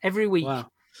every week.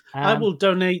 Wow. I will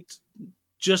donate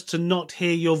just to not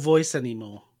hear your voice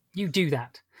anymore. You do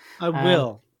that. I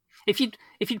will. If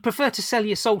you'd prefer to sell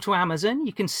your soul to Amazon,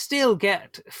 you can still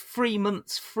get 3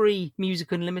 months free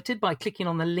Music Unlimited by clicking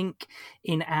on the link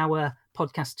in our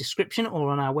podcast description or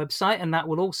on our website, and that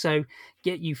will also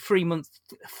get you 3 months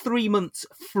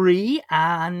free,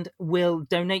 and will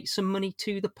donate some money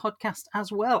to the podcast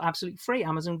as well. Absolutely free.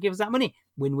 Amazon gives that money.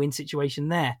 Win-win situation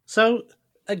there. So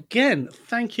again,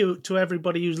 thank you to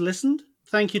everybody who's listened.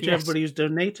 Thank you to everybody who's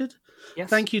donated. Yes.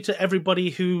 Thank you to everybody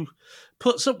who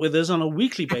puts up with us on a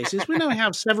weekly basis. We now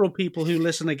have several people who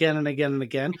listen again and again and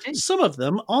again. Some of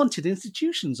them aren't in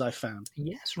institutions, I found.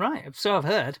 Yes, right. So I've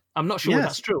heard. I'm not sure if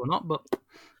that's true or not, but,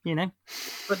 you know.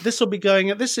 But this will be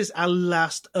going... This is our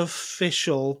last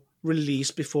official release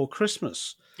before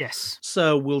Christmas. Yes.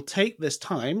 So we'll take this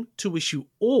time to wish you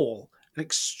all an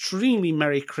extremely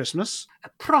Merry Christmas. A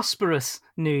prosperous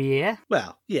New Year.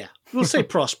 Well, yeah. We'll say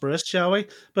prosperous, shall we?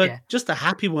 But just a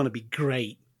happy one would be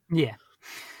great. Yeah.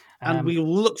 And we will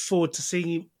look forward to seeing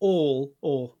you all,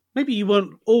 or maybe you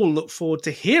won't all look forward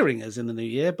to hearing us in the new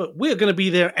year, but we're going to be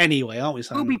there anyway, aren't we,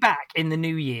 Simon? We'll be back in the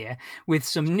new year with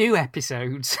some new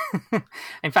episodes.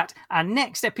 In fact, our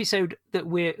next album that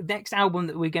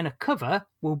we're going to cover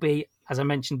will be, as I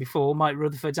mentioned before, Mike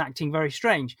Rutherford's Acting Very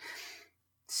Strange.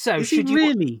 So should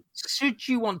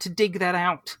you want to dig that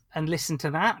out and listen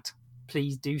to that,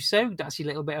 please do so. That's your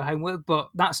little bit of homework, but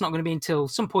that's not going to be until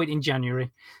some point in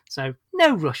January. So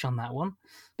no rush on that one.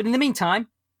 But in the meantime,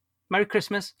 Merry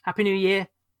Christmas, Happy New Year.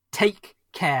 Take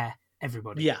care,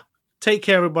 everybody. Yeah. Take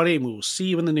care, everybody, and we'll see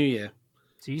you in the new year.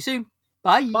 See you soon.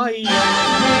 Bye. Bye.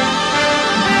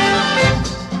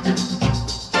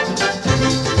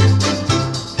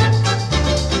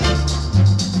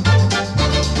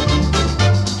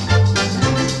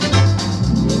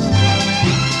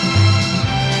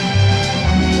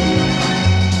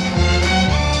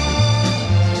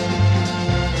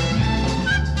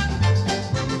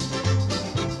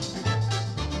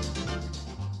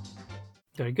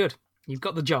 Very good. You've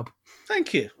got the job.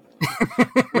 Thank you.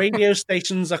 Radio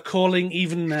stations are calling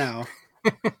even now.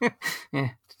 Yeah,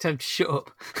 time to shut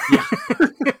up. Yeah.